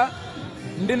Buganda.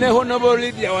 Ndi ne Honorable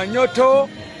Lydia Wanyoto,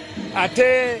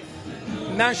 ate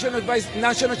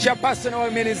National Chairperson wa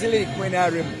Women's League mu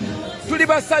NRM. Tuli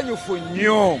basanyufu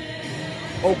nnyo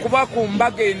okuba ku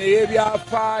mbaga eno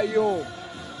ey'ebyafaayo.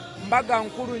 Mbaga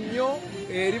nkulu nnyo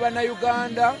eri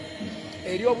Bannayuganda,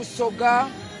 eri Obusoga,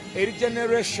 eri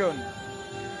generation.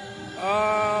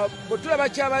 Bwe tulaba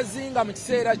Kyabazinga mu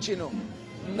kiseera kino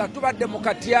nga tubadde mu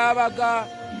katyabaga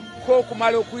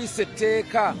k'okumala okuyisa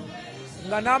etteeka,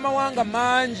 nga n'amawanga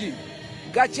mangi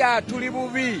gakyatuli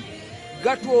bubi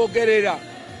gatwogerera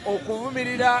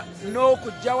okuvumirira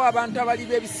n'okugyawo abantu abali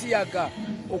b'ebisiyaga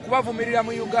okubavumirira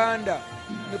mu Uganda.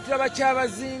 Ne tulaba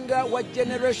Kyabazinga wa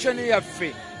generation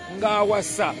yaffe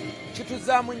ng'awasa,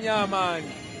 kituzaamu nnyo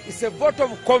amaanyi. It's a vote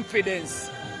of confidence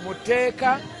mu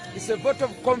tteeka, it's a vote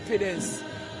of confidence.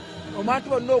 Omuntu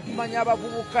bonna okumanya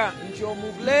abavubuka nti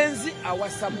omulenzi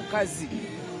awasa mukazi.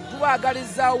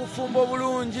 Tubaagaliza obufumbo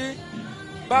bulungi,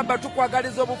 baba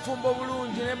tukwagaliza obufumbo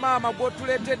bulungi ne maama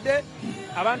gw'otuleetedde.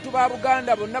 Abantu ba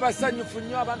Buganda bonna basanyufu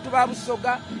nnyo, abantu ba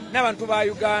Busoga n'abantu ba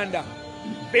Uganda.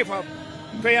 Bifa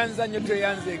tweyanza nnyo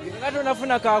tweyanzege. Nga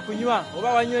tonafuna kakunywa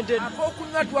oba wanywedde?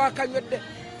 Ak'okunywa twakanywedde.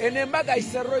 Eno embaga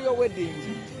ise royal wedding.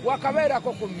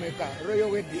 Wakabeerako ku mmeka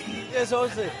royal wedding? Yes,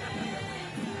 also.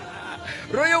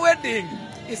 Royal wedding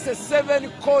is a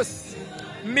 7-course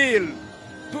meal.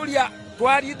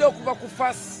 Twalidde okuva ku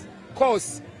first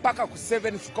course paka ku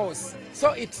 7th course.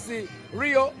 So it's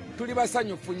real. Tuli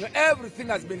basanyufu nnyo. Everything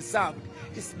has been served.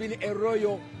 It's been a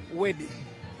royal wedding.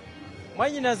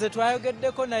 Mwanyinaze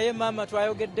twayogeddeko naye, maama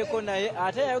twayogeddeko naye,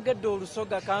 ate yayogedde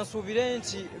Olusoga, kansuubire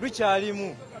nti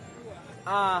lukyalimu.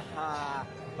 Aha.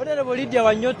 Honorable Lydia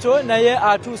Wanyoto naye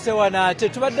atuuse wano ate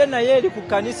tubadde naye eri ku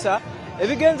kkanisa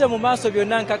ebigenze mu maaso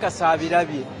byonna nkakasa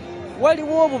abirabye.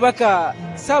 Waliwo obubaka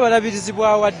Ssaabalabirizi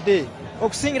bw'awadde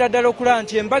okusingira ddala okulaba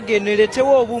nti embaga eno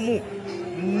ereetewo obumu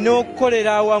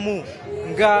n'okukolera awamu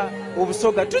nga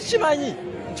Obusoga. Tukimanyi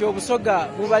nti Obusoga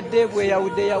bubadde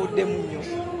bweyawuddeyawuddemu nnyo.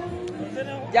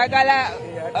 Njagala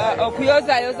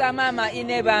okuyozaayoza maama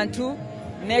Inhebantu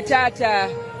ne taata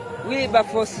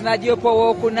Wilberforce Nadiope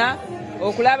IV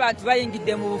okulaba nti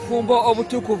bayingidde mu bufumbo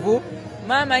obutukuvu.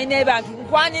 Maama Inhebantu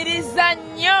nkwaniriza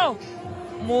nnyo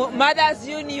mu Mothers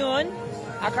Union,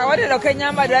 akawolero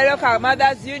k'ennyambadwaliro ka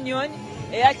Mothers Union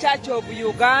eya Church of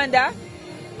Uganda.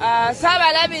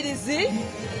 Ssaabalabirizi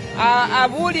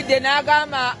abuulidde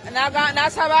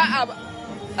n'asaba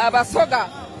Abasoga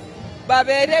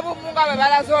babeere bumu nga bwe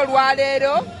balaze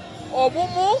olwaleero,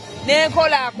 obumu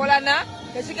n'enkulaakulana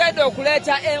tekigenda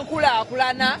okuleeta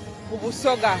enkulaakulana mu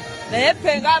Busoga. Naye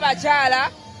ffe ng'abakyala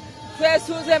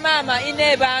twesunze maama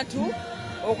Inhebantu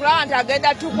okulaba nti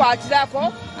agenda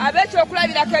tukwatirako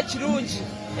ab'ekyokulabirako ekirungi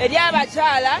eri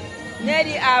abakyala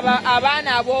n'eri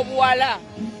abaana ab'obuwala,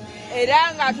 era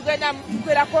nga tugenda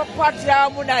kukwatira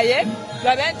wamu naye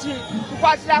tulabe nti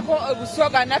tukwatirako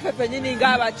Obusoga naffe ffennyini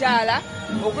ng'abakyala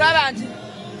okulaba nti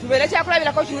tubeere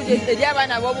kyakulabirako kirungi eri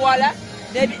abaana ab'obuwala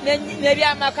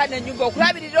n'ebyamaka n'ennyumba,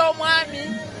 okulabirira omwami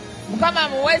Mukama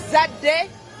muwe ezzadde,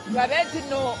 tulabe nti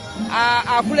nno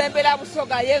akulembera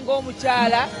Busoga ye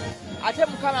ng'omukyala, ate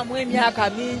Mukama mu emyaka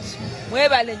mingi.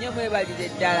 Mwebale nnyo, mwebalire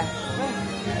ddala.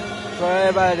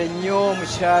 Twebale nnyo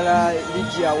mukyala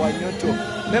Lydia Wanyoto.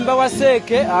 Memba wa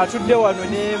Seeke atudde wano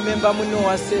ne memba muno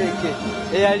wa Seeke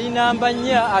eyali namba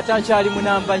 4 ate akyali mu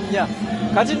namba 4.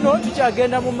 Kati nno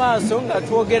tukyagenda mu maaso nga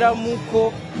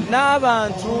twogeramuko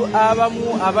n'abantu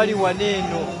abamu abali wano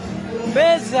eno.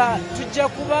 Mbeeza tujja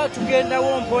kuba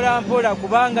tugendawo mpola mpola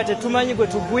kubanga tetumanyi gwe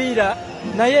tugwira,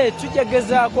 naye tujja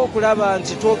gezaako okulaba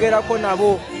nti twogerako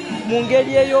nabo mu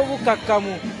ngeri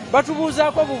ey'obukakkamu.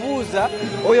 Batubuuzaako bubuuza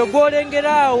oyo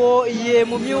gw'olengeraawo ye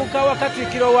mumyuka wa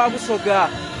Katikkiro wa Busoga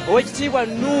Oweekitiibwa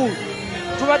Nuuru.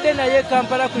 Tubadde naye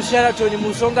Kampala ku Sheraton mu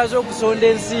nsonga z'okusonda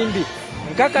ensimbi.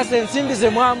 Nkakasa ensimbi ze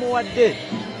mwamuwadde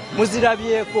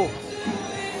muzirabyeko.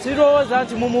 Sirowooza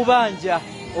nti mumubanja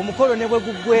omukolo ne bwe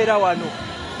guggwera wano.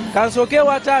 Kansooke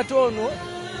wa taata ono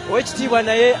Oweekitiibwa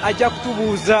naye ajja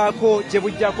kutubuuzaako gye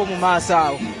bujjako mu maaso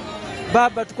awo.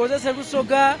 Baba tukozese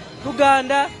Lusoga,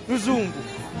 Luganda, Luzungu.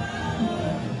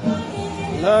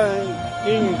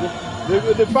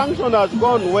 The function has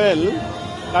gone well,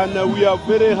 and we are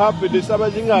very happy. The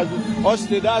Kyabazinga has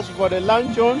hosted us for the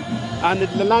luncheon, and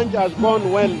the lunch has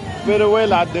gone well, very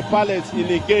well at the palace in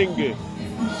Igenge.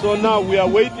 So now we are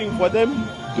waiting for them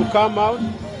to come out,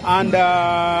 and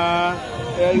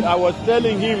I was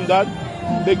telling him that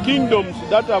the kingdoms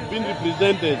that have been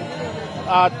represented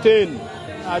are 10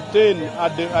 at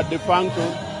the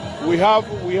function. We have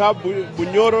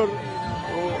Bunyoro,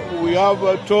 we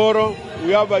have Toro,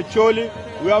 we have Acholi,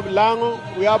 we have Lango,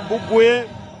 we have Bugwe,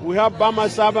 we have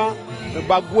Bamasaba,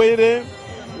 Bagwere,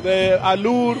 the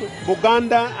Alur,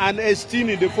 Buganda, and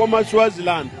Estini, the former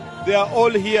Swaziland. They are all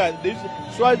here.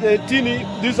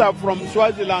 These are from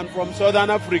Swaziland, from Southern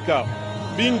Africa.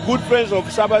 Being good friends of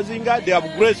Kyabazinga, they have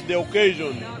graced the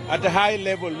occasion at a high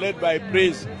level led by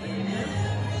Prince.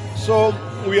 So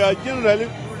we are generally,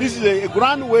 this is a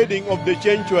grand wedding of the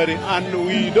sanctuary, and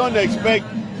we don't expect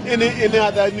any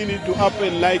other minute to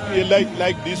happen like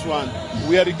this one.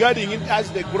 We are regarding it as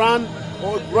the grand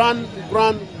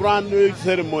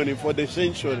ceremony for the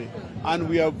sanctuary, and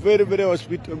we are very, very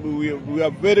hospitable. We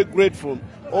are very grateful.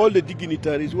 All the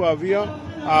dignitaries who are here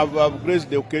have graced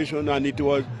the occasion, and it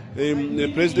was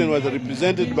the president was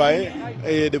represented by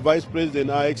the vice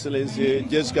president, Her Excellency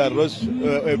Jessica Ross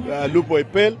Lupo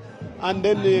Epel, and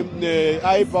then the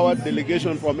high-powered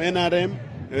delegation from NRM,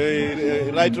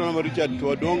 Right Honorable Richard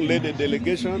Tuodong led the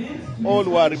delegation. All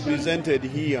were represented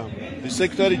here. The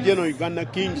Secretary General Uganda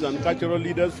Kings and Cultural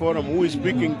Leaders Forum, who is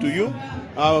speaking to you,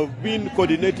 have been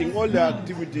coordinating all the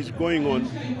activities going on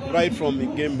right from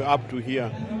Igenge up to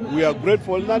here. We are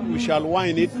grateful that we shall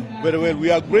wind it very well. We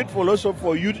are grateful also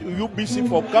for UBC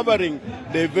for covering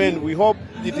the event. We hope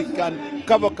it can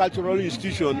cover cultural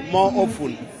institutions more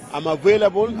often. I'm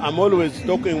available. I'm always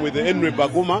talking with Henry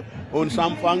Baguma on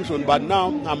some function, but now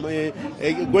I'm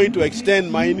going to extend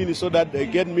my in so that they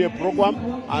get me a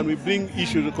program and we bring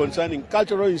issues concerning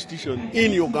cultural institutions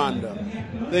in Uganda.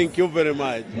 Thank you very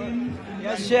much. He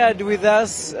has shared with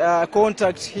us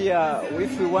contact here.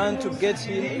 If we want to get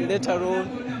him later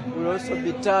on, we'll also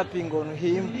be tapping on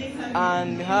him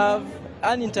and have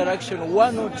an interaction,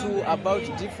 one or two, about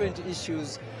different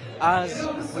issues as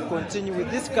we continue with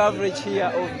this coverage here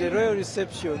of the royal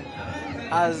reception.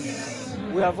 As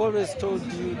we have always told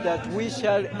you that we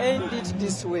shall end it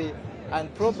this way,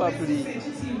 and probably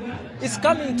it's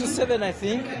coming to 7, I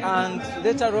think, and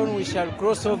later on we shall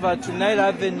cross over to Nile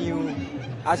Avenue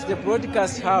at the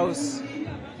broadcast house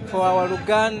for our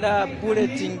Uganda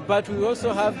bulletin, but we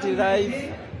also have the live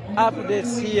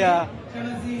updates here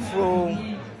from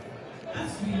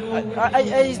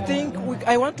I think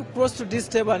I want to cross to this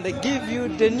table and give you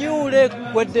the newly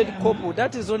wedded couple.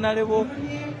 That is Honorable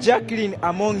Jacqueline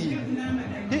Amongi.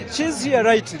 She's here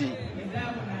rightly.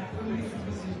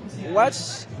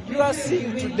 What you are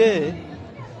seeing today,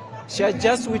 she had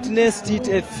just witnessed it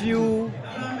a few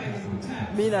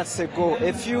minutes ago,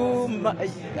 I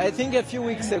think a few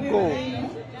weeks ago.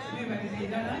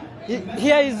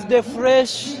 Here is the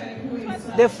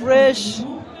fresh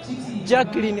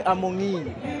Jacqueline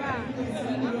Amongi.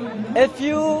 A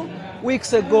few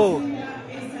weeks ago,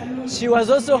 she was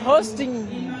also hosting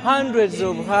hundreds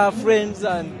of her friends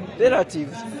and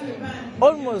relatives,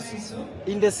 almost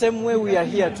in the same way we are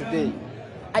here today.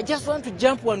 I just want to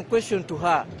jump one question to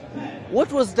her.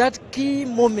 What was that key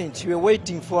moment you were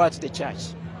waiting for at the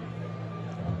church?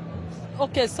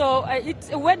 Okay, so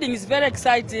a wedding is very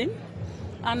exciting,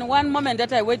 and one moment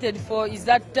that I waited for is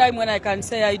that time when I can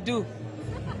say I do.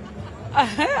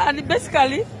 And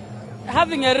basically,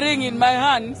 having a ring in my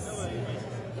hands,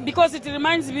 because it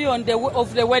reminds me of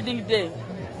the wedding day,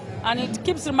 and it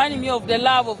keeps reminding me of the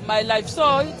love of my life. So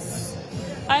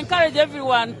I encourage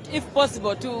everyone, if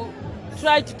possible, to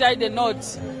try to tie the knot,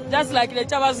 just like the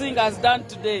Kyabazinga has done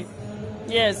today.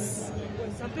 Yes.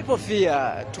 Some people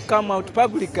fear to come out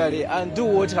publicly and do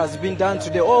what has been done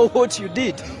today, or what you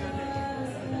did.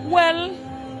 Well,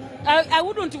 I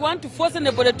wouldn't want to force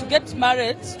anybody to get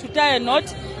married, to tie a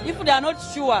knot, if they are not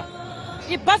sure.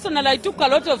 Personally, I took a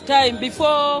lot of time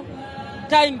before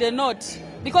tying the knot,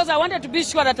 because I wanted to be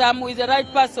sure that I'm with the right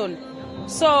person.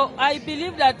 So I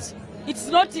believe that it's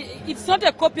not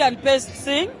a copy and paste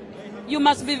thing. You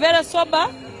must be very sober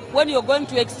when you're going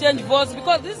to exchange vows,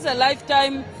 because this is a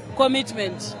lifetime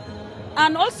commitment.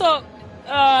 And also,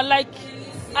 I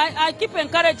keep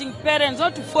encouraging parents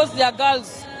not to force their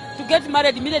girls to get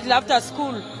married immediately after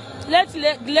school. Let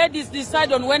ladies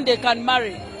decide on when they can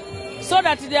marry, so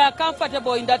that they are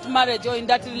comfortable in that marriage or in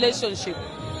that relationship.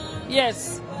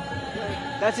 Yes.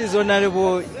 That is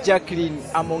Honorable Jacqueline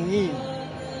Amongi.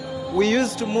 We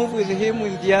used to move with him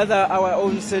in our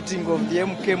own setting of the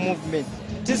MK movement.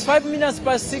 It is 5 minutes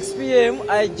past 6 p.m.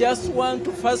 I just want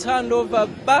to first hand over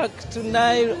back to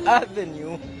Nile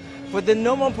Avenue for the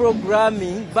normal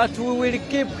programming, but we will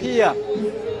keep here.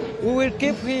 We will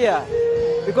keep here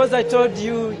because I told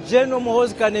you General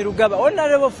Muhoozi Kainerugaba.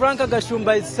 Honorable Frank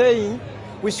Gashumba is saying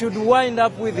we should wind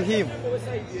up with him.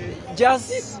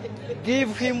 Just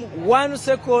give him 1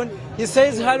 second. He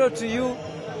says hello to you,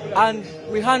 and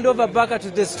we hand over back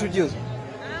to the studios.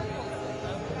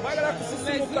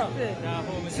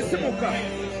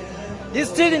 He's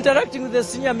still interacting with the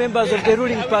senior members of the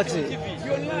ruling party.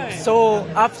 So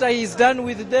after he's done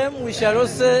with them, we shall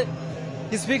also,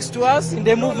 he speaks to us in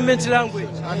the movement language.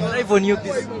 And live on you.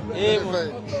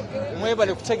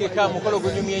 Mwebale kutegeka mukolo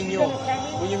gunyumye nnyo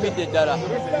gunyumidde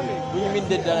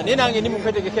ddala nenange ndi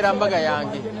mukwetegekera mbaga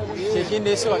yange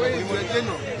kyekindeesewa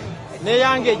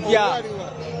neyange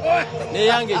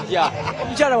ejja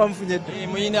omukyala wamufunyedde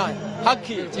muyina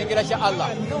haki kyengera kya Allah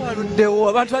waluddewo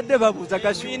abantu badde babuuza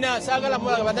Kashumba saagala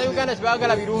mulaga bannayuganda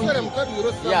tebaagala birungi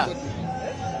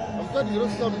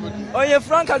oye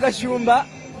Frank Gashumba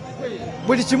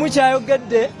buli kimu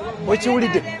kyayogedde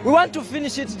okiwulidde. We want to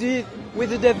finish it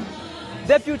with the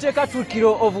Deputy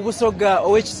Cathedral of Busoga,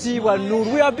 OHC Nur.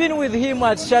 We have been with him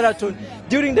at Sheraton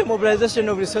during the mobilization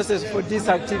of resources for this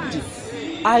activity.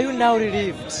 Are you now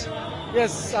relieved?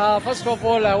 Yes, first of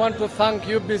all, I want to thank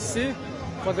UBC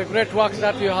for the great work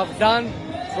that you have done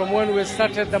from when we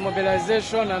started the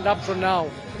mobilization and up to now.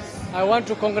 I want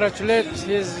to congratulate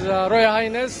His Royal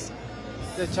Highness,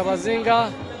 the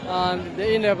Kyabazinga and the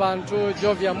Inhebantu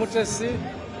Jovia Mutesi,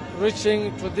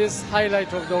 reaching to this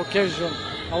highlight of the occasion.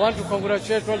 I want to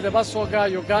congratulate all the Basoga,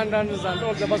 Ugandans, and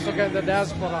all the Basoga in the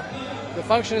diaspora. The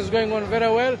function is going on very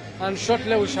well, and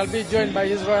shortly we shall be joined by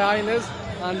His Royal Highness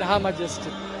and Her Majesty.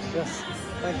 Yes,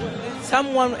 thank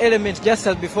you. One element, just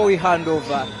as before we hand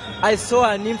over, I saw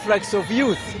an influx of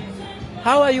youth.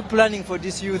 How are you planning for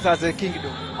this youth as a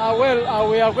kingdom?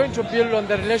 We are going to build on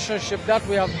the relationship that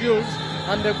we have built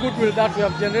and the goodwill that we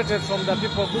have generated from the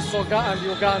people of Busoga and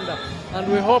Uganda. And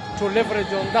we hope to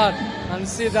leverage on that and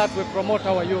see that we promote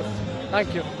our youth.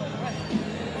 Thank you.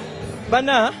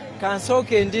 Bana,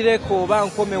 kansooke ndireko oba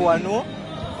nkome wano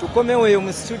tukomewo eyo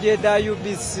mu studio da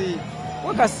UBC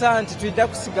wakasa nti twidda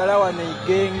kusigala wano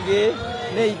Igenge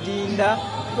n'Idinda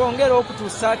twongera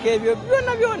okutuusaako ebyo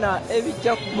byonna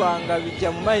ebijja kubanga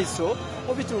bijja mu maiso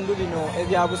mu bitundu bino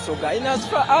ebya Busoga. In as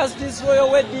far as this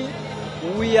royal wedding,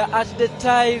 we are at the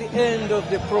tail end of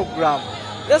the program.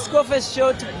 Let's go for a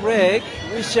short break.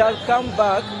 We shall come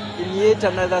back in yet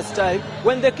another time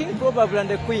when the king probably and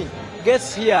the queen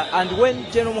gets here, and when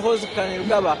General Muhoozi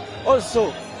Kainerugaba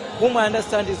also, whom I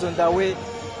understand is on the way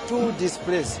to this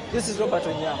place. This is Robert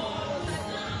Onyama.